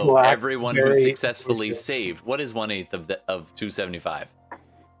 Also, everyone who successfully saved. What is 1/8 of 275?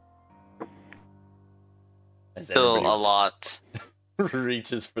 Still a lot.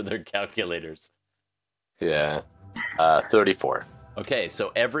 Reaches for their calculators. Yeah. 34. Okay,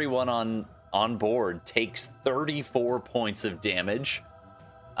 so everyone on board takes 34 points of damage.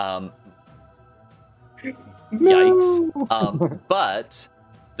 Yikes. But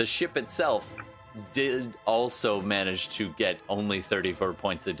the ship itself did also manage to get only 34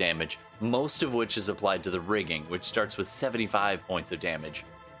 points of damage, most of which is applied to the rigging, which starts with 75 points of damage,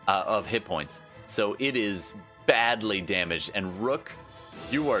 of hit points. So it is badly damaged, and Rook,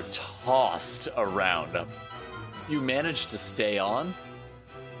 you are tossed around. You managed to stay on,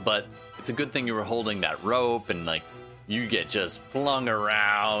 but it's a good thing you were holding that rope, and like you get just flung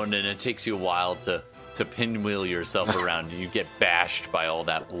around, and it takes you a while to pinwheel yourself around, and you get bashed by all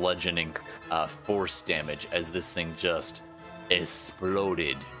that bludgeoning force damage as this thing just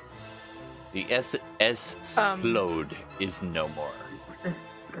exploded. The explode is no more.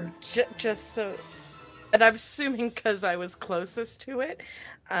 Just so, and I'm assuming because I was closest to it,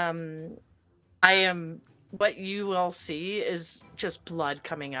 what you will see is just blood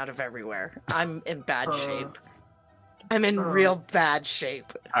coming out of everywhere. I'm in bad shape. I'm in real bad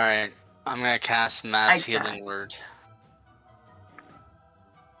shape. All right, I'm gonna cast Mass Healing Word.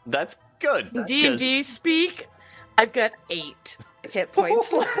 That's good. D&D speak, I've got 8 hit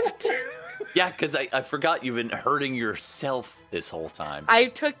points left. Yeah, because I forgot you've been hurting yourself this whole time. I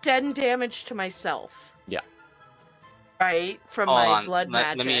took 10 damage to myself. Yeah. Right? From my blood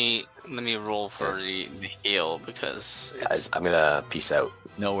magic. Let me roll for the heal, because Guys, I'm gonna peace out.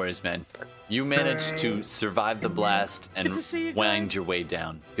 No worries, man. You managed to survive the blast and wind your way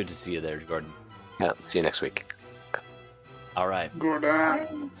down. Good to see you there, Gordon. Yeah, see you next week. All right.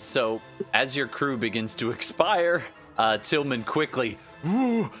 Gordon. So, as your crew begins to expire, Tillman quickly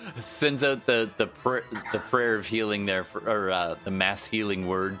sends out the prayer of healing there, or the mass healing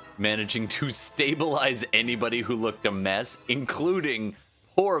word, managing to stabilize anybody who looked a mess, including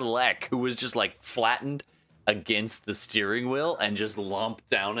poor Lek, who was just like flattened against the steering wheel and just lumped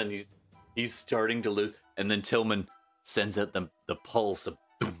down, and he's starting to lose. And then Tillman sends out the pulse of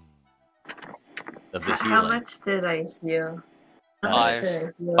boom of the healing. How much did I heal?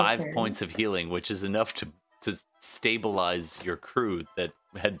 5 points of healing, which is enough to stabilize your crew that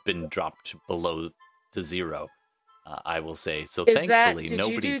had been dropped below to 0. I will say. So thankfully,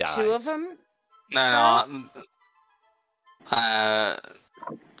 nobody dies. Did you do 2 of them? No.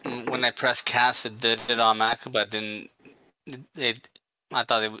 When I pressed cast, it did it automatically, but then I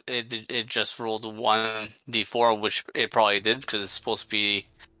thought it just rolled 1d4, which it probably did, because it's supposed to be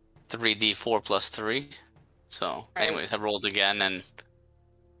 3d4 plus 3. So, anyways, I rolled again, and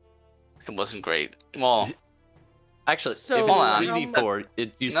it wasn't great. Well, actually, So- if it's Hold on. 3d4,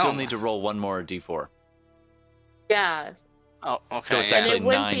 you still need to roll 1 more d4. Yeah. oh, So okay. it's yeah. And actually it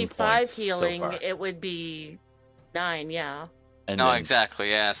wouldn't 9 be 5 points so healing, far. it would be 9, yeah. And No, then exactly.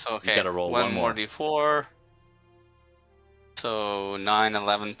 Yeah. So okay, gotta roll one more more. d4. So 9,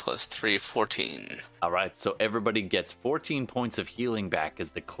 11 plus 3, 14. All right, so everybody gets 14 points of healing back as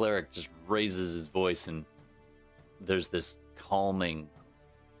the cleric just raises his voice, and there's this calming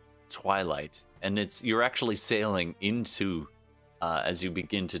twilight, and you're actually sailing into as you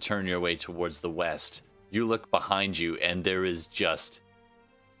begin to turn your way towards the west. You look behind you, and there is just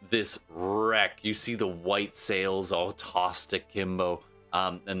this wreck. You see the white sails all tossed akimbo,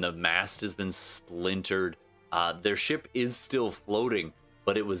 and the mast has been splintered. Their ship is still floating,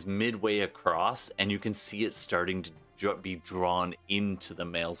 but it was midway across, and you can see it starting to be drawn into the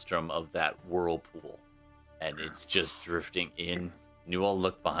maelstrom of that whirlpool, and it's just drifting in. And you all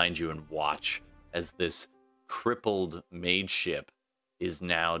look behind you and watch as this crippled mage ship is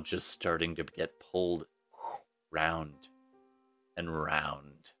now just starting to get pulled round and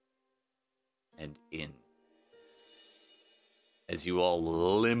round and in, as you all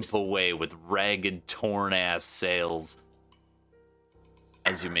limp away with ragged, torn-ass sails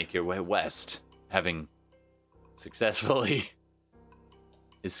as you make your way west, having successfully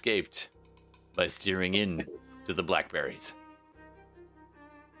escaped by steering in to the Blackberries.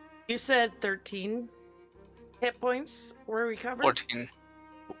 You said 13 hit points were recovered? 14.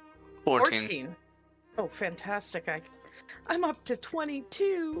 14. Oh, fantastic. I'm up to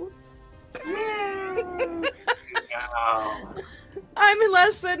 22. Wow. I'm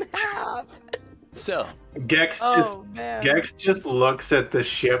less than half. So, Gex just looks at the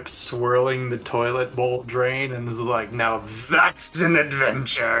ship swirling the toilet bowl drain and is like, now that's an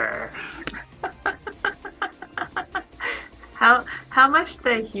adventure. How much did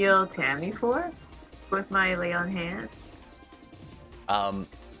I heal Tammy for with my lay on hand?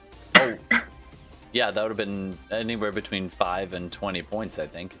 Yeah, that would have been anywhere between 5 and 20 points, I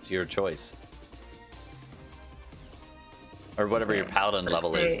think. It's your choice. Or whatever your paladin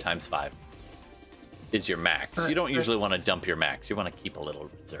level is, times 5 is your max. You don't usually want to dump your max. You want to keep a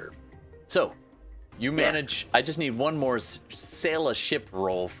little reserve. So, you manage... I just need one more sail a ship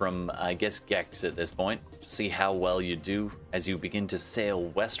roll from, I guess, Gex at this point, to see how well you do as you begin to sail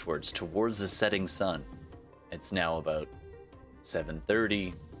westwards towards the setting sun. It's now about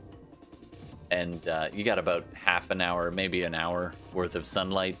 7:30, and you got about half an hour, maybe an hour worth of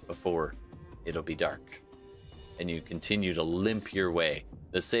sunlight before it'll be dark. And you continue to limp your way,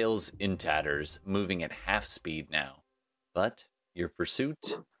 the sails in tatters, moving at half speed now. But your pursuit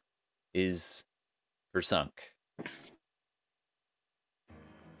is sunk.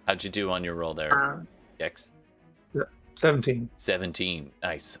 How'd you do on your roll there, Gex? 17. 17.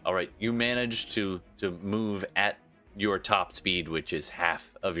 Nice. All right, you managed to move at your top speed, which is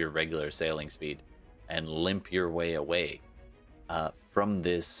half of your regular sailing speed, and limp your way away from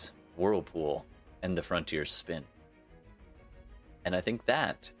this whirlpool and the frontier spin. And I think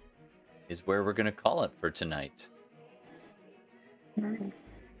that is where we're going to call it for tonight.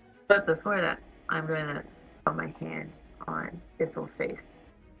 But before that, I'm going to put my hand on Issel's face.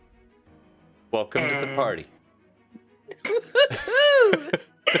 Welcome to the party.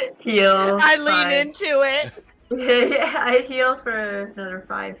 Heal. I lean into it. Yeah, I heal for another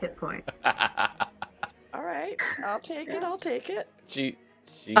 5 hit points. All right, I'll take it. She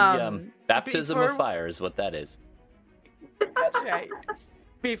baptism of fire is what that is. That's right.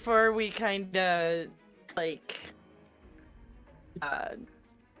 Before we kind of I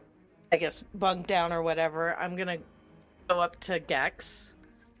guess bunk down or whatever, I'm gonna go up to Gex.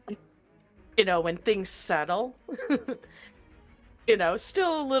 You know, when things settle. You know,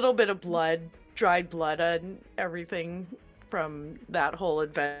 still a little bit of blood, dried blood, and everything from that whole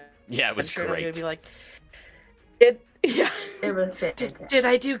adventure. Yeah, it was great. I'm gonna be like, it was fantastic. Did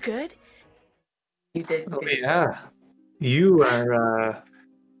I do good? You did. Oh yeah, you are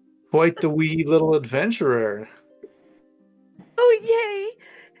quite the wee little adventurer. Oh yay!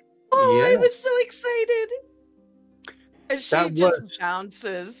 Oh, Yeah. I was so excited. And she just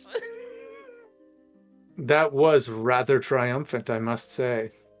bounces. That was rather triumphant, I must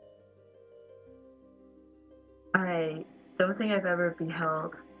say. I don't think I've ever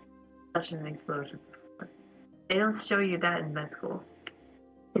beheld such an explosion before. They don't show you that in med school.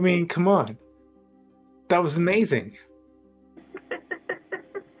 I mean, come on. That was amazing.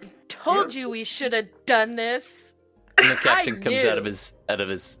 Told you we should have done this. And the captain comes knew. out of his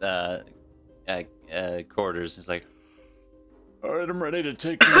quarters. He's like, "All right, I'm ready to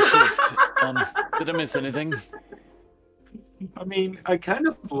take my shift. Did I miss anything?" I mean, I kind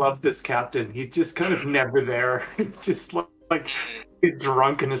of love this captain. He's just kind of never there. Just like he's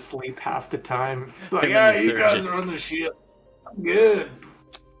drunk and asleep half the time. Like, Him and the you guys surgeon. are on the ship. I'm good.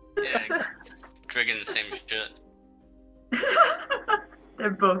 Yeah, drinking the same shit. They're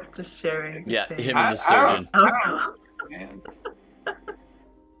both just sharing. Yeah, the him same- and the surgeon. Oh. man.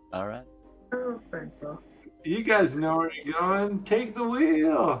 All right. Oh, Frenzel. You guys know where you're going. Take the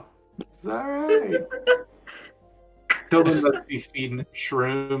wheel. It's all right. Someone must be feeding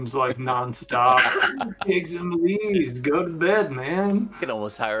shrooms like nonstop. Take some of these. Go to bed, man. You can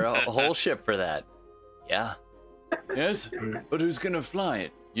almost hire a whole ship for that. Yeah. Yes, but who's gonna fly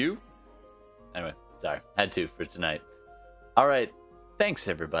it? You? Anyway, sorry. Had to for tonight. All right. Thanks,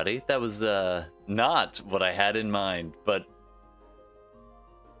 everybody. That was not what I had in mind, but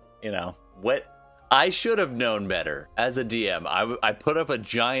I should have known better. As a DM, I put up a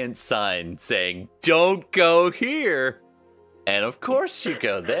giant sign saying, "Don't go here," and of course you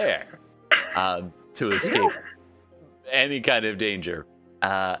go there to escape any kind of danger.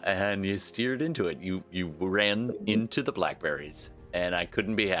 And you steered into it. You ran into the blackberries, and I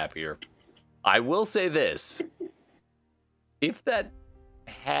couldn't be happier. I will say this: if that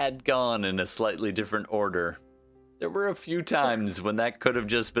had gone in a slightly different order, there were a few times when that could have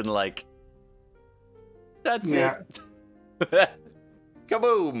just been like, that's it.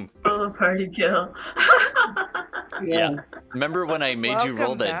 Kaboom! Full party kill. Yeah. Remember when I made you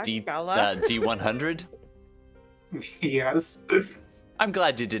roll that Welcome back, D100? Yes. I'm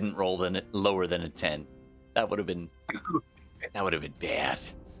glad you didn't roll lower than a 10. That would have been bad.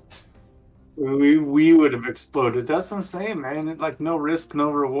 We would have exploded. That's what I'm saying, man. Like, no risk,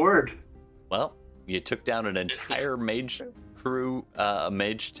 no reward. Well, you took down an entire mage crew,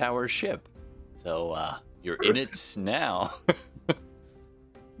 mage tower ship. So, you're in it now.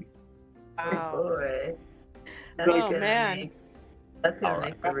 Wow. Boy. Oh, man. That's gonna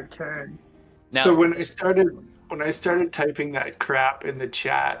make a return. Now, So when I started typing that crap in the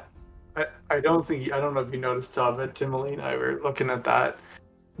chat, I don't know if you noticed, Todd, but Timothy and I were looking at that.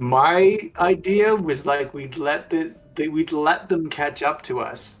 My idea was like we'd let them catch up to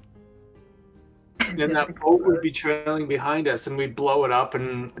us. Then that boat would be trailing behind us, and we'd blow it up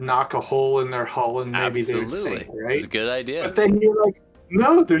and knock a hole in their hull, and maybe they'd sink, right? It's a good idea. But then you're like,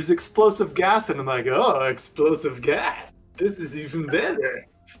 no, there's explosive gas, and I'm like, oh, explosive gas. This is even better.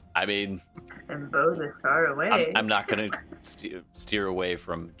 I mean, And bows is far away. I'm not going to steer away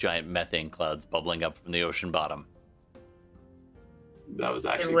from giant methane clouds bubbling up from the ocean bottom. That was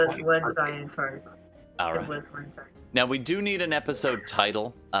actually It was kind of one perfect. giant fart. All It right. was one giant. Now, we do need an episode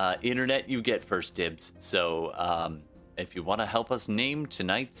title. Internet, you get first dibs. So if you want to help us name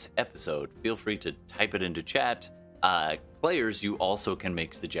tonight's episode, feel free to type it into chat. Players, you also can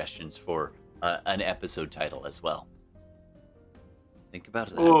make suggestions for an episode title as well. Think about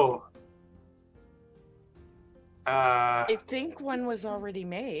that. Oh. I think one was already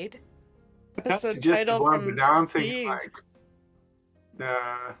made. That's Episode just title one, from but now I'm thinking Steve. like,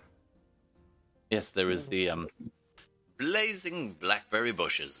 Yes, there was the blazing blackberry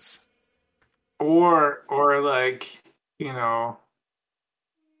bushes. or like,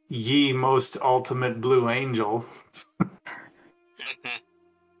 ye most ultimate blue angel.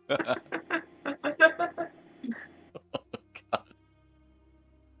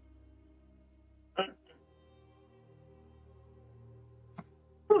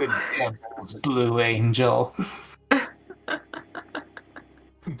 The devil's blue angel.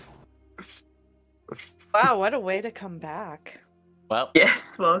 Wow, what a way to come back. Well, Yes,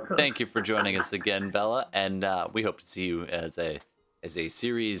 welcome. thank you for joining us again, Bella, and we hope to see you as a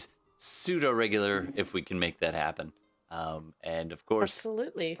series pseudo regular if we can make that happen. And of course,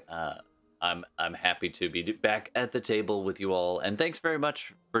 Absolutely. I'm happy to be back at the table with you all, and thanks very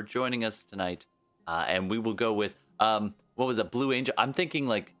much for joining us tonight. And we will go with what was it, Blue Angel? I'm thinking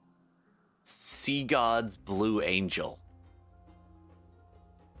like Sea God's Blue Angel.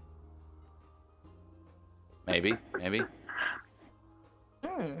 Maybe. Maybe.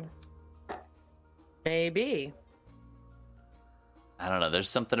 I don't know. There's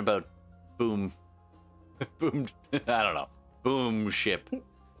something about boom. I don't know. Boom ship.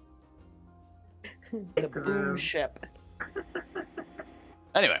 The boom ship.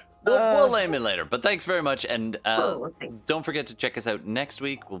 Anyway, we'll name it later. But thanks very much, and Cool, thanks. don't forget to check us out next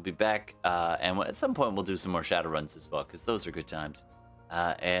week. We'll be back, and at some point we'll do some more shadow runs as well, because those are good times.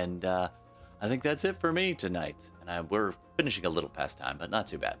 And I think that's it for me tonight. And we're finishing a little past time, but not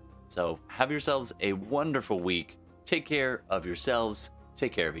too bad. So have yourselves a wonderful week. Take care of yourselves.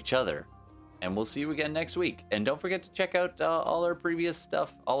 Take care of each other. And we'll see you again next week. And don't forget to check out all our previous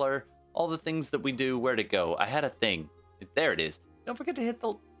stuff, all the things that we do, where to go. I had a thing. There it is. Don't forget to hit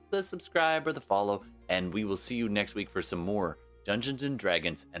the subscribe or the follow. And we will see you next week for some more Dungeons and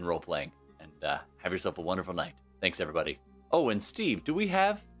Dragons and role-playing. And have yourself a wonderful night. Thanks, everybody. Oh, and Steve, do we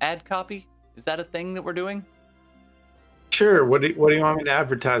have ad copy? Is that a thing that we're doing? Sure. What do you want me to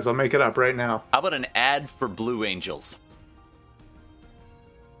advertise? I'll make it up right now. How about an ad for Blue Angels?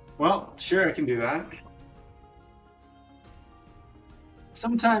 Well, sure, I can do that.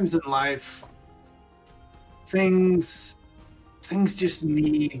 Sometimes in life, things just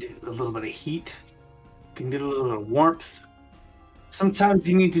need a little bit of heat. They need a little bit of warmth. Sometimes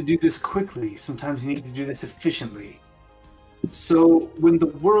you need to do this quickly. Sometimes you need to do this efficiently. So when the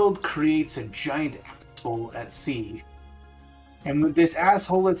world creates a giant asshole at sea, and when this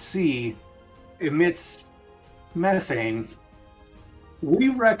asshole at sea emits methane, we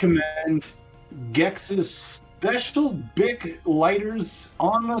recommend Gex's special Bic lighters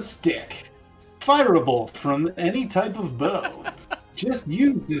on a stick, fireable from any type of bow. Just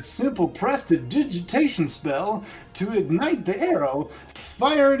use this simple prestidigitation spell to ignite the arrow,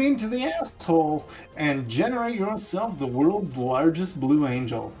 fire it into the asshole, and generate yourself the world's largest blue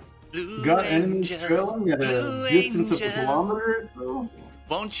angel. Blue Got enemies angel, trailing at a blue distance of a angel. kilometer or so?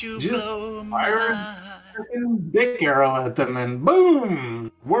 Won't you Just blow fire my... freaking Bic arrow at them and boom!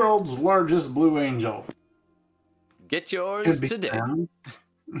 World's largest blue angel. Get yours Could be today. found.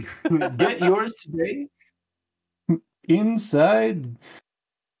 Get yours today inside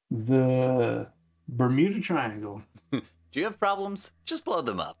the Bermuda Triangle. Do you have problems? Just blow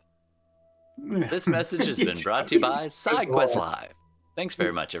them up. This message has been brought to you by SideQuest Live. Thanks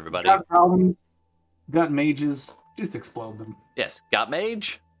very much, everybody. Got problems, got mages, just explode them. Yes, got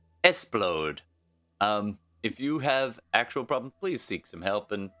mage? Explode. If you have actual problems, please seek some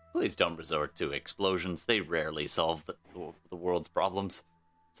help and please don't resort to explosions. They rarely solve the world's problems.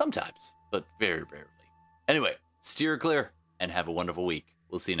 Sometimes, but very rarely. Anyway, steer clear and have a wonderful week.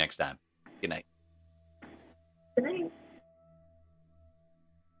 We'll see you next time. Good night. Good night.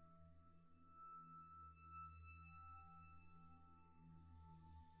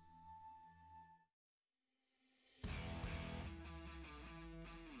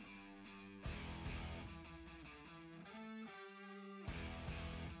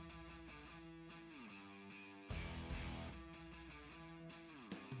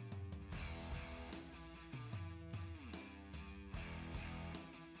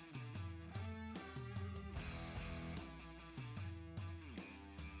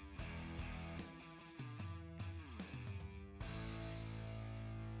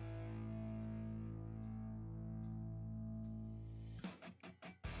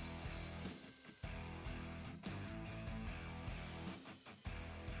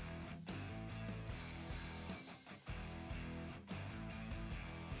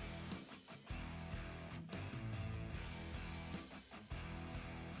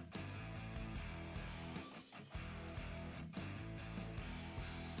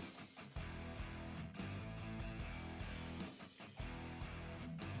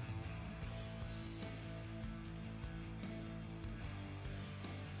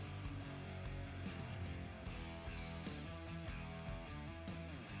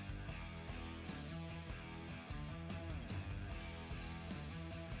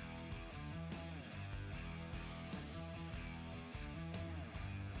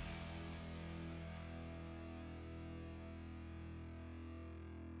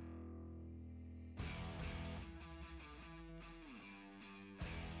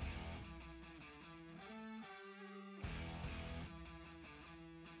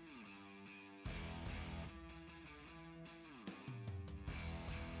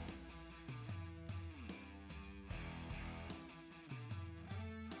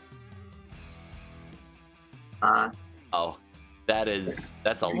 Oh, that's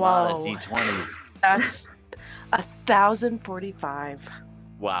a lot of Whoa. D20s. That's 1,045.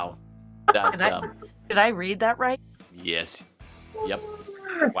 Wow. That's Did I read that right? yes. Yep.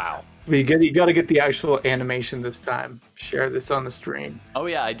 Wow. You got to get the actual animation this time. Share this on the stream. Oh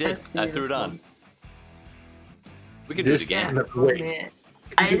yeah, I did. I threw it on. We can do it This- again. No, wait.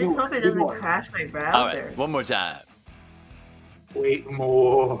 I just hope it doesn't crash my browser. All right, one more time. Wait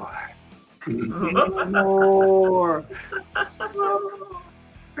more. More.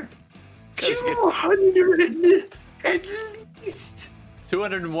 200 at least.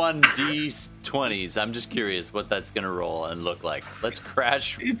 201 D20s. I'm just curious what that's gonna roll and look like. Let's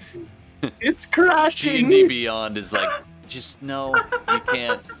crash. It's crashing. D&D Beyond is like, just no, you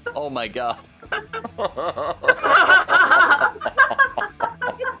can't. Oh my god.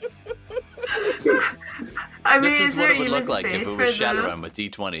 I mean, This is what there it would look even like if space it for was the- Shadowrun with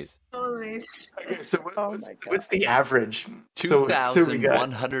D20s. Holy shit. So what's the average? So we got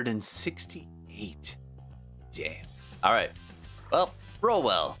 2,168. Damn. All right. Well, roll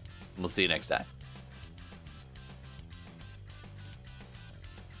well. We'll see you next time.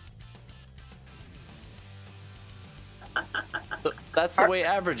 That's the way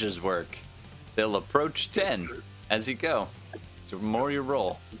averages work. They'll approach 10 as you go. So the more you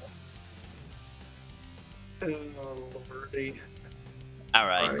roll. Oh, lordy. All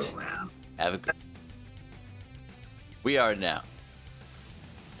right. Oh, wow. Have a good. We are now